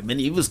saw him and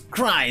he was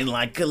crying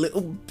like a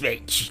little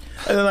bitch.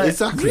 And they're like,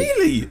 exactly.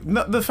 Really?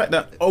 Not the fact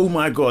that, oh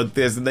my God,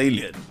 there's an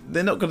alien.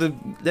 They're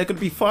going to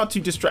be far too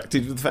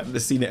distracted with the fact that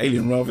they've seen an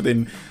alien rather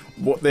than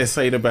what they're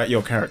saying about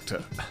your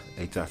character.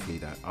 Exactly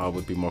that. I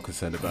would be more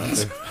concerned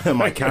about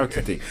my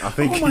character thing. I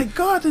think. Oh my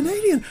God, an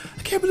alien!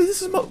 I can't believe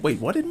this is. Wait,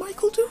 what did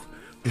Michael do?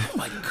 Oh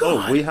my God!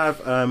 Oh, we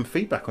have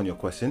feedback on your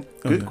question.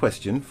 Good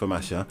question from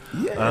Asha.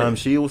 Yeah.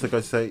 She also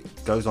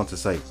goes on to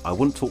say, I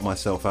wouldn't talk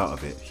myself out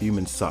of it.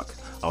 Humans suck.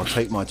 I'll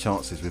take my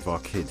chances with our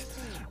kid.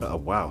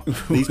 Wow.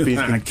 These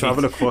beings can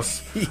travel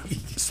across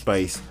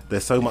space.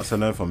 There's so much to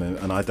learn from him,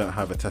 and I don't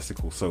have a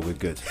testicle, so we're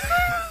good.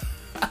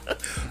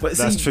 But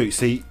that's see, true.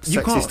 See,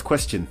 sexist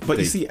question. But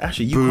you see,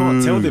 Ashley, you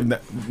can't tell them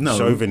that. No,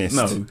 chauvinist.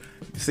 No.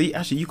 See,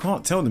 Ashley, you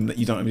can't tell them that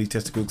you don't have any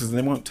testicles because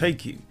they won't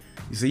take you.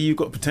 You see, you've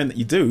got to pretend that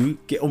you do.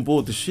 Get on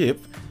board the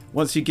ship.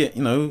 Once you get,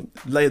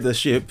 layer the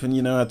ship and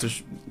you know how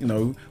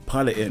to,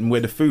 pilot it and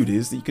where the food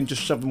is, you can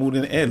just shove them all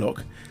in an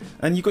airlock,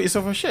 and you got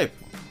yourself a ship.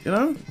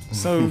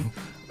 So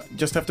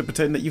just have to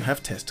pretend that you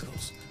have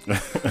testicles.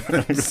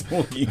 That's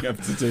all you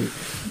have to do.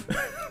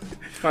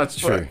 That's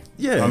true.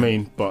 Yeah. I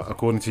mean, but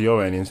according to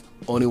your aliens,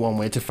 only one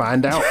way to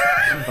find out.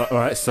 All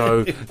right,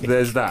 so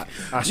there's that.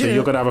 Actually,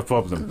 you're going to have a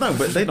problem. No,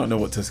 but they don't know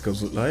what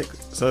testicles look like.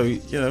 So,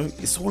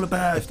 it's all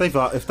about...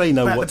 If they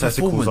know what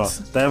testicles are,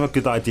 they have a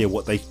good idea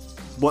what they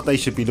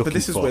should be looking for. But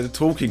this is where the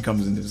talking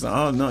comes in. It's like,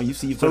 oh, no, you've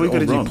so we're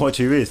going to do point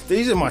to your ears.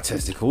 These are my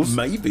testicles.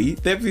 Maybe.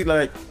 They'd be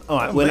like... All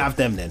right, we'll have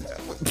them then.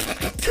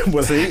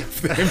 Well, see,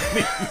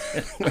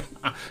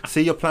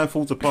 your plan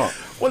falls apart.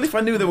 Well, if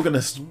I knew they were going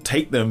to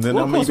take them, then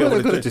maybe I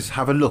would just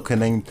have a look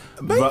and then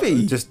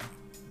maybe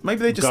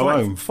they just like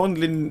home.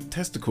 fondling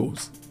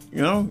testicles.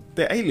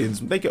 They're aliens.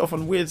 They get off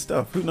on weird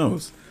stuff. Who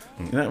knows?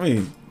 You know what I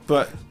mean?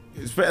 But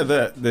it's better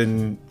that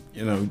than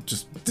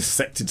just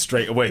dissected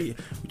straight away.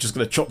 We're just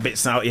gonna chop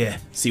bits out here,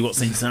 see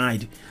what's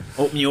inside,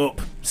 open you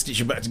up, stitch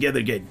you back together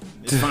again.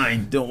 It's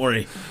fine. Don't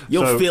worry.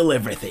 You'll feel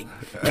everything.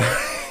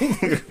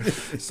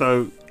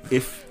 So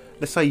if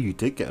let's say you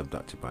did get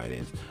abducted by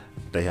aliens,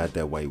 they had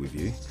their way with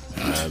you,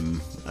 and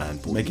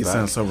make it back.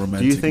 sound so romantic.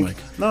 Do you think?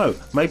 Mike. No,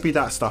 maybe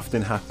that stuff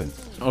didn't happen.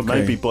 Okay.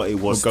 Maybe, but it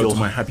was go still to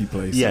my happy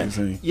place. Yeah.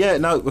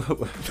 No.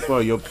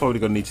 Well, you're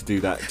probably gonna need to do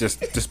that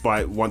just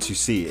by once you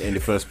see it in the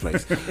first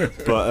place.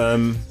 But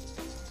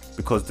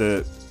because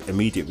the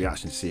immediate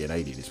reaction to see an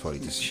alien is probably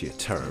just sheer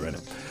terror,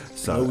 innit?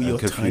 So your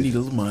tiny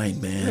little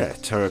mind, man. Yeah,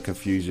 terror,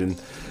 confusion.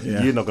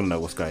 Yeah. You're not gonna know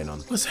what's going on.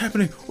 What's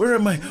happening? Where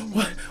am I?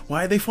 What?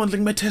 Why are they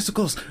fondling my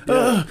testicles?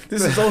 Yeah.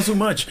 This is all so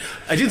much.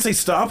 I didn't say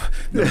stop.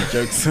 No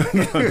jokes.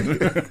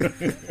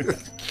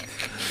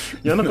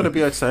 You're not going to be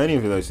able to say any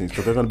of those things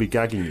because they're going to be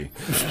gagging you.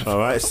 All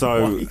right,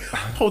 so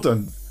hold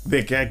on,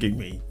 they're gagging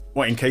me.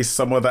 What, in case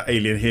some other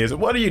alien hears?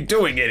 What are you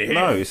doing in here?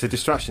 No, it's a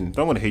distraction.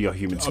 Don't want to hear your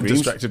human screams. I'm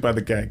distracted by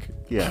the gag.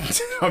 Yeah,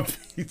 I'm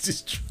being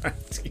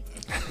distracted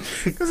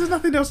because there's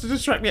nothing else to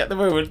distract me at the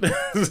moment.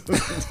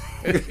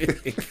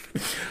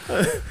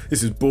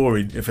 This is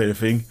boring, if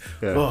anything.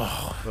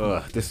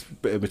 Yeah. This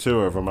bit of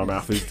material over my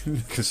mouth is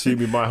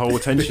consuming my whole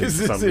attention. For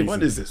some reason.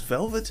 What is this?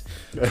 Velvet?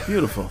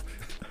 Beautiful.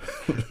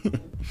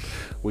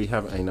 We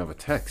have another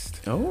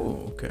text.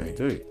 Oh, okay. We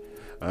do.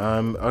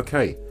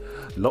 Okay.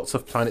 Lots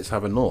of planets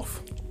have a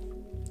north.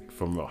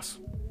 From Ross.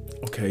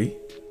 Okay.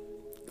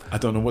 I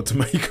don't know what to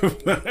make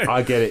of that.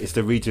 I get it. It's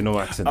the regional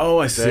accent. Oh,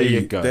 I see. There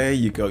you go. There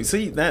you go.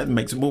 See, that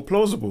makes it more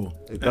plausible.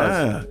 It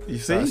does. You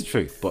see? That's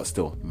true. But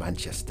still,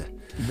 Manchester.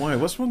 Why?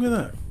 What's wrong with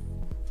that?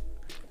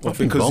 Well,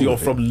 Nothing because wrong you're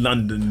with from it.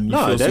 London. You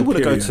No, feel they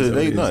wouldn't go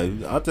superior,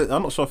 to.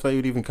 I'm not sure if they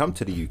would even come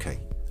to the UK.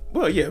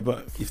 Well, yeah,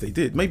 but if they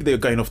did, maybe they're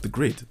going off the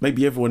grid.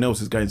 Maybe everyone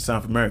else is going to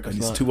South America and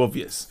it's too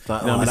obvious.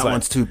 That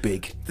one's too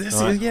big.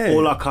 Yeah.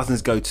 All our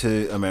cousins go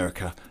to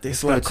America.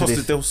 It's like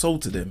Costa del Sol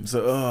to them.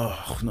 So,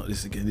 not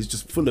this again. It's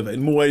just full of it.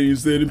 More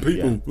aliens there than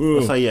people.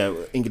 Yeah. So yeah,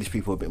 English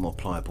people are a bit more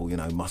pliable.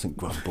 Mustn't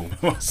grumble.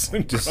 just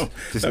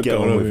get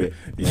on with it.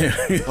 Yeah.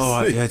 All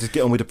right. Yeah. Just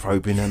get on with the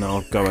probing, and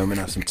I'll go home and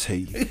have some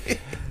tea.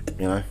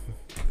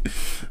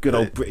 Good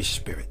old British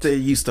spirit. They're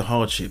used to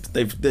hardship.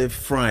 They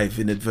thrive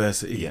in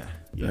adversity. Yeah.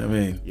 You know what I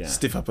mean? Yeah.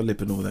 Stiff upper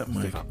lip and all that,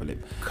 Mike. Stiff upper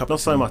lip. Not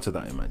so much of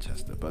that in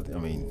Manchester, but I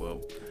mean,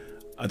 well,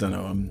 I don't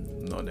know.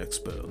 I'm not an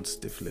expert on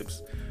stiff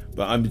lips,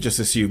 but I'm just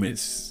assuming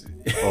it's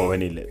or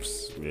any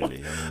lips,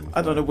 really.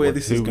 I don't know where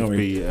this is who would going.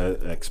 be an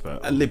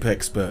expert? A lip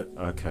expert.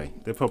 Okay,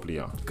 there probably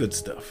are. Good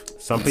stuff.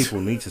 Some people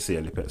need to see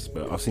a lip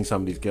expert. I've seen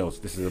some of these girls.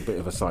 This is a bit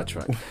of a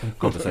sidetrack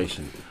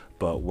conversation,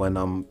 but when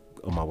I'm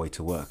on my way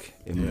to work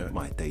in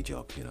my day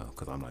job, you know,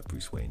 because I'm like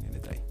Bruce Wayne in the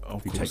day,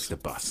 who takes the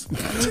bus.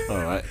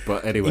 All right,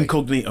 but anyway,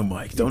 incognito,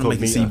 Mike. Don't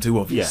make it seem too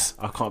obvious.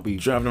 Yeah, I can't be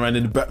driving around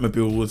in the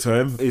Batmobile all the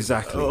time.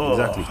 Exactly.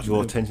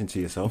 Draw attention to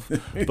yourself.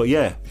 But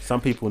yeah,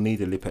 some people need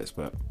a lip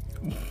expert.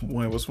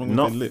 Why? What's wrong with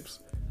their lips?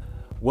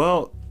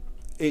 Well,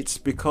 it's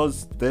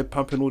because they're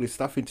pumping all this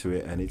stuff into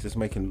it, and it's just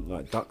making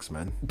like ducks,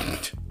 man.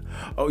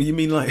 Oh, you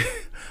mean like?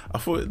 I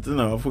thought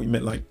you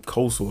meant like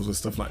cold sores or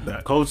stuff like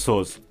that. Cold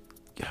sores.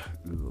 Yeah,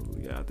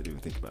 I didn't even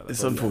think about that.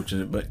 It's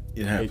unfortunate, but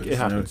it happens. It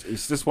happens.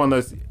 It's just one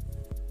of those.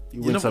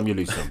 You win some, you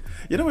lose some.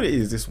 You know what it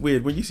is? It's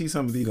weird when you see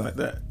somebody like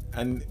that,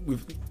 and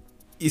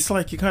it's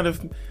like you kind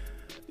of,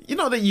 you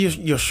know, that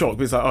you're shocked.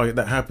 But it's like, oh,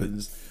 that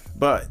happens.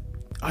 But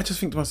I just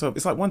think to myself,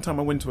 it's like one time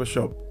I went to a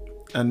shop,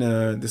 and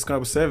this guy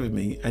was serving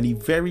me, and he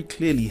very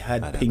clearly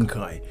had pink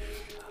eye.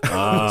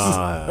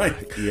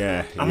 Like,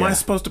 yeah. Am I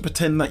supposed to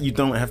pretend that you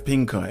don't have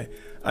pink eye?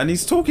 And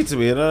he's talking to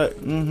me, and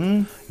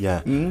I'm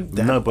like,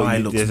 that eye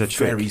looks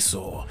very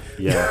sore.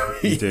 Yeah,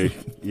 you do.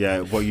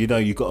 Yeah, well, you know,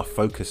 you got to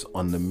focus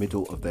on the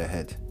middle of their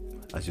head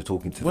as you're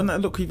talking to them. Wouldn't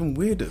that look even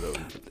weirder though?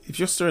 If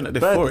you're staring at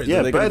their forehead,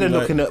 yeah, better than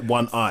looking at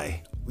one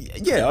eye.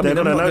 Yeah, I they're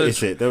mean, gonna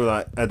notice it. They're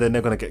like, and then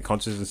they're gonna get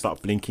conscious and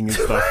start blinking and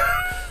stuff,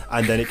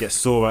 and then it gets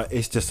sorer.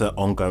 It's just an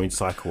ongoing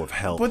cycle of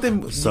hell. But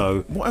then,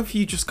 so what if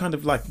you just kind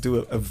of like do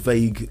a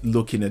vague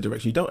look in a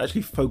direction? You don't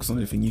actually focus on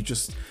anything. You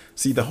just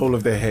see the whole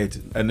of their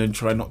head, and then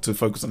try not to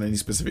focus on any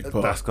specific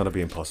part. That's gonna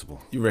be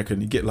impossible. You reckon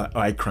you get like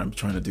eye cramp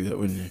trying to do that,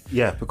 wouldn't you?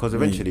 Yeah, because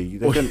eventually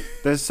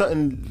there's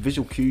certain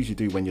visual cues you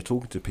do when you're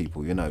talking to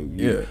people. You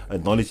know,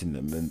 acknowledging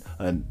them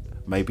and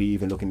maybe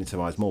even looking into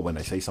their eyes more when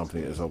they say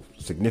something that's of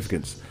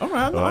significance. All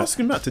right, I'm not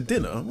asking them out to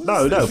dinner.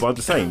 No, but I'm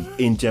just saying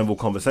in general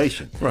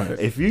conversation. Right.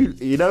 If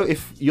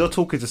if you're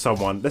talking to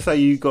someone, let's say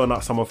you go and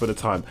ask someone for the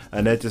time,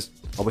 and they're just,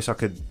 I wish I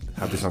could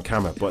have this on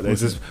camera, but they're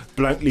just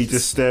blankly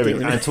just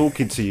staring and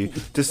talking to you,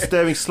 just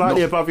staring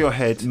slightly above your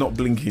head, not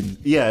blinking.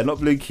 Yeah, not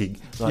blinking.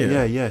 Like,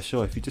 yeah,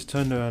 sure. If you just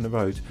turn around the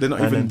road, they're not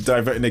even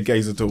diverting their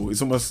gaze at all.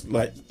 It's almost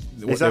like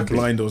they're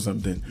blind or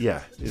something.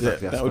 Yeah,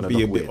 exactly. That would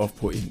be a bit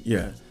off-putting.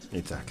 Yeah.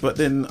 Exactly. But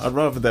then I'd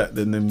rather that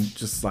than them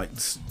just like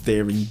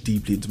staring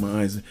deeply into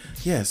my eyes.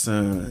 Yes,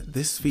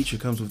 this feature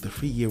comes with a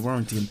 3-year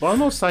warranty. Well, I'm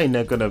not saying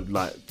they're gonna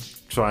like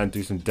try and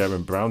do some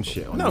Darren Brown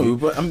shit on you. No,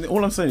 but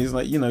all I'm saying is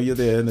like, you know, you're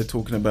there and they're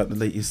talking about the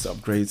latest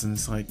upgrades, and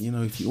it's like, you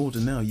know, if you order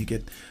now, you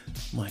get,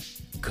 my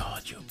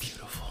God, you're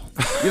beautiful.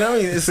 You know what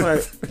I mean? It's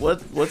like,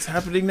 what's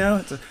happening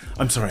now?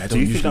 I'm sorry, I don't.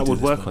 Do you think that would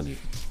work on you?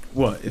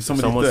 What if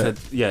someone said,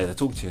 yeah, they're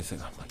talking to you and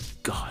saying, oh my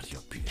God,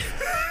 you're beautiful.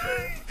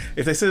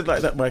 If they said it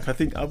like that, Mike, I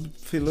think I'd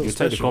feel a little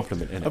special. You'd take the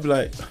compliment, innit? I'd be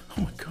like,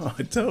 oh my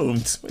God,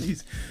 don't.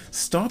 Please,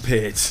 stop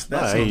it.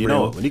 That's not you real.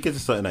 know what? When you get to a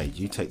certain age,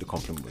 you take the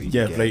compliment.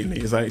 Blatantly.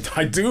 It's like,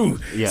 I do.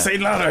 Yeah. Say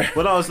it louder.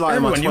 When I was like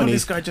in my 20s, you know what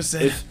this guy just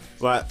said?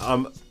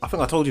 I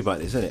think I told you about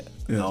this, isn't it?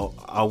 Yeah.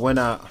 I went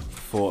out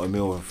for a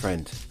meal with a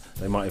friend.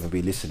 They might even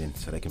be listening,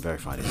 so they can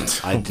verify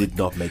this. I did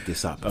not make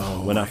this up.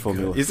 Went out for a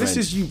meal with a friend. Is this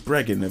just you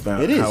bragging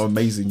about how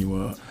amazing you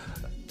are?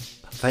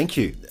 Thank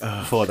you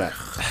for that.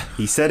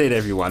 He said it,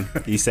 everyone.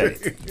 He said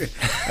it.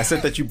 I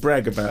said that you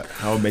brag about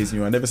how amazing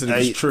you are. I never said it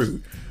was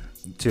true.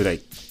 Too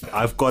late.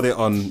 I've got it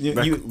on record you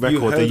that you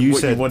what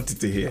said. You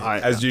wanted to hear,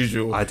 as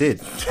usual. I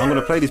did. I'm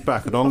going to play this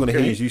back, and all I'm going to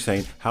hear is you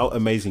saying how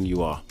amazing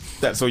you are.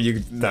 That's all you.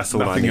 That's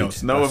all I need. Nothing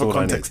else. No other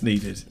context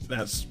needed.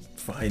 That's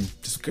fine.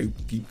 Just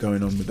keep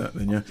going on with that,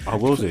 then. Yeah. I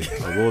will do.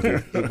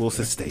 It will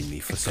sustain me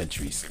for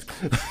centuries.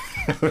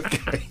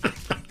 Okay.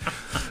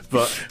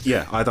 But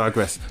yeah, I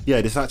digress.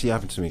 Yeah, this actually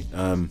happened to me.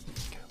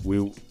 We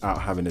were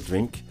out having a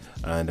drink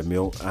and a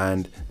meal,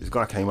 and this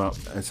guy came up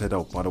and said,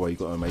 "Oh, by the way, you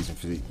got an amazing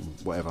physique."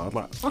 Whatever. I was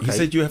like, "Okay." He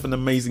said you have an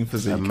amazing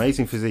physique.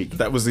 Amazing physique.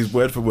 That was his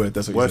word for word.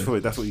 That's what word for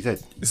word. That's what he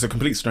said. It's a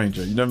complete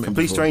stranger. You know,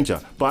 complete stranger.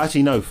 But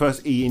actually, no.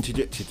 First, he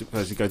interjected.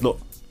 First, he goes, "Look,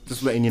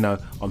 just letting you know,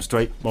 I'm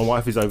straight. My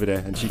wife is over there,"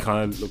 and she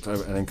kind of looked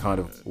over and then kind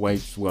of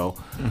waved.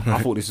 Well,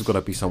 I thought this was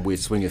gonna be some weird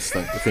swingers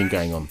thing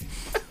going on.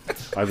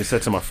 I even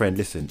said to my friend,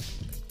 "Listen,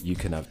 you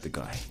can have the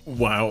guy."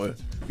 Wow.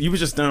 You were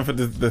just down for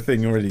the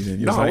thing already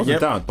then? No, I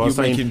wasn't down, but I was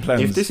saying,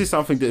 if this is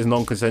something that is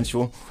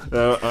non-consensual,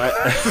 I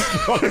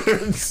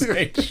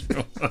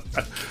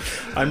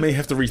may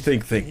have to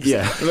rethink things.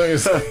 Yeah.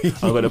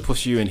 I'm going to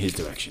push you in his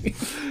direction.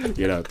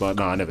 You know, but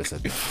no, I never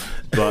said that.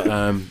 But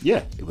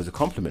yeah, it was a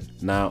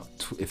compliment. Now,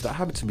 if that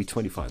happened to me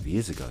 25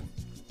 years ago,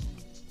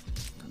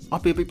 I'll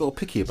be a bit more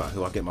picky about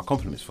who I get my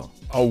compliments from.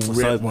 Oh,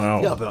 So,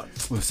 wow. Yeah, I'll be like,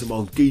 some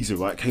old geezer,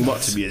 right, came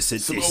up to me and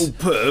said Some this. old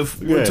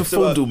perv went to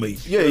fondle me.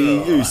 Yeah,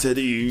 he said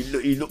he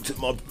looked at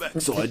my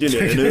backside,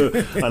 didn't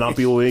it? And I'll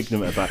be all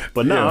ignorant about it.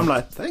 But now I'm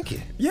like, thank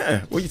you.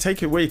 Yeah, well, you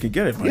take it where you can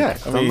get it, mate. Yeah,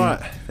 I'm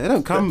like, they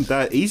don't come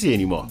that easy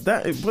anymore.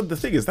 But the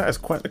thing is, that is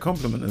quite the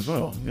compliment as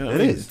well. You know,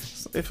 It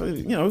is. If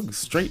a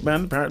straight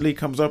man apparently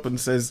comes up and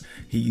says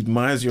he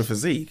admires your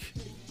physique,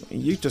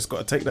 you just got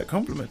to take that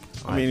compliment.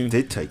 I mean,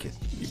 did take it,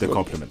 the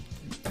compliment.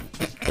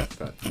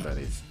 that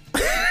is.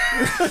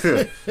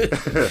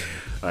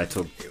 I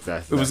took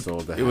that. That's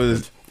all that. It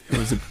was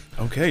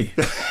okay.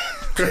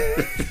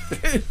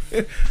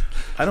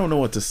 I don't know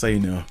what to say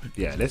now.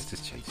 Yeah, let's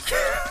just change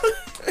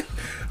it.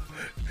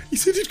 He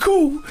said it's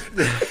cool.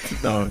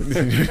 No.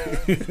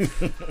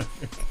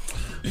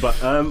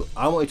 But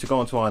I wanted to go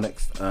on to our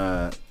next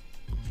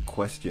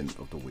question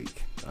of the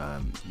week.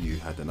 You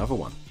had another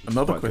one.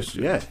 Another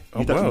question? Yeah.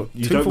 You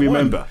don't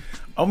remember. One.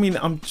 I mean,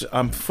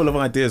 I'm full of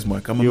ideas,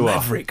 Mike. I'm a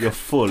maverick. You're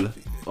full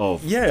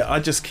of. Yeah, I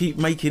just keep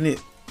making it,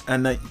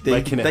 and they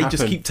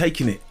just keep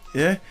taking it.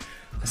 Yeah.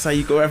 So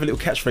you got to have a little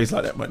catchphrase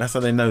like that, Mike. That's how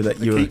they know that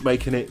you keep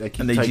making it. They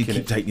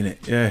keep taking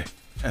it. Yeah.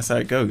 That's how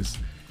it goes.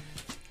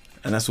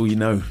 And that's all you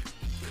know.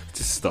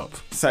 Just stop.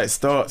 So it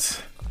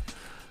starts.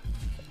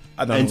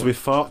 I don't Ends know. with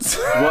farts.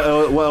 What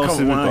else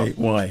have we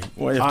got?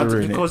 Why you have to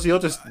ruin because you're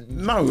just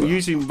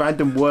using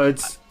random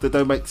words that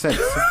don't make sense.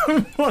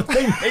 What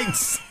they make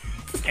sense?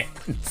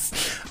 I'm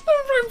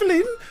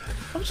rambling.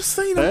 I'm just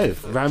saying.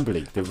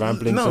 Rambling. The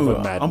ramblings of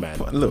a madman.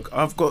 Look,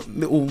 I've got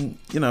little,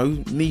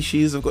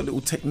 niches. I've got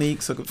little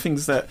techniques. I've got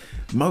things that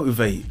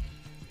motivate,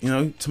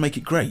 to make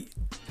it great.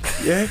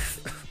 Yeah.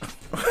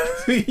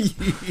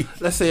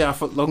 Let's see how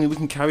long we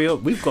can carry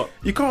on. We've got.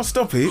 You can't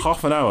stop it.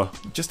 Half an hour.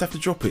 You just have to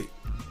drop it.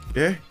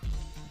 Yeah.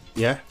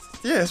 Yeah.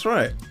 Yeah, that's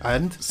right.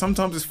 And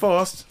sometimes it's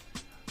fast.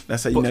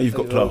 That's how you know you've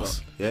got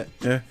class. Yeah.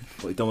 Yeah.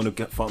 But you don't want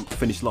to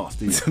finish last,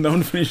 do you? Don't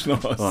want to finish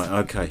last. Right.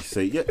 Okay.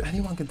 So yeah,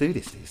 anyone can do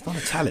this. It's not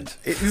a talent.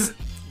 It is.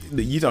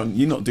 You're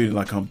not doing it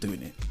like I'm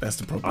doing it. That's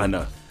the problem. I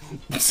know.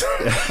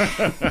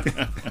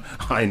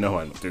 I know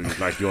I'm not doing it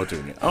like you're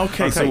doing it.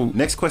 Okay. So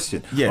next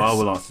question. Yes. I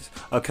will ask this.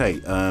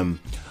 Okay.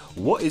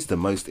 What is the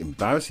most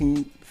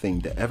embarrassing thing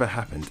that ever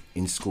happened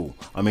in school?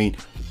 I mean,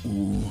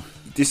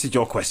 this is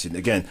your question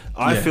again.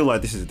 I feel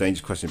like this is a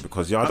dangerous question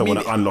because I don't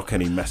want to unlock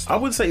any mess. I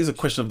wouldn't say it's a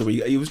question of the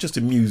week. It was just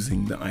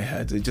amusing that I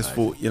had. I just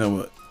thought, you know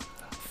what?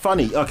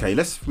 Funny. Okay,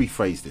 let's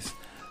rephrase this.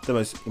 The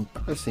most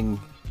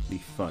embarrassingly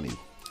funny.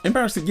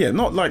 Embarrassing, yeah.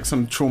 Not like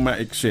some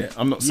traumatic shit.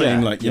 I'm not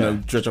saying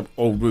dredge up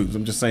old wounds.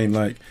 I'm just saying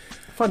like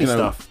funny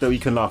stuff that we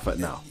can laugh at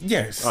now.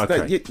 Yes.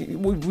 Okay.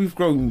 We've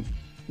grown.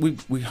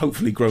 We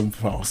hopefully grown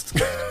fast.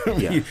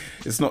 Yeah.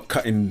 It's not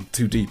cutting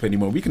too deep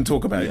anymore. We can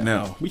talk about it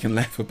now. We can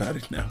laugh about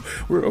it now.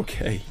 We're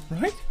okay,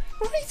 right?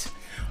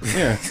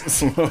 Yeah.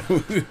 So,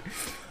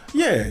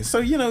 yeah. So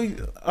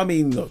I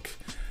mean, look.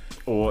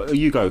 Or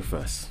you go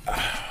first.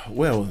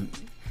 Well,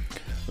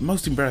 the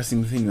most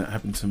embarrassing thing that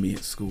happened to me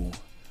at school.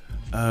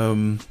 So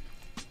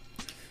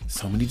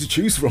many to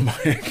choose from.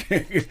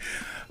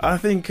 I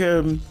think.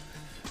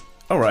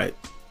 All right.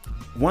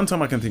 One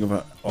time I can think of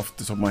off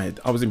the top of my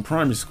head. I was in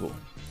primary school.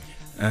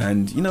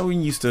 And when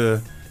you used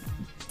to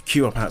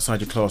queue up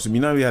outside your classroom,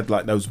 you had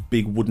like those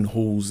big wooden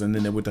halls, and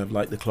then they would have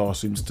like the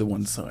classrooms to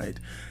one side,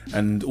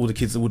 and all the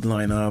kids would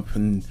line up,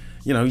 and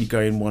you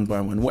go in one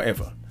by one,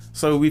 whatever.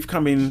 So we've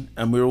come in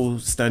and we're all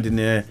standing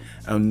there,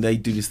 and they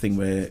do this thing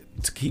where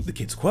to keep the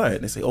kids quiet,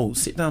 and they say, "Oh,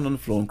 sit down on the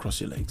floor and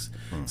cross your legs."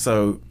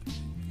 So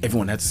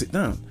everyone had to sit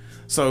down.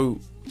 So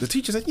the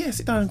teacher said, "Yeah,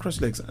 sit down and cross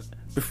your legs."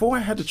 Before I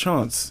had a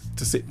chance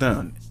to sit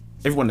down,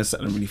 everyone had sat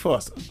down really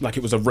fast, like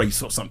it was a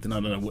race or something. I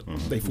don't know what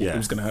they thought it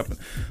was going to happen.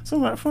 So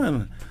I'm like,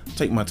 fine,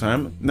 take my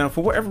time. Now,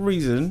 for whatever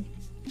reason,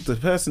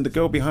 the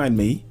girl behind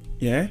me,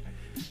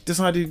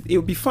 decided it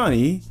would be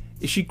funny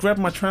if she grabbed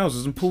my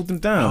trousers and pulled them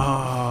down.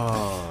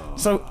 Oh.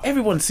 So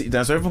everyone sitting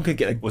down, so everyone could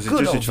get a Was it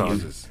good just your overview.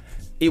 trousers?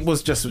 It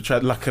was just a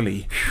trousers,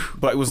 luckily.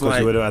 But it was because like...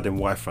 you would have had them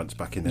Y fronts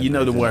back in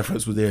there. The Y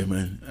fronts were there,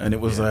 man. And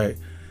it was like...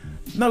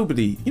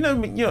 Nobody...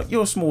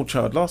 You're a small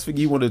child. Last thing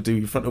you want to do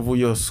in front of all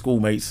your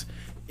schoolmates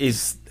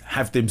is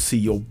have them see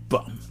your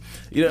bum.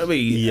 You know what I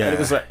mean? Yeah. And it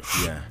was like...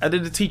 And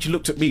then the teacher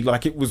looked at me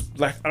like it was...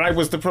 Like I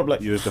was the problem.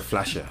 Like, you was the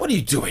flasher. What are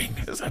you doing?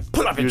 It was like,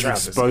 pull up your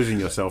trousers. Exposing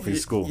yourself in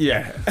school.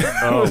 Yeah.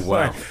 Oh,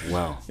 wow.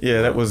 Wow.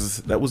 Yeah, that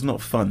was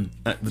not fun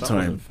at the time.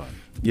 Wasn't fun.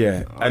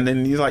 Yeah, and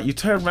then you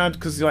turn around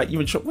because you're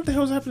in shock. What the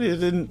hell's happening?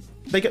 And then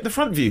they get the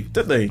front view,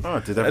 don't they? Oh,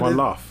 did everyone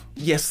laugh?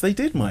 Yes, they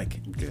did, Mike.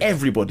 Good.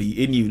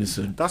 Everybody in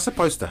unison. That's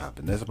supposed to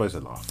happen. They're supposed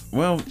to laugh.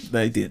 Well,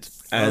 they did,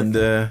 and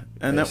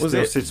that was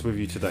it. It sits with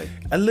you today.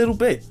 A little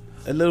bit.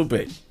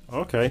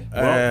 Okay.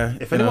 Well,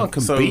 if anyone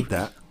can beat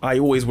that, I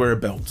always wear a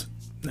belt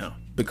now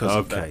because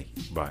of that. Okay.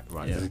 Right.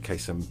 Yeah. Just in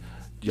case some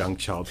young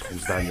child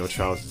pulls down your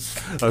trousers.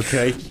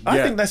 Okay.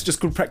 I think that's just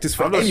good practice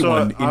for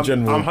anyone in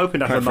general. I'm hoping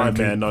that's a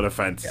nightmare, not a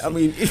fantasy. I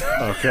mean,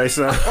 okay,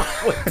 so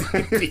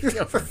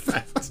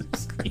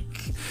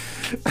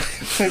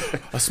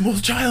a small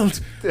child.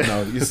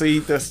 No, you see,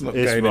 that's not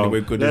It's going wrong.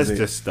 anywhere good, Let's is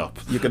it? just stop.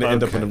 You're going to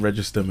end up Okay. on the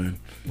register, man.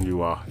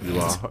 You are,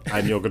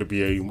 and you're going to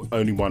be the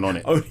only one on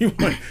it. Only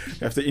one. You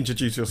have to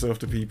introduce yourself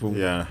to people.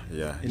 Yeah.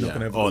 You're not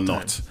gonna have a or good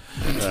not.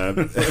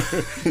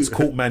 It's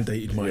court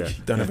mandated, Mike. Yeah. You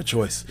don't have a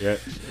choice. Yeah,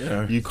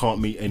 Yeah. you can't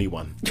meet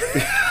anyone.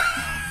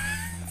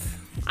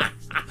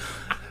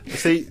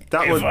 See,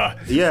 that Ever. was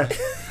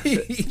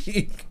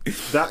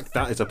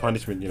that is a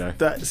punishment, you know.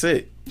 That's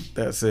it.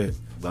 Like,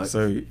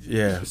 So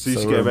yeah. As soon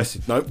as you get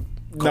arrested, nope.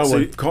 No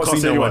one can't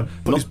see no one.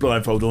 Put his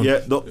blindfold on.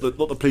 Yeah, not the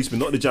policeman,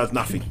 not the judge,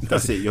 nothing.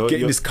 That's it. Get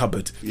in this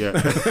cupboard. Yeah.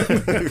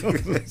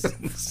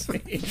 It's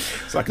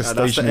like a And that's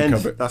the stationary end.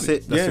 cupboard. That's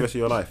it. That's the rest of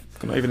your life.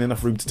 Not even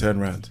enough room to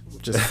turn around.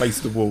 Just face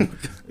the wall.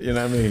 You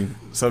know what I mean?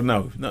 So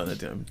no, they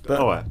don't. But,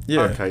 All right.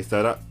 Yeah. Okay.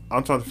 So that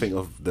I'm trying to think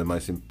of the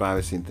most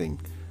embarrassing thing.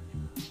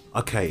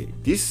 Okay,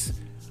 this,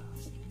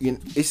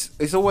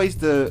 it's always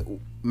the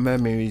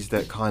memories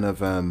that kind of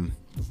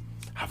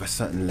have a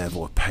certain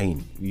level of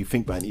pain. You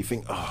think back and you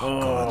think, oh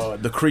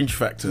God, the cringe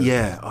factor.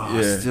 yeah,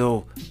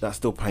 Yeah. that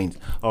still pains.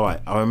 All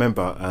right, I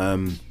remember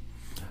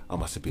I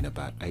must have been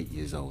about 8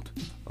 years old.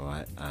 All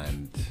right,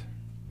 and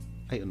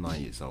 8 or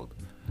 9 years old,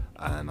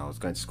 and I was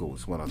going to school.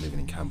 It's when I was living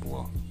in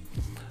Camberwell.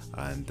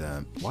 And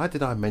why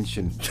did I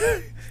mention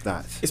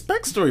that? It's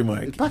backstory,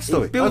 Mike. It's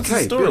backstory. It builds the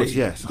Okay, story. builds,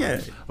 yes.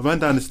 Yeah. I ran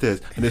down the stairs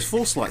and there's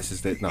 4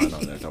 slices there. No,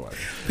 don't worry.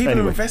 People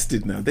Anyway, are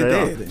invested now.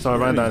 They're they there. are. So I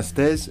ran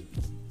downstairs,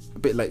 a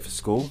bit late for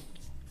school,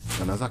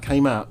 and as I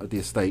came out of the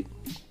estate,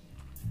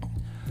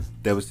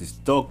 there was this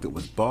dog that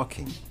was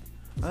barking,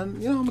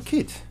 and I'm a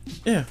kid,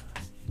 Yeah.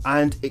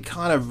 and it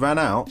kind of ran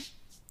out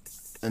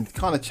and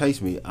kind of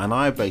chased me, and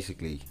I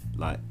basically,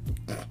 like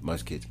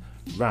most kids,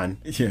 ran,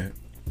 Yeah.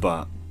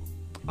 but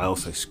I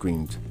also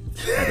screamed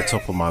at the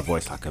top of my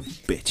voice like a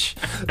bitch.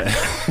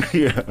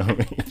 You know what I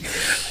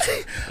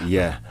mean?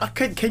 Yeah.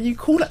 Can you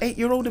call an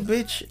 8-year-old a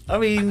bitch? I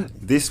mean,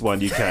 This one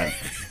you can.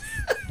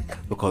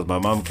 Because my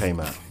mum came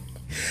out.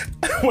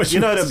 what You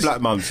know the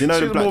black mums, you know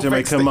she the was black more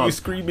vexed Jamaican that you mums.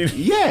 screaming.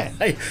 Yeah.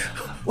 Hey,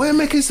 We're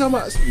making so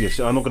much. Yeah,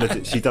 I'm not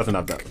gonna. She doesn't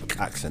have that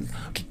accent,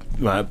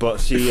 right? But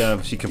she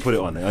can put it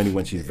on only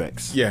when she's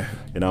vexed. Yeah,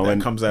 when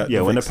that comes out, Yeah,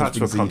 the when the vex has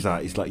patois been comes seen.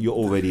 out, it's like you're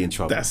already in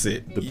trouble. That's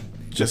it. The, You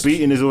the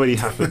beating has already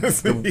happened.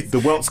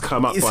 The welts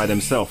come up It's- by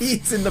themselves.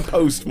 It's in the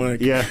post,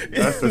 Mike. Yeah,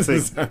 that's the thing.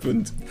 It's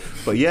happened.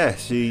 But yeah,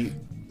 she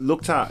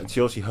looked out and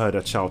she also heard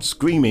her child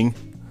screaming,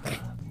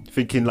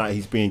 thinking like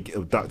he's being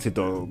abducted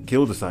or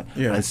killed or something,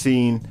 Yeah. and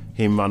seeing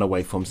him run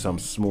away from some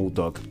small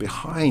dog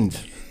behind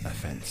a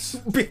fence.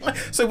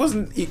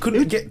 So it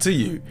couldn't get to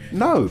you.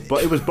 No,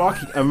 but it was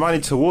barking and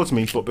running towards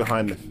me, but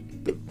behind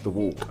the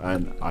wall,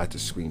 and I had to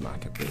scream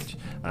like a bitch.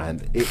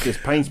 And it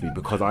just pains me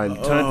because I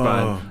turned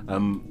around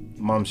and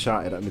Mum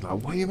shouted at me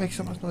like, "Why are you making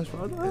so much noise?"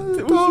 I was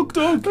like,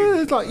 dog.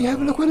 It's like, yeah,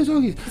 but look where the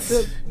dog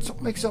is.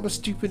 Stop making such a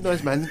stupid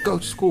noise, man. Go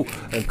to school.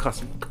 And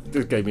cuss.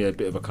 Just gave me a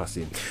bit of a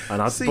cussing. And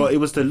but it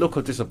was the look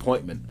of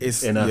disappointment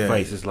in her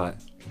face. It's like,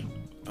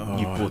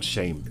 you brought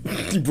shame.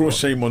 You brought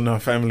shame on our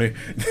family.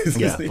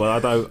 Yeah,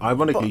 but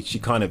ironically, she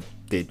kind of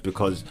did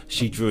because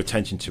she drew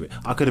attention to it.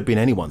 I could have been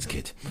anyone's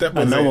kid, That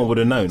was and no it. one would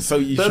have known. So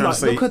you They're trying to like,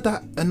 say- look at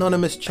that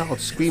anonymous child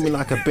screaming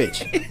like a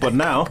bitch. But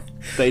now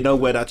they know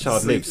where that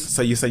child lives.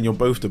 So you're saying you're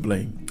both to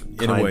blame in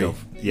Kind a way.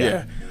 of,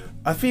 yeah.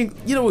 I think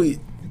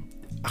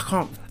I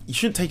can't. You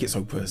shouldn't take it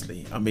so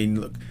personally. I mean,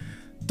 look,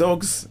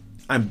 dogs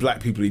and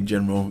black people in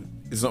general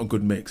is not a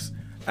good mix.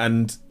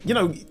 And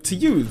to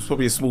you, it's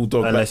probably a small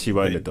dog. Unless you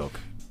own a dog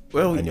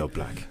Well, and you're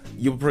black.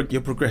 You're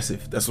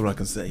progressive. That's all I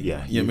can say.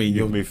 Yeah, you know what I mean,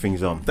 you move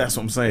things on. That's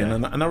what I'm saying,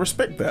 Yeah. and I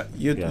respect that.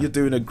 You're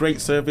doing a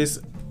great service.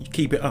 You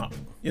keep it up.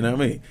 You know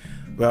what I mean?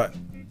 But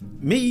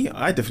me,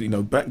 I definitely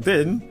know back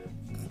then,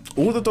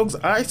 all the dogs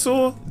I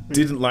saw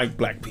didn't like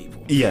black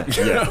people. Yeah,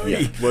 You know what I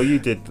mean? Well, you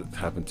did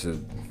happen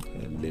to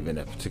live in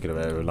a particular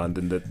area of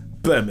London that.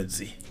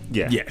 Bermondsey.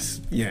 Yeah.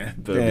 Yes. Yeah.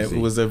 Bermondsey. Yeah,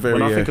 it was a very.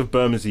 When I think of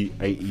Bermondsey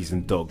 80s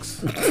and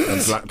dogs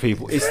and black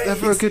people, it's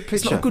never a good picture.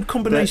 It's not a good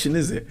combination,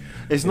 is it?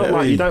 It's not You know what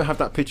I like you mean? don't have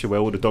that picture where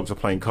all the dogs are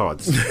playing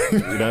cards. You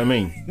know what I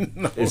mean?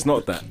 No. It's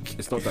not that.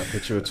 It's not that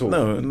picture at all.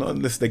 No, not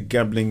unless they're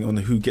gambling on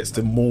who gets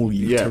to maul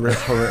you Yeah.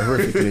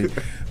 horrifically.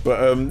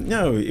 But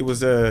no, it was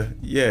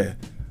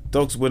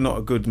dogs were not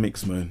a good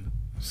mix, man.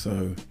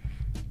 So,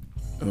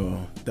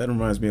 that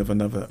reminds me of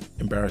another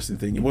embarrassing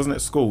thing. It wasn't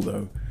at school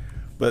though,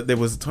 but there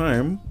was a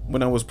time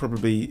when I was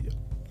probably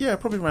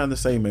around the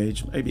same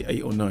age, maybe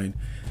 8 or 9,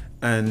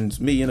 and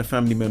me and a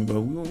family member,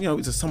 it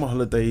was the summer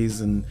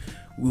holidays and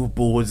we were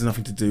bored, there's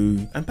nothing to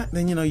do. And back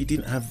then, you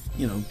didn't have,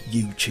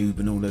 YouTube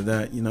and all of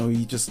that.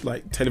 You just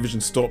like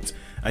television stopped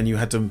and you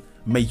had to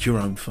make your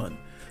own fun.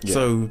 Yeah.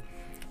 So,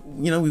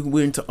 we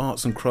were into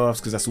arts and crafts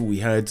because that's all we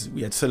had.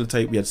 We had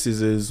sellotape, we had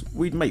scissors,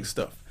 we'd make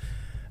stuff.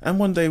 And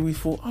one day we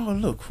thought, oh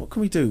look, what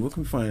can we do? What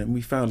can we find? And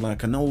we found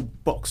like an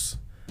old box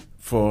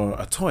for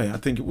a toy. I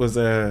think it was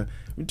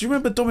do you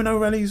remember Domino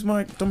Rallies,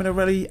 Mike? Domino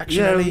Rally,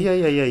 Action Rally? Yeah.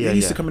 It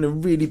used to come in a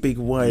really big,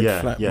 wide,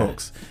 flat yeah.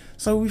 box.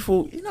 So we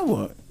thought, you know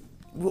what?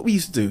 What we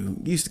used to do,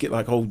 we used to get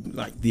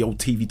the old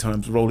TV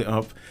times, roll it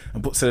up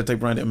and put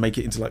sellotape around it and make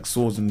it into like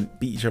swords and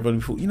beat each other. And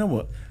we thought, you know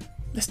what?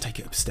 let's take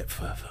it a step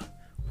further.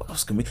 What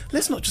else can we?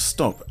 Let's not just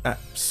stop at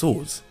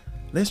swords.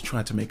 Let's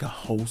try to make a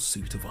whole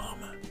suit of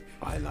armor.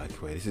 I like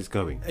where this is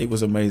going. It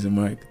was amazing,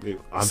 Mike.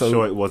 I'm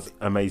sure it was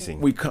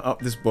amazing. We cut up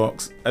this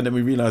box, and then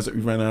we realised that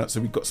we ran out, so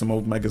we got some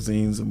old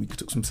magazines, and we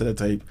took some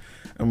sellotape,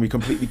 and we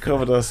completely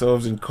covered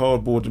ourselves in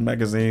cardboard and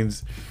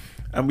magazines,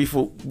 and we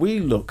thought,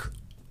 we look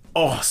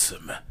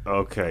awesome.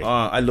 Okay.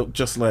 I look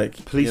just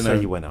like... Please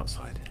say you went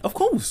outside. Of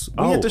course.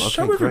 We had to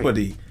show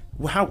everybody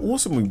how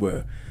awesome we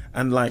were.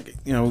 And like,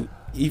 you know,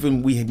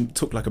 even we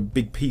took like a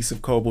big piece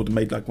of cardboard and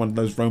made like one of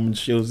those Roman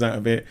shields out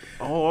of it.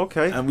 Oh,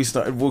 okay. And we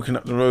started walking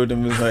up the road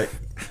and was like,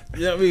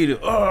 you know what I mean?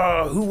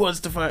 Oh, who wants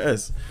to fight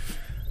us?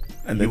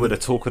 And you were the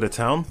talk of the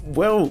town?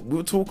 Well, we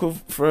were talking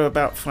for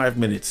about 5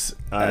 minutes.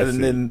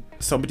 And then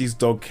somebody's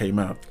dog came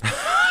out.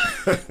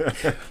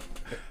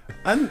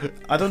 And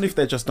I don't know if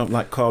they just don't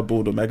like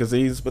cardboard or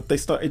magazines, but they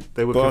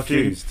were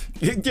barking.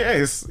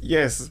 Confused.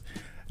 Yes.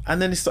 And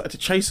then they started to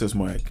chase us,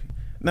 Mike.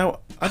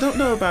 Now, I don't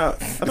know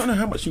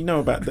how much you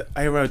know about the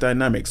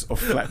aerodynamics of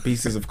flat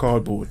pieces of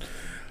cardboard,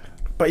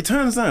 but it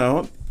turns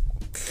out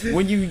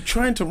when you're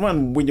trying to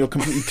run when you're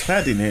completely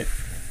clad in it,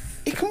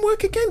 it can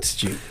work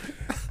against you.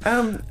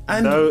 And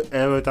no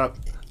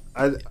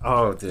aerodynamics.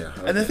 Oh dear.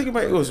 And the thing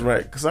about it was,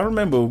 right, because I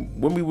remember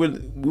when we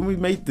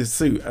made this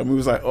suit and we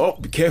was like, oh,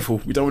 be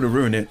careful, we don't want to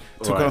ruin it.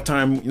 Took our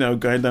time, you know,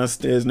 going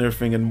downstairs and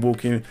everything and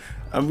walking.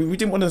 And we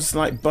didn't want to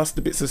like bust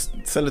the bits of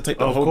sellotape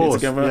that hold it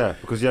together. Yeah,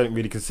 because you hadn't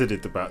really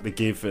considered about the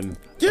give and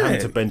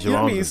having to bend your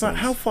arms. I mean, it's like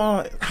how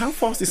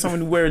fast is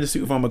someone wearing a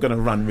suit of armor going to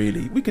run?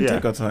 Really, we can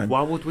take our time.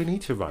 Why would we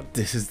need to run?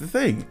 This is the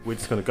thing. We're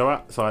just going to go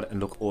outside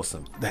and look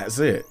awesome. That's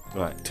it.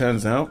 Right.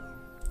 Turns out,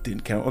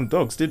 didn't count on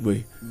dogs, did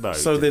we? No.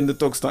 So then the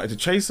dog started to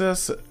chase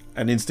us,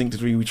 and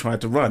instinctively we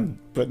tried to run.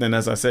 But then,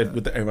 as I said,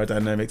 with the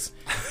aerodynamics,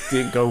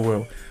 didn't go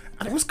well.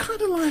 And it was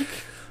kind of like...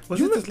 Was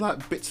it just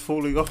like bits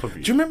falling off of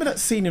you? Do you remember that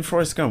scene in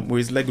Forrest Gump where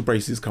his leg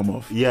braces come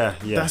off? Yeah.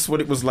 That's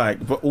what it was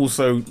like, but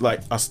also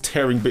like us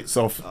tearing bits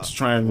off to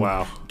try and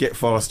get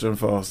faster and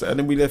faster. And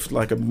then we left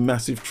like a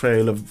massive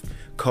trail of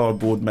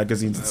cardboard,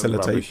 magazines and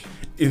sellotape rubbish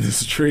in the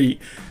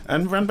street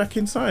and ran back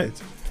inside.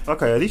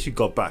 Okay, at least you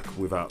got back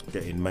without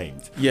getting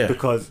maimed. Yeah.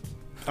 Because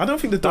I don't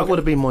think the dog that would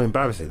have been more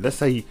embarrassing. Let's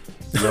say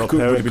your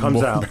parent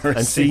comes out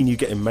and seeing you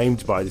getting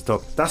maimed by this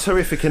dog. That's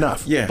horrific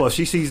enough. Yeah. But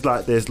she sees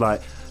like there's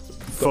like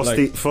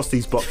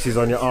Frosty's boxes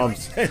on your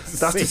arms.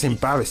 That's just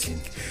embarrassing.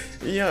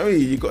 You know what I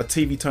mean? You've got a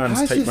TV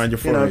Times tape around your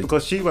forehead. You know,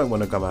 because she won't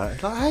want to come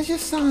out. Like, how's your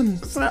son?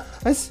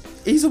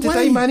 He's away. Did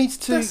they manage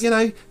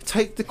to,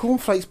 take the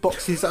cornflakes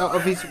boxes out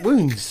of his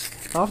wounds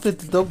after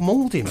the dog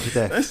mauled him to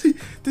death?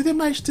 Did they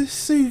manage to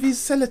soothe his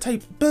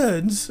sellotape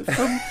burns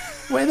from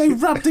where they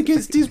rubbed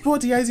against his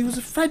body as he was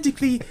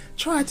frantically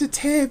trying to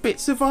tear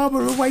bits of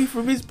armour away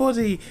from his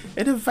body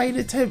in a vain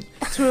attempt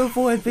to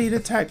avoid being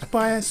attacked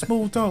by a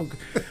small dog?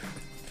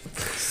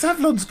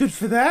 Savlon's good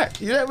for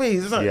that. You know what I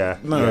mean? It's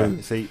like, no.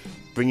 Yeah. See,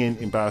 bringing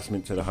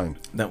embarrassment to the home.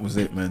 That was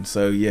it, man.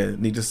 So yeah,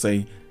 needless to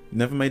say,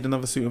 never made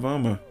another suit of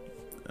armour.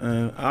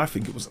 I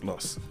think it was a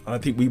loss. I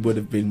think we would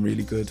have been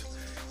really good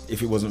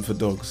if it wasn't for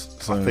dogs.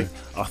 So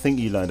I think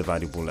you learned a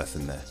valuable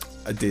lesson there.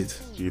 I did.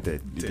 You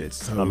did.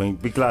 So, I mean,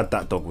 be glad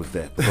that dog was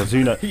there, because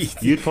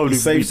you'd probably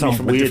be some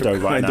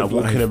weirdo right now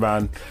walking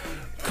around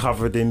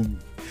covered in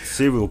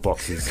cereal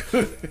boxes.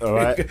 All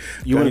right,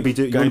 you want to be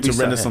going to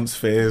Renaissance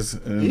fairs.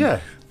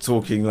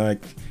 Talking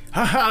like,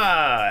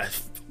 ha,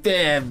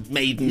 fair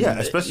maiden. Yeah,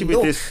 especially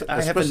with this,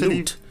 especially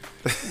with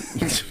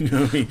this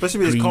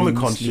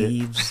Comic-Con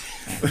shit.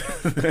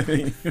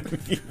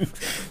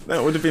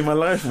 That would have been my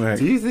life, man.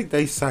 Do you think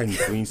they sang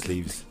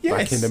Greensleeves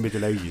back in the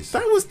Middle Ages?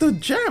 That was the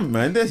jam,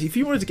 man. If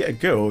you wanted to get a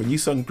girl and you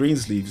sung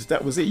Greensleeves,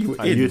 that was it. You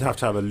were in. You'd have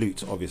to have a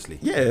lute, obviously.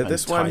 Yeah,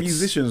 that's why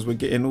musicians were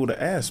getting all the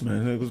ass,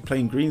 man. It was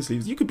playing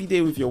Greensleeves. You could be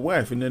there with your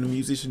wife, and then a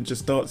musician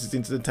just dances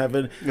into the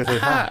tavern.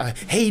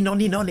 Hey,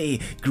 nonny,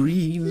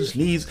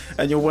 Greensleeves,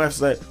 and your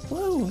wife's like,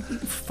 "Whoa,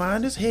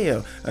 fine as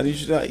hell," and he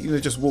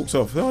just walks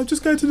off. Oh,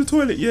 just go to the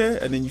toilet, yeah,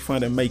 and then you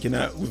find them making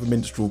out with a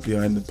minstrel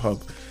behind the pub.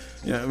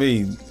 You know what I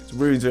mean? It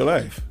ruins your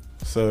life.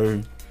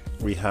 So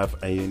we have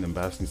an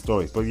embarrassing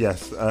story, but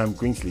yes,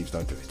 Greensleeves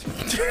don't do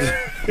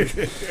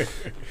it.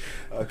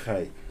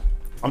 Okay,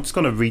 I'm just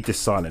going to read this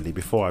silently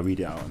before I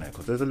read it out on air,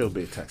 because there's a little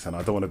bit of text and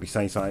I don't want to be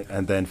saying something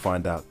and then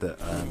find out that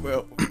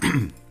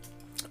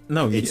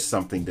it's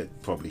something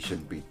that probably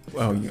shouldn't be.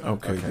 Well,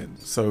 okay.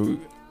 So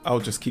I'll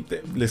just keep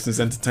the listeners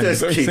entertained.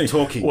 Just keep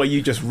talking while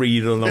you just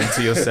read along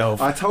to yourself.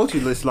 I told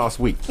you this last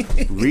week.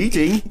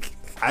 Reading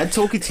and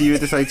talking to you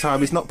at the same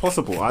time is not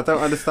possible. I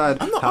don't understand.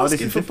 I'm not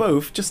asking for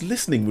both. Just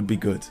listening would be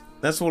good.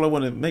 That's all I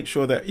want to make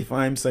sure, that if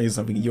I'm saying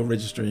something, you're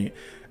registering it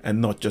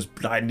and not just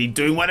blindly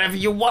doing whatever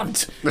you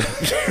want. I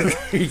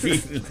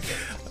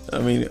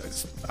mean,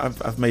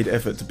 I've made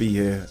effort to be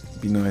here.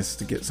 It'd be nice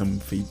to get some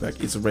feedback.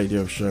 It's a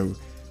radio show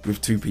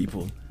with two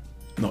people,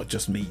 not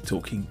just me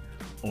talking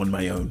on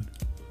my own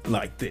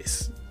like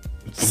this.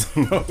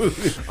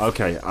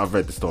 Okay, I've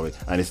read the story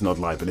and it's not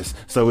libelous,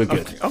 so we're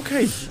good.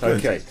 Okay.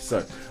 Okay,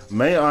 so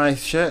may I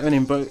share an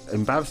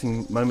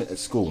embarrassing moment at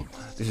school?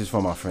 This is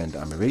from our friend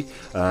Anne-Marie.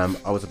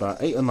 I was about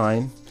 8 or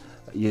 9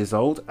 years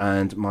old,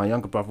 and my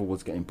younger brother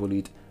was getting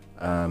bullied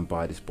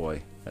by this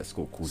boy at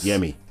school called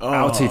Yemi.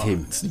 Outed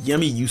him.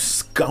 Yemi, you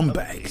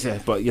scumbag. Yeah,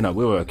 but you know,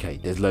 we were okay.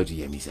 There's loads of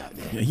Yemis out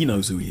there. Yeah, he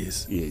knows who he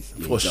is. He is.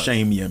 For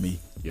shame, Yemi.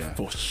 Yeah.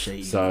 For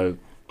shame. So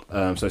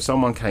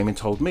someone came and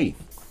told me.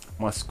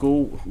 My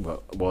school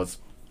was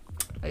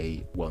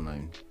a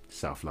well-known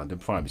South London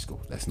primary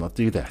school. Let's not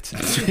do that.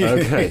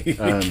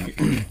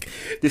 Okay.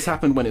 This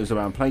happened when it was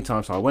around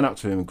playtime, so I went up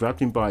to him and grabbed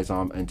him by his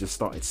arm and just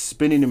started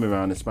spinning him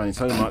around and spanning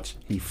so much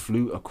he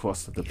flew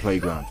across the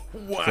playground.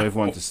 Wow. So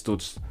everyone just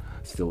stood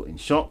still in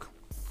shock.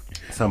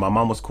 So my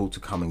mum was called to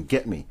come and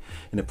get me.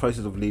 In the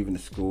process of leaving the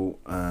school,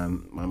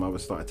 my mother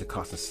started to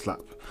cuss and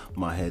slap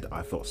my head.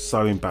 I felt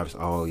so embarrassed.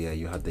 Oh yeah,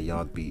 you had the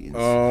yard beatings.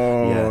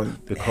 Oh, yeah,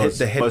 because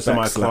the head most of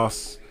my back slap.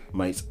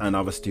 classmates and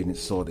other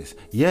students saw this.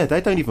 Yeah, they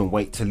don't even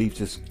wait to leave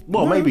this.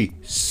 Well, maybe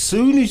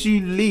soon as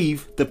you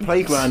leave the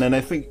playground and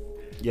they think,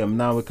 yeah,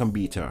 now we can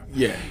beat her.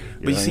 Yeah,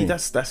 but you see,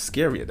 that's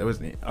scarier though,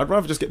 isn't it? I'd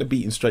rather just get the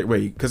beating straight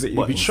away because it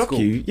would shock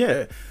you.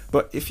 Yeah,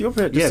 but if your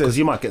parent just because says,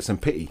 you might get some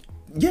pity.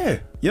 yeah,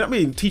 you know what I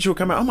mean? Teacher will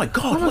come out, oh my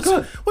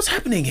God, what's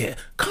happening here?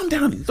 Calm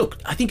down. Look,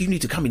 I think you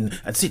need to come in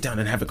and sit down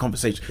and have a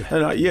conversation.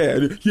 And like, yeah,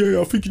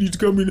 I think you need to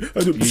come in.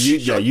 And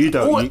You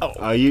don't.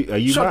 Are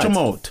you shut mad? your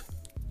mouth.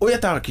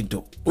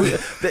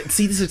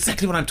 See, this is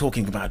exactly what I'm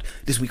talking about.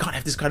 We can't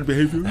have this kind of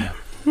behavior.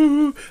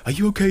 Are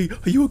you okay?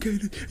 Are you okay?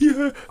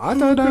 Yeah. I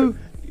don't know.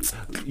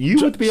 You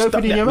would be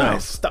opening your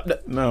mouth. Stop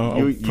that. No,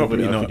 You probably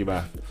would not. open your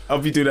mouth. I'll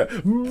be doing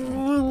that.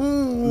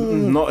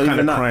 Not Kinda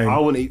even that.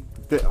 crying.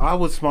 I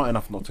was smart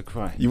enough not to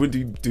cry. You would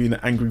be doing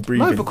the angry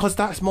breathing. No, because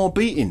that's more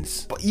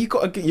beatings. But you're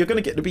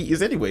gonna get the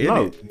beatings anyway,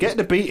 No, innit? get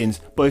the beatings.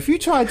 But if you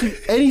try to do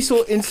any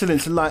sort of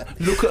insolence, like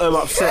look at her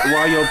upset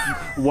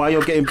while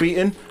you're getting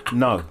beaten,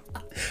 no.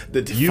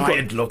 The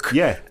defiant look.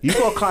 Yeah, you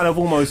got to kind of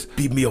almost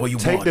Beat me all you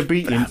take want. the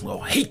beating. But I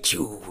will hate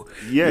you.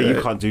 Yeah, you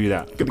can't do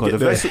that Gonna because get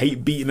the eventually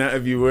hate beaten out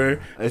of you.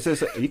 Where it's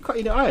just, you can't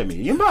eat the eye at me.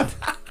 You're mad.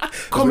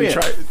 Come here.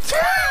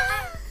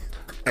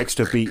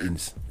 Extra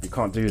beatings. You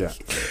can't do that.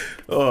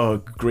 Oh,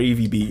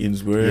 gravy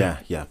beatings were.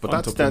 Yeah. But on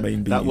that's top of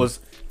main that beatings. was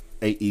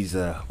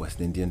 80s West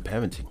Indian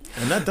parenting.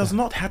 And that does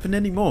not happen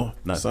anymore.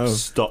 No, so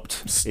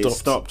stopped. It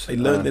stopped. They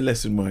learned their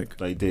lesson, Mike.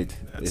 They did.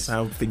 That's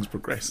how things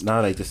progress.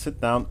 Now they just sit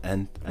down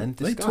and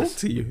They discuss. talk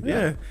to you.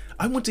 Yeah.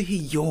 I want to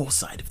hear your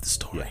side of the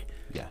story.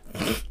 Yeah.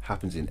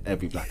 Happens in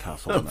every black I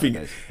household don't think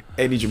nowadays.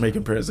 any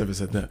Jamaican parents ever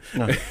said that.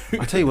 No,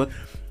 I tell you what.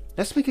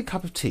 Let's make a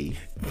cup of tea.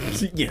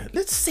 Yeah,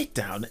 let's sit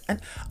down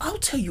and I'll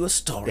tell you a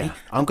story. Yeah.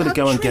 I'm going to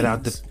about go and get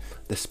out trains.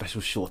 the special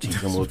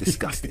shorties and we'll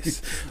discuss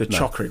this. The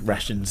chocolate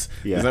rations.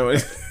 Yeah. Is that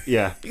what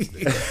Yeah.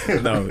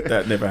 No,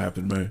 that never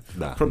happened, man.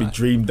 Nah, Probably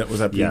dreamed that was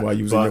happening Yeah. while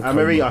you was in But your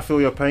Anne-Marie, coma. I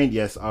feel your pain.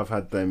 Yes, I've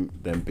had them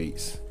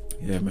beats.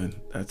 Yeah, man.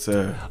 That's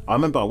I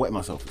remember I wet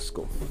myself at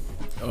school.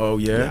 oh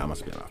Yeah, yeah. I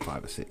must have been like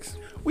 5 or 6.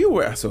 We all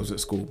were ourselves at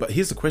school, but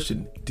here's the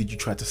question: did you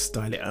try to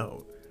style it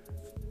out?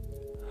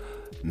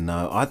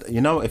 No,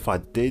 if I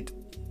did,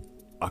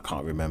 I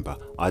can't remember.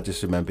 I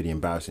just remember the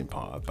embarrassing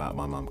part about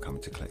my mum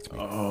coming to collect me.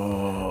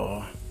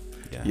 Oh,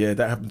 Yeah. yeah,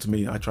 that happened to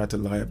me. I tried to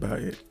lie about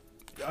it.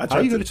 How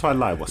are you going to try and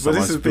lie? What, But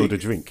someone this is spilled big.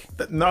 a drink?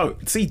 No,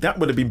 see, that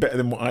would have been better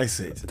than what I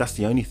said. That's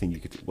the only thing you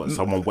could do. What,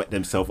 someone wet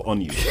themselves on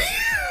you?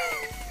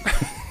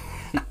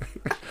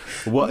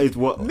 What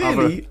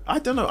Nearly, I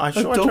don't know. I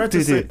dog tried to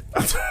did say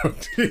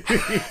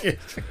it.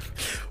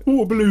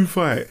 Water balloon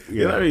fight.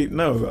 You Yeah. know what I mean?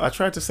 No, I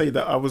tried to say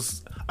that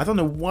I don't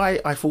know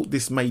why I thought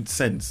this made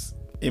sense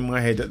in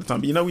my head at the time.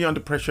 But you know, when you're under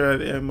pressure,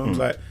 and I was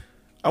like,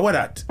 "Oh, what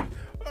that?" You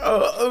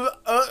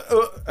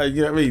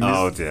know what I mean?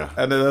 Oh, dear.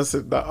 And then I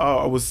said that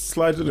I was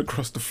sliding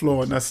across the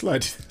floor and I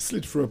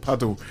slid through a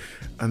puddle,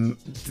 and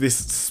this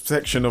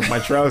section of my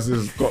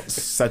trousers got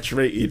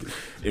saturated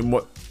in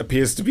what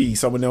appears to be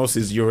someone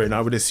else's urine,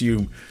 I would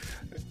assume.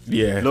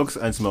 Yeah. Looks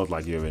and smells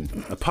like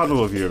urine. A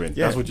puddle of urine.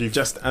 Yeah, That's what you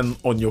just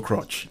on your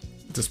crotch,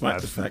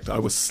 despite the fact I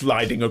was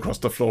sliding across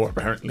the floor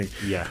apparently.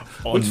 Yeah.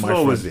 On Which my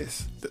floor was front.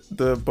 this?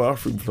 The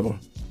bathroom floor.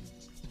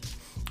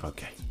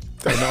 Okay.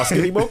 Don't ask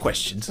any more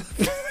questions.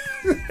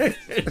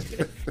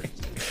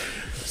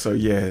 So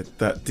yeah,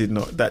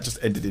 that just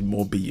ended in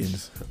more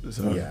beatings.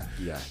 So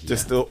Yeah.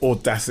 just the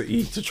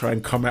audacity to try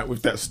and come out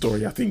with that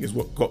story, I think, is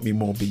what got me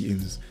more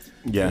beatings.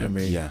 Yeah. You know what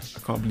I mean? Yeah. I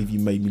can't believe you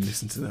made me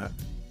listen to that.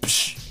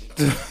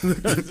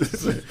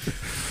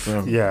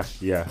 So, Yeah.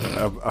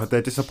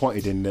 They're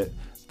disappointed in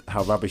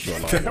how rubbish your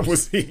life that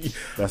was it.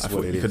 That's I what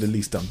thought it you could is. at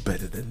least done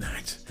better than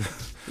that.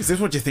 Is this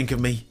what you think of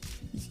me?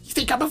 You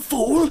think I'm a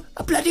fool?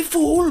 A bloody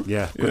fool?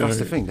 Yeah, but Yeah. that's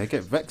the thing. They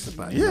get vexed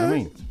about it. You know what I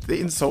mean? The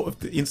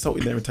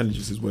insulting their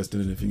intelligence is worse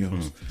than anything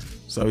else.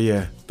 So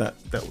yeah, that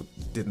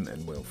didn't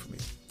end well for me.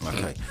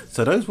 Okay,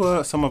 so those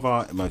were some of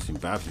our most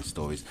embarrassing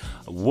stories.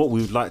 What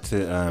we would like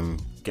to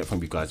get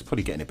from you guys,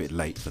 probably getting a bit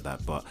late for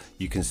that, but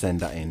you can send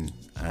that in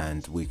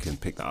and we can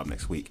pick that up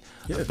next week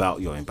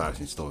about your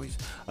embarrassing stories.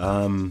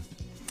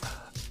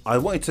 I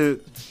wanted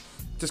to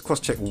just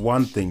cross-check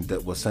one thing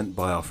that was sent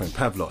by our friend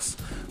Pavlos,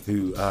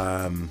 who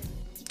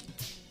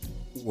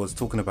was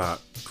talking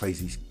about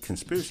crazy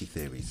conspiracy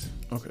theories.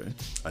 Okay.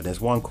 And there's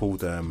one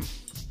called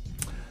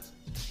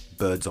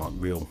birds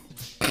aren't real.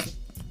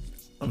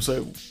 I'm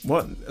sorry,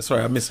 what?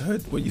 Sorry, I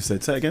misheard what you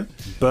said. Say again.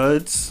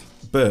 Birds,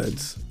 the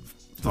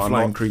are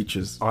flying not-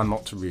 creatures, are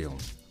not real.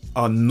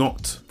 are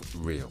not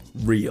Real.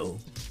 real,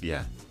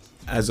 Yeah.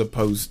 as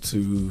opposed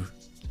to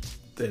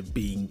there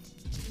being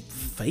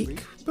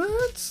fake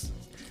birds.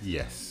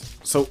 Yes.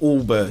 So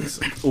all birds,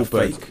 All are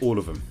birds, fake. all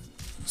of them.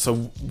 So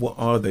what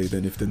are they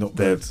then if they're not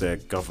They're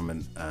birds?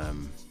 government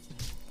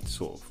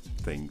sort of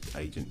thing,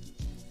 agent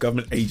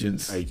Government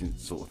agents.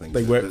 sort of thing.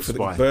 They work for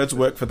spy. the birds.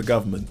 Work for the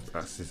government,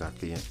 That's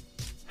exactly it.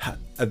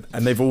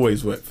 and they've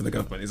always worked for the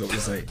government. Is what you're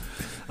saying.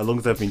 As long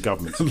as they've been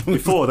governments.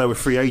 Before they were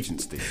free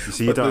agents, Steve. You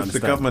see, you But don't the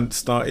understand. government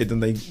started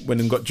and they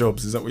went and got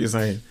jobs. Is that what you're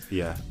saying?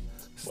 Yeah.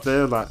 So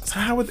they're like, So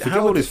how would forget how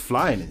all would, this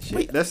flying and shit.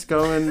 Wait. Let's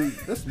go and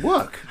let's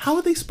work. how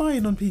are they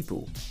spying on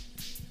people?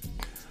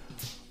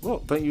 Well,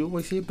 don't you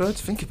always hear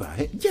birds? Think about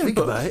it. Yeah, think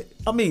but, about it.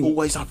 I mean-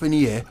 always up in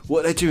the air.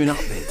 What are they doing up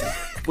there? Then?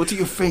 What do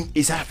you think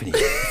is happening?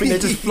 You think they're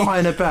just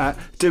flying about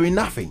doing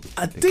nothing?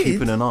 I They're did,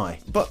 keeping an eye.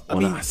 But I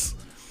on mean, us.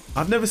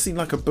 I've never seen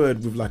like a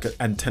bird with like an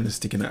antenna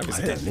sticking out of its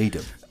I head. don't need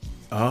them.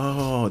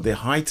 Oh, they're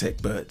high tech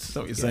birds. Is that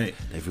what you're saying?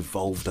 They've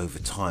evolved over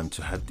time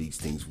to have these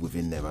things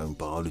within their own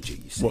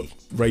biology. You see, What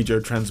radio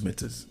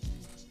transmitters?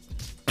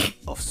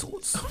 of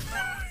sorts.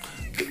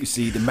 But you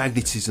see, the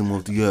magnetism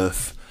of the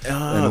Earth. and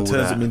Ah, all turns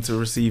that. them into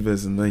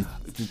receivers, and they.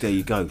 There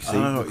you go. See,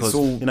 Oh, it's because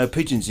all- you know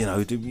pigeons. You know,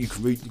 you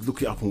can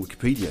look it up on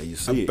Wikipedia. You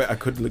see I it. bet I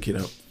could look it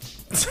up.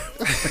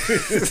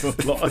 It's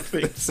a lot of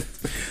things.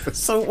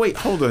 So wait,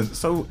 hold on.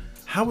 So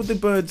how would the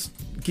birds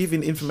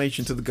giving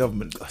information to the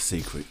government? A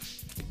secret.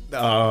 You Can't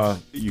know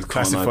about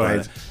classified.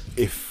 it.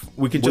 If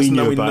We could just knew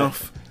know about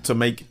enough to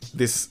make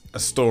this a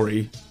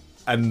story,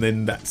 and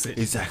then that's it.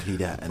 exactly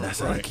that, and that's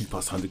how they Right. keep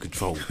us under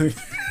control.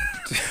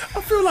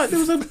 I feel like there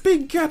was a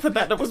big gap of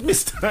that was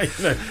missed. You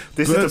know,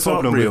 This is birds the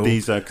problem aren't real. with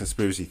these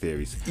conspiracy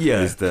theories.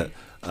 Yeah. is that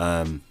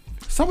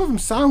some of them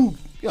sound,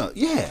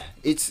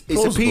 it's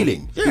Plausible.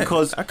 appealing Yeah,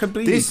 because I can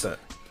believe this. that.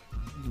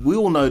 We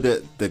all know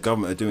that the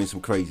government are doing some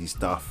crazy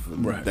stuff.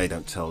 And Right. They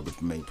don't tell the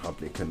main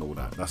public and all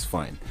that. That's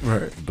fine.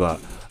 Right. But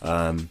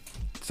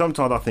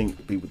sometimes I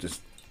think people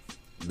just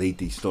lead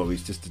these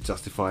stories just to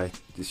justify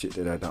the shit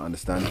that they don't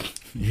understand.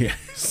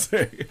 Yes.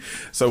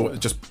 So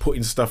just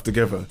putting stuff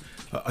together.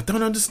 I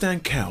don't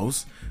understand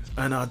cows,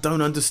 and I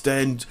don't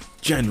understand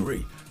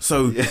January.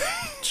 So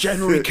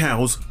January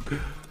cows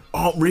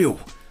aren't real.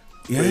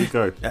 Yeah, There you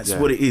go. That's Yeah,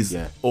 what it is.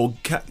 yeah. Or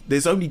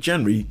there's only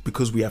January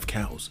because we have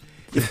cows.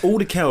 If all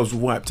the cows were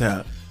wiped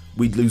out,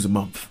 we'd lose a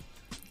month.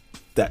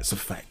 That's a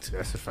fact.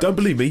 That's a fact. Don't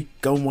believe me?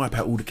 Go and wipe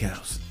out all the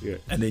cows. Yeah.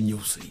 And then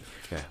you'll see.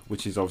 Yeah,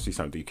 which is obviously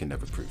something you can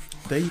never prove.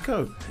 There you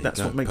go. That's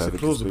what makes it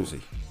Perfect plausible.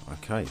 conspiracy.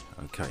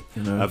 Okay.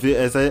 You know?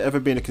 Has there ever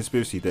been a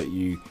conspiracy that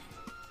you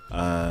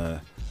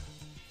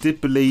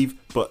did believe,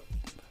 but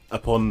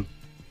upon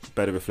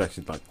better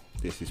reflection, like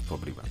this is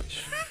probably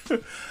rubbish?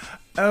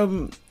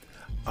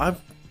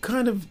 I've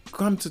kind of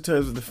come to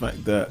terms with the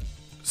fact that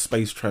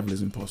space travel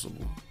is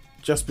impossible,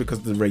 just because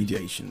of the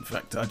radiation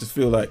factor. I just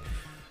feel like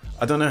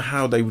I don't know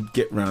how they would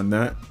get around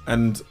that,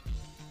 and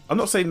I'm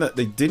not saying that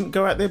they didn't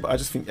go out there, but I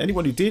just think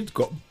anyone who did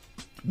got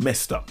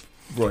messed up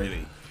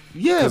royally.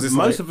 Yeah, 'Cause it's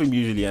most like- of them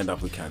usually end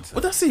up with cancer.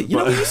 Well, that's it. You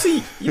know,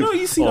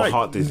 you see Or like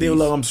heart disease.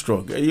 Neil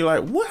Armstrong, and you're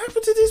like, what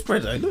happened to this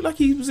predator? It looked like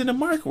he was in a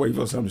microwave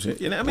or some shit.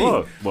 You know what I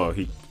mean? Well,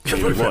 he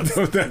clearly was.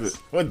 That's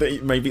what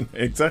maybe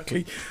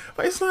exactly,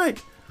 but it's like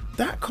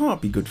that can't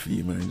be good for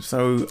you, man.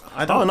 So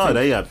I don't. Oh no, think-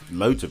 they have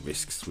loads of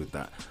risks with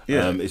that.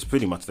 Yeah. It's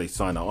pretty much they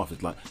sign it off.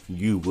 It's like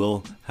you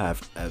will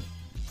have a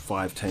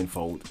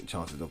 5-10-fold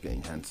chances of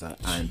getting cancer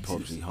and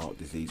probably heart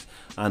disease,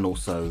 and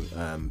also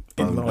bone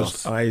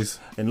enlarged loss, eyes.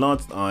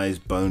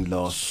 bone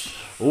loss,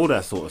 all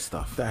that sort of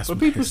stuff. That's but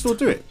people messed still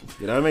do it.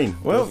 You know what I mean?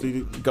 Well,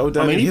 Obviously, go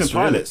down I mean, in even history,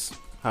 pilots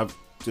have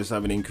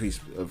an increase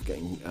of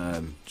getting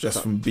Just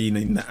stuff. from being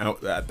in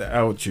at the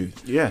altitude.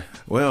 Yeah.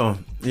 Well,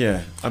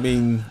 yeah. I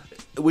mean,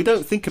 We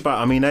don't think about.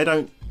 I mean, they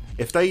don't.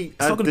 If they, it's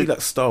not going to be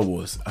like Star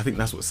Wars. I think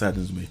that's what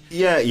saddens me.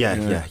 yeah.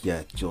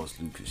 George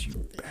Lucas, you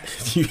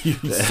bastard. you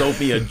sold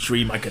me a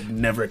dream I could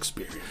never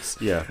experience.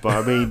 Yeah, but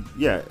I mean,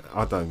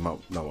 I don't know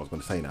what I was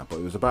going to say now, but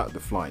it was about the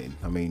flying.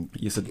 I mean,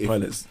 You said if-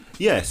 pilots.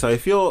 Yeah, so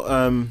if you're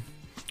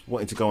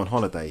wanting to go on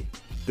holiday,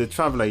 the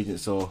travel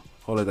agents or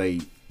holiday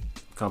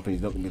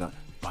companies not going to be like,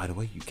 by the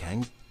way, you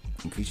can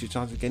increase your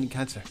chance of getting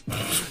cancer.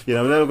 You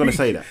know, they're not going to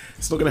say that.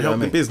 It's not going to You know help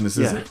what I the mean? business,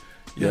 is Yeah. it?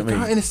 Yeah, You know go what I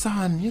out mean? in the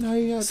sun, you know.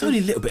 Yeah, It's only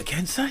a little bit of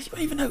cancer. You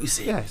won't even notice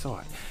it. yeah, it's all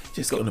right.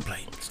 Just got on a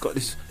plane. It's got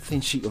this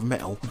thin sheet of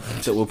metal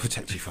that will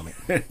protect you from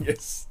it.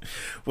 Yes.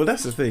 Well,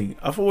 that's the thing.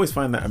 I've always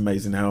found that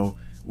amazing how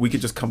we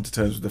could just come to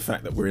terms with the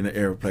fact that we're in an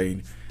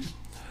aeroplane.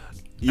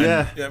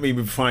 Yeah. And, I mean,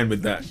 we're fine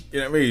with that. You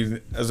know what I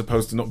mean? As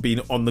opposed to not being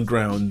on the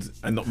ground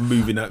and not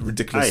moving at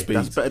ridiculous Hey,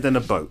 that's speeds. better than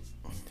a boat.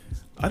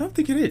 I don't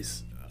think it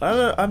is.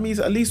 I mean,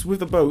 at least with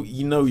the boat,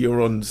 you know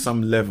you're on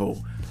some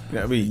level. You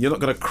know what I mean? You're not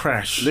going to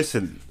crash.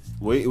 Listen,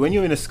 when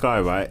you're in the sky,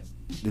 right?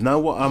 You know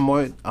what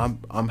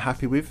I'm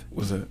happy with?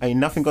 What's that? Ain't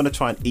nothing gonna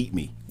try and eat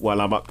me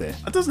while I'm up there.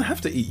 It doesn't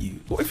have to eat you.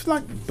 What if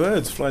like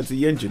birds fly to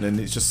the engine and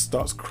it just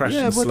starts crashing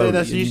Yeah, but slowly? then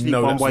that's and you usually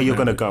know one that's way what's you're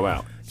gonna happening? go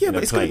out. Yeah, in a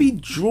but it's going to plane.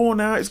 be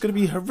drawn out. It's going to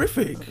be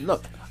horrific.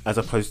 Look, as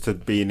opposed to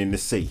being in the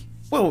sea.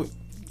 Well,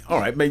 all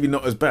right, maybe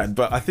not as bad,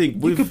 but I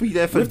think with, could be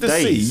there for with the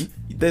days. sea,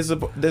 there's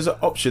an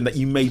option that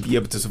you may be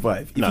able to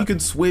survive. If No. you can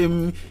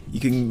swim,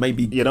 you can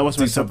maybe You know what's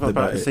do messed up something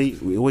about about the it.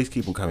 sea? We always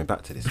keep on coming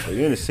back to this. But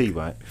you're in the sea,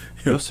 right?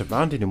 You're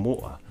surrounded in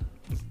water,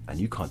 and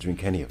you can't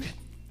drink any of it.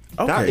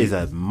 Okay. That is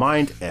a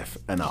mind F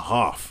and a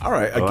half. All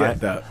right, I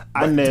get that.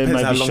 But And it then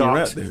depends how maybe long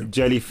you're sharks, out there.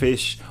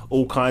 jellyfish,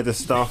 all kinds of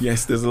stuff.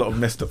 Yes, there's a lot of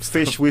messed up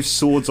Fish stuff. with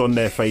swords on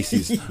their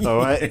faces. All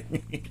right.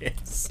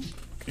 Yes.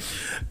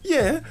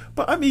 Yeah,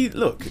 but I mean,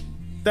 look,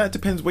 that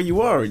depends where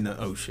you are in the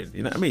ocean.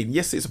 You know what I mean?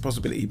 Yes, it's a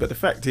possibility, but the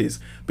fact is,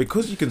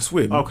 because you can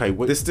swim, Okay.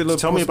 there's still a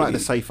tell me about the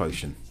possibility. safe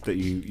ocean that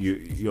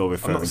you're I'm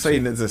referring not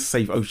saying to. there's a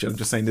safe ocean. I'm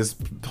just saying there's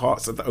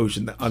parts of the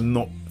ocean that are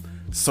not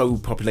so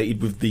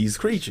populated with these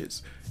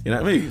creatures. You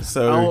know what I mean?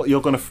 So Oh,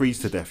 you're gonna freeze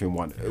to death in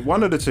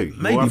one of the two.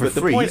 You'll maybe, either but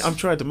the freeze- point I'm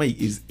trying to make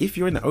is, if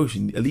you're in the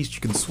ocean, at least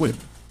you can swim.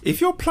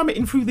 If you're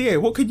plummeting through the air,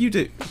 what could you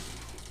do?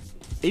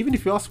 even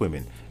if you are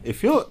swimming, if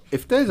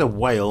there's a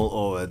whale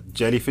or a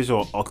jellyfish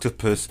or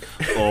octopus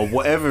or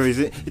whatever is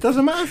it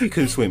doesn't matter if you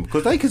can swim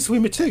because they can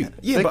swim it too.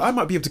 Yeah, but I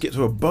might be able to get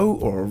to a boat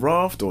or a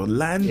raft or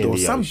land In or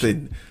the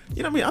something.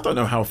 You know what I mean? I don't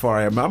know how far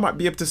I am. I might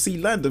be able to see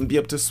land and be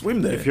able to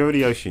swim there. If you're in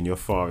the ocean, you're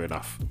far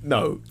enough.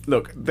 No,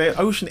 look, the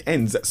ocean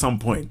ends at some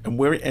point, and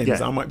where it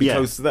ends, I might be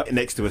close to that.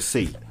 next to a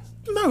sea.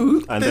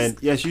 No, And then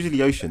it's usually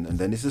the ocean, and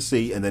then it's a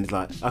sea, and then it's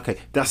like, okay,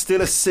 that's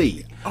still a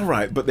sea. all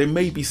right, but there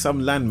may be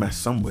some landmass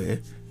somewhere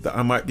that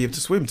I might be able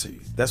to swim to.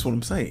 That's what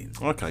I'm saying.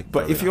 Okay,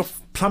 But fair if you're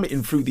enough.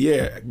 plummeting through the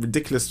air at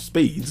ridiculous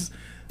speeds,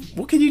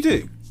 what can you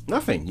do?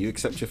 Nothing. You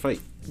accept your fate.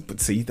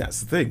 But see, that's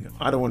the thing.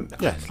 I don't want.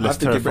 Yeah, it's I less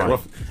think you're better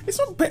terrifying. off. It's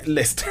not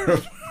less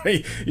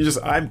terrifying. You're just,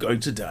 I'm going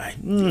to die.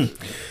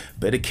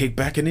 Better kick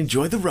back and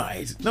enjoy the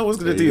ride. No one's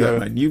going to There you do that, go.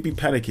 man. You'd be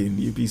panicking.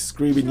 You'd be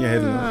screaming your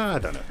head off. I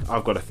don't know.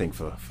 I've got a thing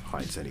for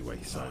heights anyway.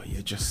 So Oh,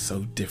 you're just so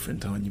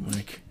different, aren't you,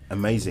 Mike?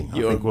 amazing.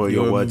 I think were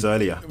your words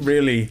earlier.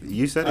 Really?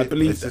 You said I it.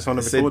 believe It's just on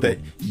the I said that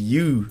recording.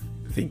 you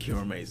think you're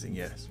amazing.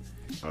 Yes.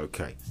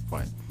 Okay,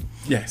 fine.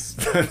 Yes.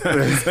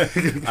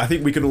 I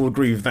think we can all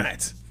agree with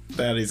that.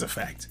 That is a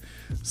fact.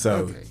 So,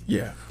 Okay.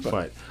 yeah. But,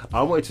 Right.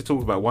 I wanted to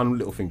talk about one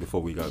little thing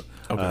before we go.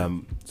 Okay.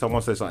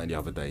 Someone said something the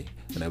other day,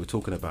 and they were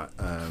talking about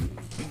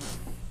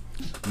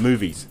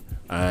movies,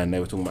 and they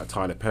were talking about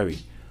Tyler Perry.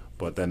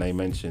 But then they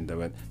went,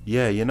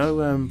 yeah, you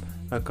know,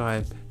 that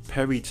guy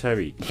Perry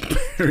Terry.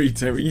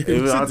 Terry, yeah, It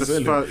you was, said I this just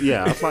earlier. felt,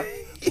 yeah, I was like,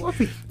 what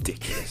a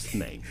ridiculous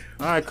name.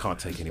 I can't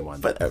take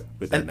anyone But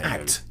with that an name.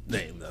 apt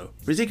name, though.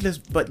 Ridiculous,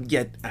 but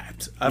yet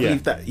apt. I Yeah.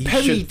 believe that he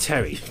Perry should.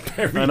 Terry.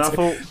 Perry And I Terry.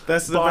 thought,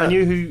 That's the but I man.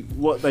 knew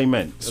what they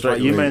meant. It's Straight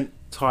like, you away. meant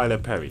Tyler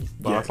Perry.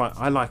 But I Yeah. was like,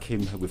 I like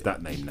him with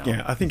that name now.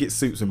 Yeah, I think it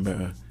suits him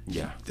better.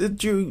 Yeah. The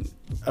due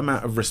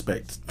amount of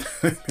respect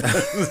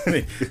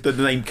that the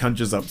name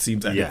conjures up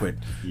seems adequate.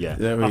 Yeah.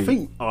 You know what I mean?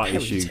 think our Perry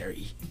issue.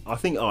 Terry. I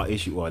think our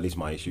issue, or at least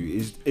my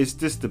issue, is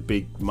just the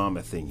big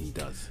mama thing he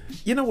does.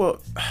 You know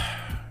what?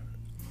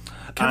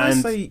 Can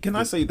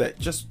I say that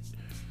just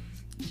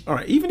all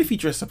right? Even if he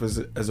dressed up as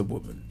a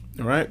woman,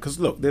 all right? Because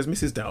look, there's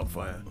Mrs.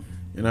 Doubtfire.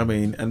 You know what I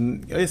mean?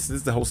 And this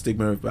is the whole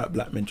stigma about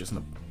black men dressing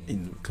up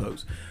in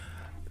clothes.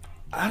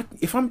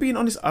 If I'm being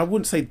honest, I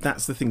wouldn't say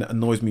that's the thing that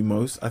annoys me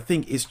most. I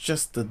think it's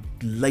just the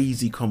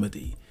lazy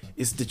comedy.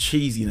 It's the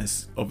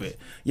cheesiness of it.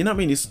 You know what I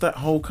mean? It's that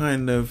whole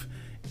kind of,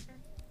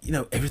 you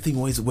know, everything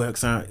always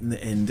works out in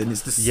the end, and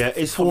it's this Yeah,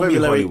 it's very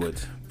formulaic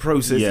Hollywood.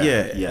 process. Yeah,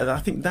 Yeah, yeah. And I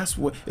think that's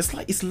what it's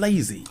like. It's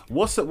lazy.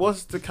 What's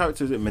the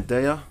character? Is it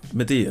Medea?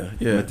 Medea,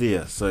 yeah.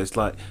 Medea. So it's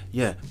like,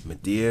 yeah,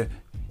 Medea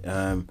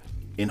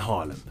in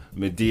Harlem.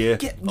 Medea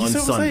Yeah, you on see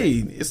what I'm Sunday.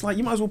 saying? It's like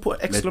you might as well put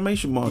an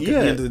exclamation mark Yeah,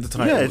 at the end of the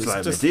title. yeah, it's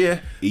like just,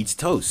 Medea eats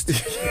toast.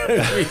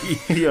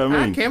 You know what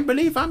I mean? can't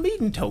believe I'm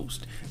eating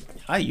toast.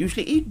 I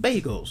usually eat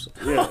bagels.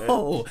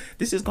 Oh,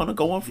 this is gonna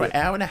go on for an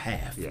hour and a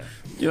half. Yeah,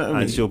 You know what I and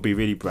mean? she'll be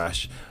really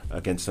brash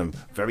against some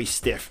very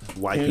stiff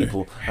white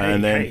people, Hey,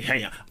 and then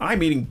hey,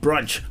 I'm eating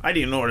brunch. I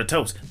didn't order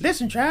toast.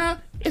 Listen, child,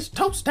 it's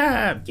toast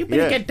time. You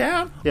better Yeah. get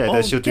down. yeah, or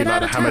then she'll do get like out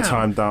the of hammer town.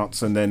 time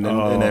dance, and then and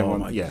Oh,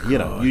 everyone, my yeah, you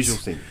know, God. usual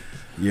thing.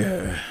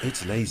 Yeah,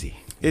 It's lazy.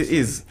 it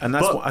is, and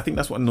that's But- what I think.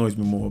 That's what annoys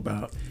me more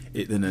about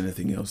it than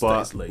anything else. That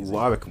But it's lazy.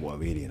 what I reckon what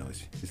really annoys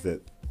me is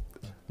that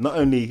not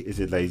only is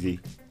it lazy,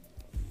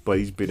 but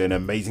he's been an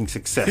amazing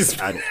success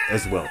at it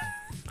as well.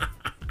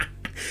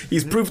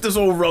 He's proved us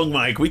all wrong,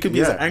 Mike. We can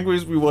be as Yeah. angry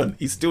as we want.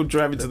 He's still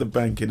driving to the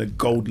bank in a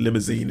gold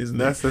limousine, isn't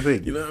he? That's the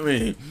thing. You know what I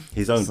mean?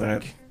 His own So,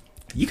 bank.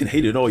 You can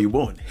hate it all you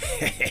want.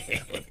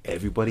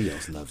 Everybody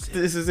else loves it.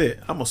 This is it.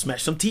 I'm gonna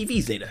smash some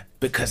TVs later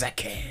because I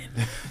can.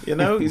 You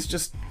know, it's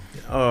just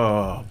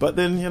but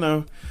then, you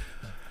know,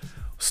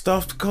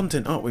 stuffed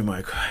content, aren't we,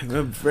 Mike? We have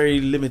a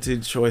very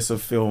limited choice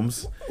of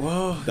films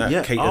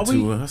that cater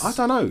to us. I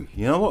don't know.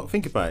 You know what?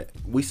 Think about it.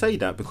 We say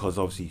that because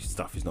obviously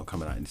stuff is not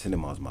coming out in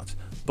cinemas much,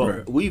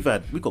 but we've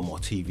got more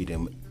TV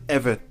than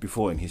ever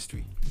before in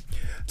history.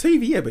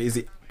 TV, yeah, but is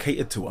it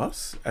catered to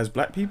us as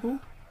black people?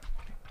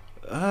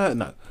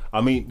 No. I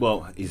mean,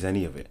 well, is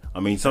any of it? I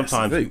mean,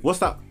 sometimes. What's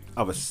that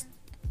other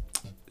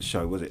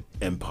show? Was it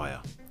Empire?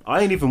 I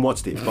ain't even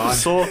watched it, but I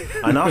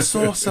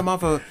saw some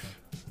other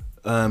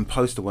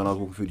poster when I was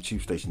walking through the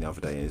tube station the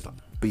other day, and it's like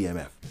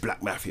BMF,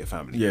 Black Mafia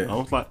Family. Yeah. I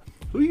was like,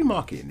 who are you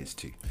marketing this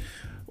to?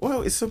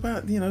 Well, it's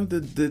about,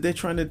 they're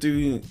trying to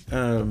do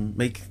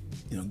make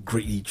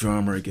gritty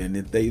drama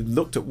again. They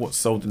looked at what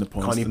sold in the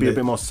past. Can't you be a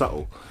bit more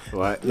subtle,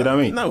 right? You know what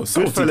I mean? No,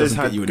 Goodfellas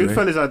had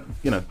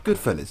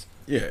Goodfellas.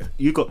 Yeah.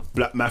 You got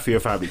Black Mafia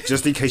Family,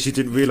 just in case you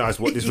didn't realise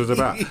what this was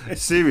about.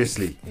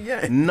 Seriously.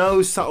 Yeah.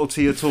 No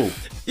subtlety at all.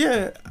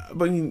 Yeah,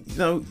 but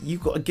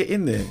you've got to get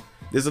in there.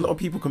 There's a lot of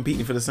people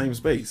competing for the same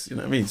space, you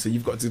know what I mean? So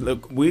you've got to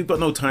look, we've got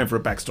no time for a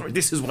backstory.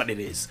 This is what it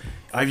is.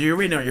 Either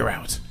you're in or you're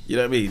out. You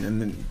know what I mean? And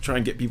then try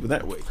and get people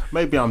that way.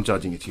 Maybe I'm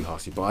judging it too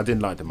harshly, but I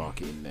didn't like the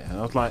marketing there. And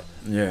I was like,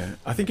 yeah,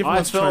 I think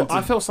I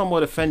felt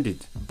somewhat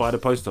offended by the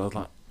poster. I was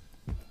like,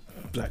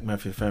 Black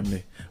Mafia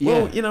Family.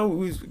 Yeah. Well,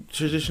 we've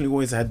traditionally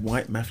always had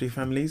white mafia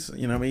families,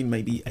 you know what I mean?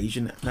 Maybe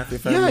Asian mafia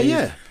families.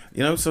 Yeah.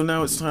 So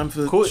now it's time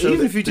for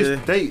even if you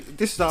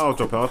this is how I'll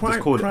drop it.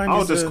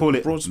 I'll just call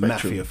it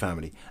Mafia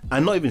Family,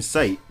 and not even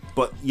say,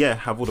 but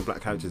have all the black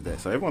characters there.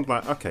 So everyone's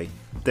like, okay,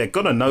 they're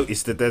gonna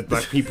notice that there's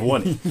black people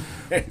on it.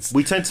 Yes.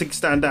 We tend to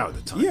stand out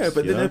at times. Yeah,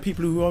 but then there are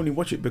people who only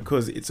watch it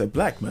because it's a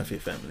black mafia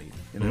family.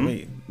 You know what I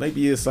mean?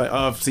 Maybe it's like,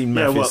 I've seen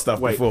mafia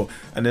stuff before,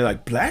 and they're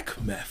like,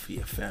 Black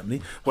Mafia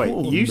Family.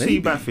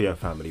 See Mafia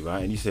Family,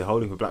 right? And you say,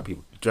 holy for black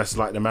people dressed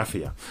like the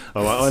mafia,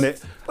 all right, on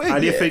it.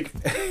 And you think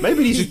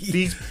maybe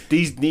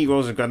these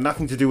Negroes have got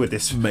nothing to do with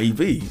this.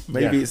 Maybe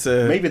it's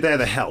maybe they're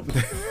the help.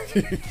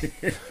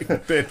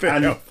 they're the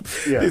help.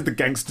 Yeah. These the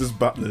gangsters'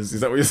 butlers.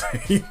 Is that what you're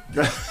saying?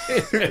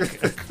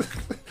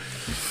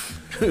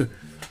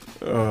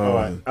 All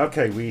right.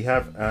 Okay, we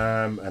have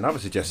another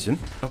suggestion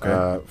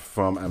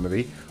from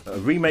Anne-Marie. A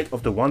remake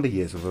of The Wonder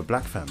Years of a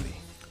black family.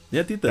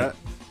 Yeah, did that.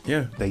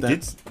 They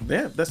did?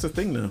 Yeah, that's the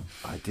thing now.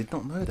 I did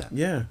not know that.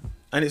 Yeah.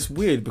 And it's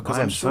weird because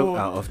I'm sure so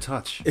out of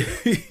touch.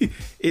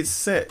 It's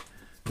set.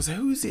 So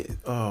who is it?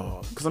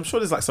 Oh, because I'm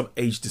sure there's like some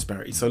age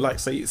disparity. So like,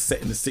 say it's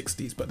set in the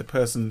 60s, but the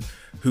person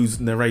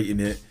who's narrating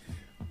it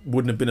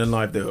wouldn't have been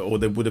alive there, or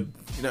they would have,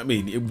 you know what I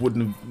mean? It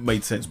wouldn't have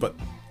made sense, but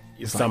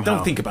it's like,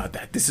 don't think about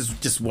that. This is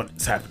just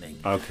what's happening.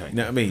 Okay. You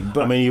know what I mean?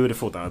 But I mean, you would have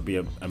thought that would be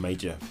a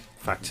major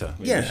factor.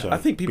 Yeah, I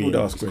think people would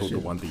ask questions. The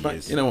Wonder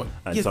Years. You know what?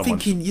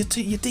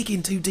 You're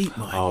digging too deep,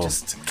 Mike. Oh.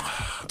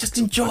 Just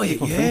enjoy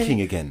it. I'm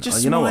thinking again.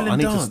 Just you know what? smile I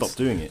and need to dance. stop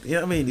doing it. You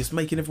know what I mean? It's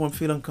making everyone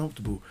feel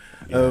uncomfortable.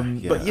 But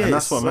and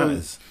that's what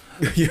matters.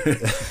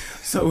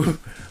 So,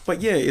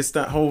 but it's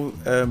that whole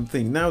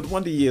thing. Now, the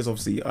Wonder Years,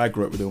 obviously, I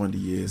grew up with the Wonder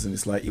Years, and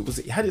it's like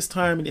it had its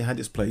time and it had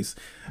its place,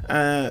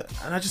 and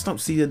I just don't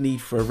see the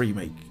need for a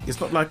remake. It's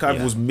not like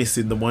I was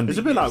missing the Wonder Years.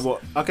 It's a bit like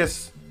what I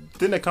guess.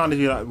 Didn't they kind of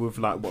do that with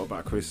like What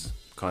About Chris?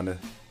 Kind of.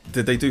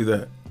 Did they do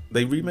that?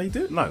 They remade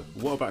it? No.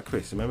 What About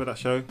Chris? Remember that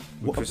show?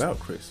 What About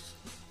Chris?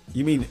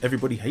 You mean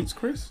Everybody Hates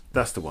Chris?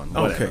 That's the one.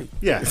 Whatever. Okay.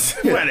 Yeah.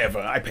 Whatever.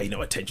 I pay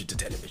no attention to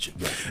television.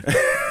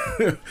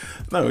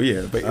 No,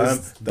 but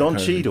it's Don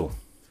Cheadle.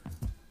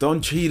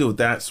 Don Cheadle,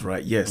 that's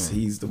right. Yes,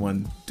 he's the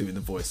one doing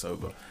the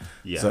voiceover.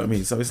 Yeah. So I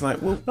mean, so it's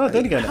like, well,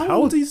 then again,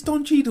 how old is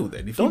Don Cheadle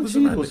then? If Don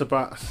Cheadle was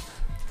about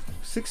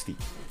 60.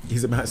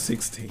 He's about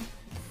 60.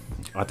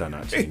 I don't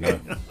actually know.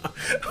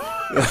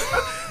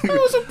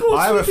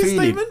 I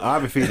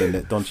have a feeling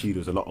that Don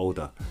Cheadle's a lot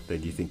older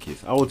than you think he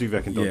is. How old do you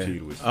reckon Don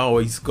Cheadle is? Oh,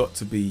 he's got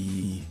to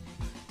be.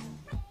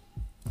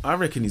 I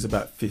reckon he's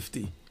about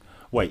 50.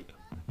 Wait,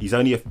 he's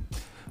only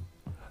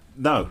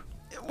No.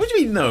 What do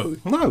you mean no?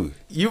 No.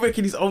 You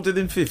reckon he's older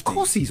than 50? Of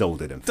course he's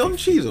older than 50. Don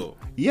Cheadle?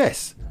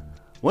 Yes.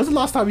 When's the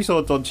last time you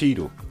saw Don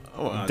Cheadle?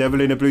 Devil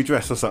in a Blue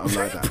Dress or something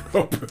like that?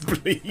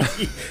 Probably.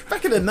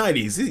 Back in the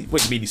 90s.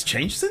 What do you mean he's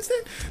changed since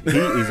then? He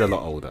is a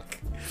lot older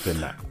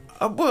than that.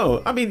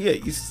 Well, I mean,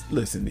 he's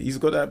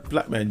got that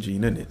black man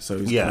gene in it. So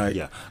he's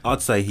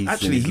I'd say he's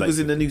actually he was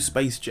in the new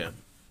Space Jam.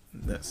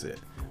 That's it.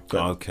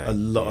 But a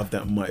lot of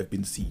that might have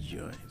been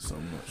CGI, so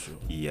I'm not sure.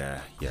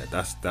 Yeah,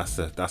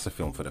 that's a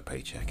film for the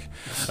paycheck.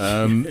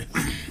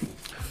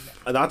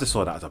 And I just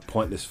saw that as a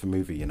pointless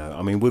movie, you know.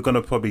 I mean, we're going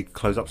to probably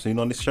close up soon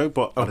on this show,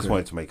 but I just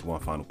wanted to make one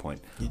final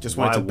point. You just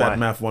wanted to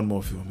badmouth one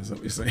more film, is that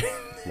what you're saying?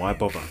 Why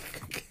bother?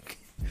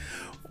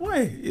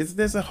 Why?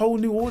 There's a whole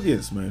new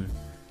audience, man.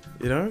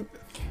 You know?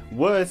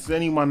 Was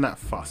anyone that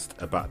fussed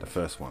about the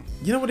first one?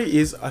 You know what it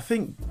is? I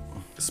think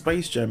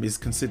Space Jam is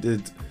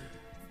considered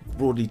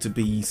broadly to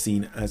be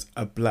seen as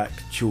a black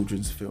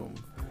children's film.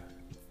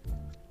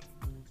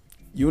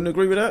 You wouldn't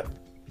agree with that?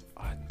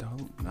 I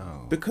don't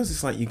know. because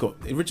it's like you got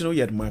original. You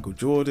had Michael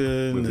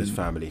Jordan with his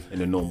family in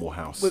a normal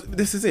house. But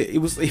this is it. It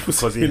was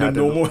Because he in a had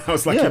normal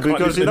house. Like yeah, you can't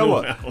because live you in a know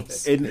normal what?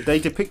 house. They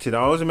depicted. I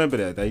always remember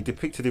that they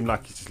depicted him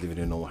like he's just living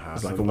in a normal house.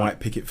 It's like a I'm white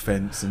picket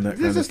fence and that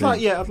kind It's of just thing.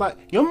 like I was like,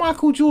 you're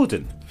Michael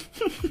Jordan.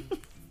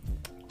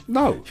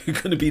 No. You're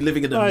going to be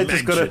living in a I mansion.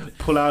 just gotta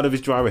pull out of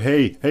his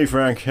driveway. Hey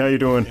Frank, how you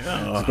doing?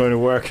 Just going to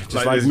work,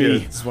 just like this, me.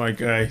 yeah, this white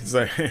guy. It's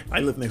like, I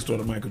live next door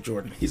to Michael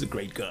Jordan. He's a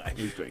great guy.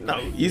 No,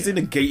 he's in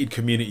a gated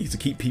community to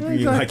keep people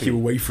like you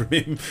away from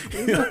him.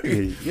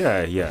 Exactly.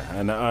 Yeah,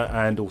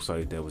 and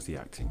also there was the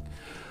acting.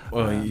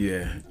 Well,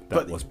 yeah,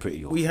 That was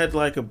pretty awesome. We had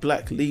like a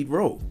black lead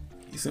role.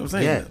 You see what I'm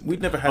saying? Yeah.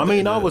 We'd never had. I that mean,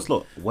 in a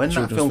when that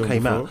children's film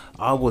came out,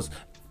 before.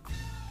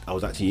 I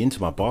was actually into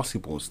my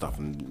basketball and stuff,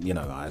 and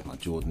I had my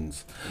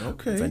Jordans.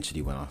 Okay.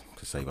 Eventually, when I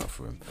could save up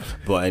for them.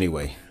 But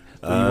anyway,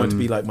 But you want to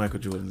be like Michael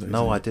Jordan?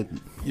 no, I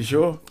didn't. You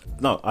sure?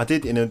 No, I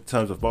did in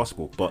terms of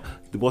basketball, but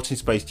watching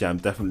Space Jam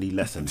definitely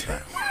lessened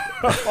that.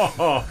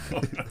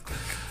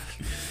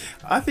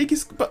 I think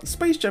but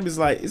Space Jam is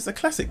like, it's a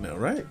classic now,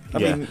 right? I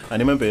mean, and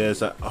remember, I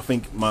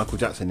think Michael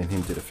Jackson and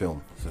him did a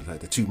film. So like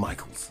the two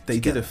Michaels. they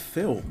together. did a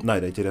film. No,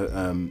 they did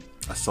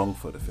a song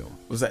for the film.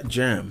 Was that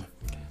Jam?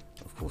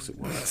 Of course it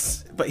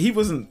was. But he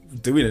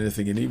wasn't doing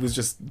anything, and he was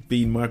just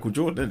being Michael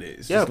Jordan. Isn't it?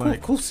 It's Yeah, just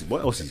of course.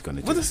 What else is he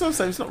gonna do? Well, that's what I'm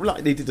saying. It's not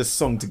like they did a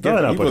song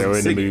together. No, He but they wasn't were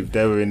in the singing. movie.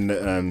 They were in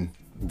the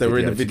They were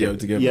in the video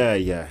together.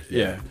 Yeah.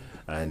 Yeah.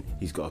 And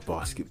he's got a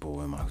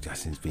basketball, and Michael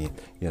Jackson's being,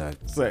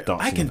 It's like,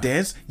 dancing I can about.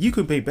 dance. You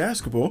can play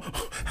basketball.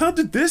 How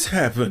did this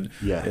happen?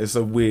 Yeah. It's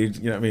so weird.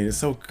 You know what I mean? It's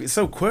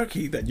so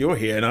quirky that you're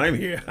here and I'm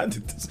here. How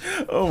did this?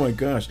 Oh my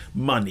gosh,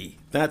 money.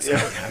 That's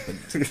how it happened.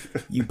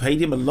 You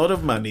paid him a lot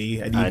of money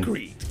and he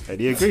agreed. And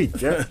he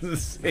agreed. Yeah.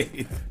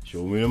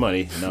 Show me the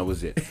money, and that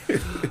was it.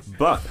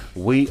 But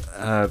we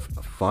have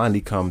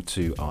finally come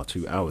to our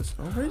 2 hours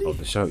Already? of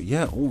the show.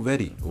 Yeah,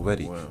 already.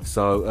 Wow.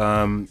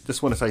 So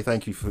just want to say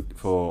thank you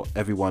for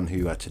everyone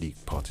who actually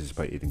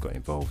participated and got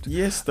involved.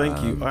 Yes,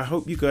 thank you. I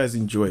hope you guys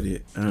enjoyed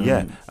it.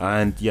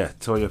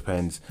 Tell your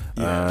pens.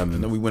 I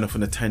know we went off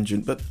on a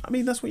tangent, but I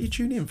mean that's what you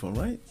tune in for,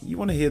 right? You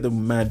want to hear the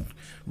mad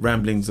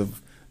ramblings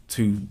of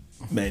two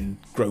men,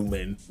 grown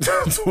men,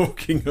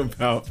 talking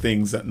about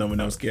things that no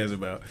one else cares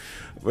about.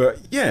 But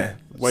yeah,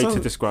 Way to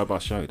describe our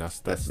show.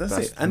 That's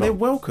it. And they're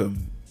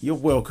welcome. You're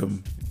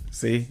welcome.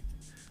 See,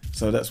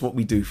 so that's what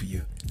we do for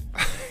you.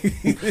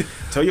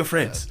 Tell your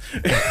friends.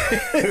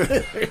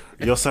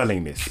 You're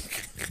selling this.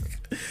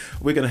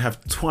 We're gonna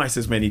have twice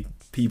as many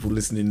people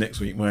listening next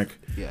week, Mike.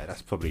 Yeah,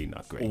 that's probably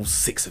not great. All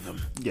 6 of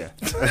them. Yeah.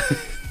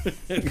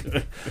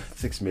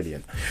 6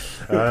 million.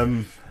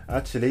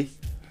 Actually,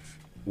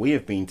 we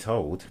have been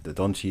told that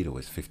Don Cheadle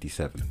is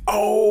 57.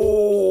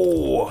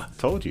 Oh,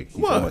 Told you. He's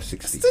what? almost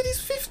 60. Said he's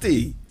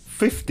 50.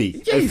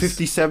 50. Yes. And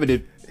 57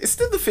 is It's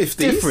still the 50s.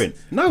 different.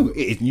 No, it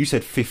is. You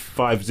said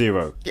 50.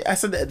 Yeah, I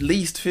said at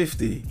least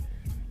 50.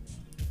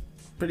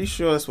 Pretty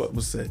sure that's what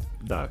was said.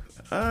 No.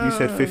 You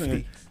said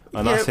 50.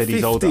 And I Yeah, said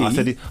he's older. I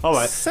said all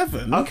right.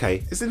 7.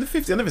 Okay. It's in the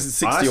 50s. I never said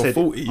 60 or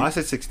 40. I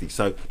said 60.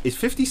 So is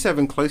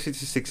 57 closer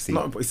to 60?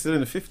 No, but it's still in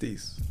the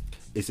 50s.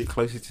 Is it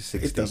closer to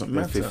 60 It doesn't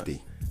than matter.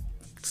 50?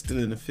 It's still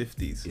in the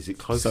 50s. Is it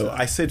closer? So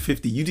I said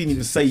 50. You didn't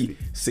even to say 60?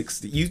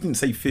 60. You didn't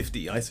say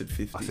 50. I said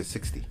 50. I said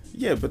 60.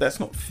 Yeah, but that's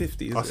not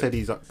 50, is I it? said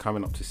he's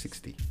coming up to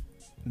 60.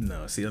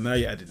 No, see, now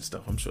you're adding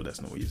stuff. I'm sure that's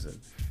not what you said.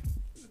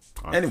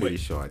 I'm Anyway. pretty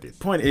sure I did.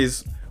 Point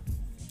is,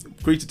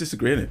 agree to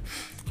disagree, innit?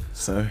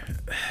 So,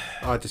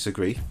 I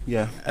disagree.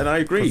 Yeah. and I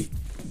agree.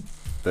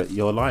 That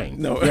you're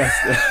lying. No. Yes.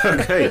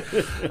 Okay.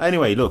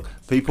 Anyway, look,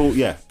 people.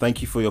 Yeah.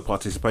 Thank you for your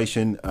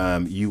participation.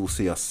 You will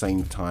see us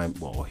same time.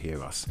 Well, or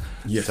hear us.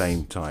 Yes.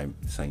 Same time,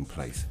 same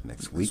place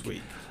next week. Next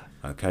week.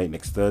 Okay.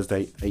 Next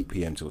Thursday, 8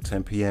 p.m. till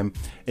 10 p.m.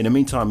 In the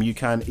meantime, you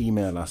can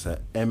email us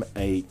at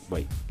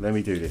Wait. Let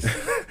me do this.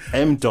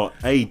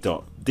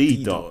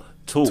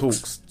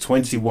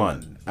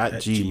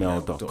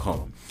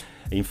 m.a.d.talks21@gmail.com.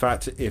 In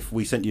fact, if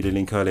we sent you the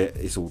link earlier,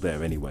 it's all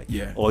there anyway.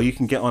 Yeah. Or you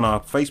can get on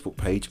our Facebook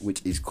page,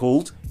 which is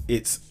called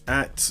It's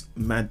at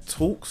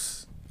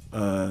Madtalks.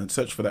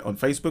 Search for that on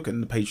Facebook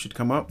and the page should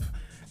come up.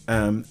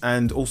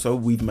 And also,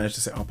 we've managed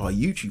to set up our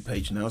YouTube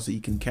page now, so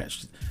you can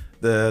catch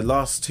the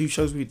last 2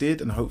 shows we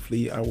did, and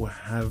hopefully I will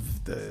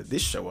have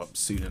this show up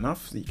soon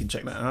enough, so you can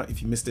check that out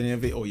if you missed any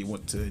of it or you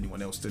want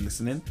anyone else to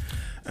listen in.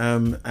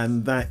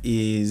 And that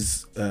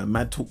is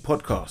Madtalk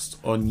Podcast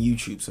on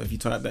YouTube. So if you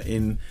type that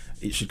in,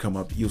 it should come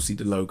up. You'll see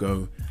the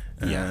logo,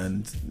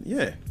 and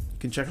you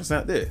can check us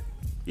out there.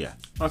 Yeah.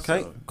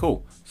 Okay, So-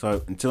 cool.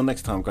 So until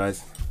next time,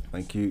 guys.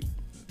 Thank you.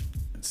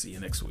 And see you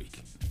next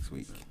week. Next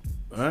week.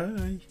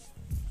 Bye.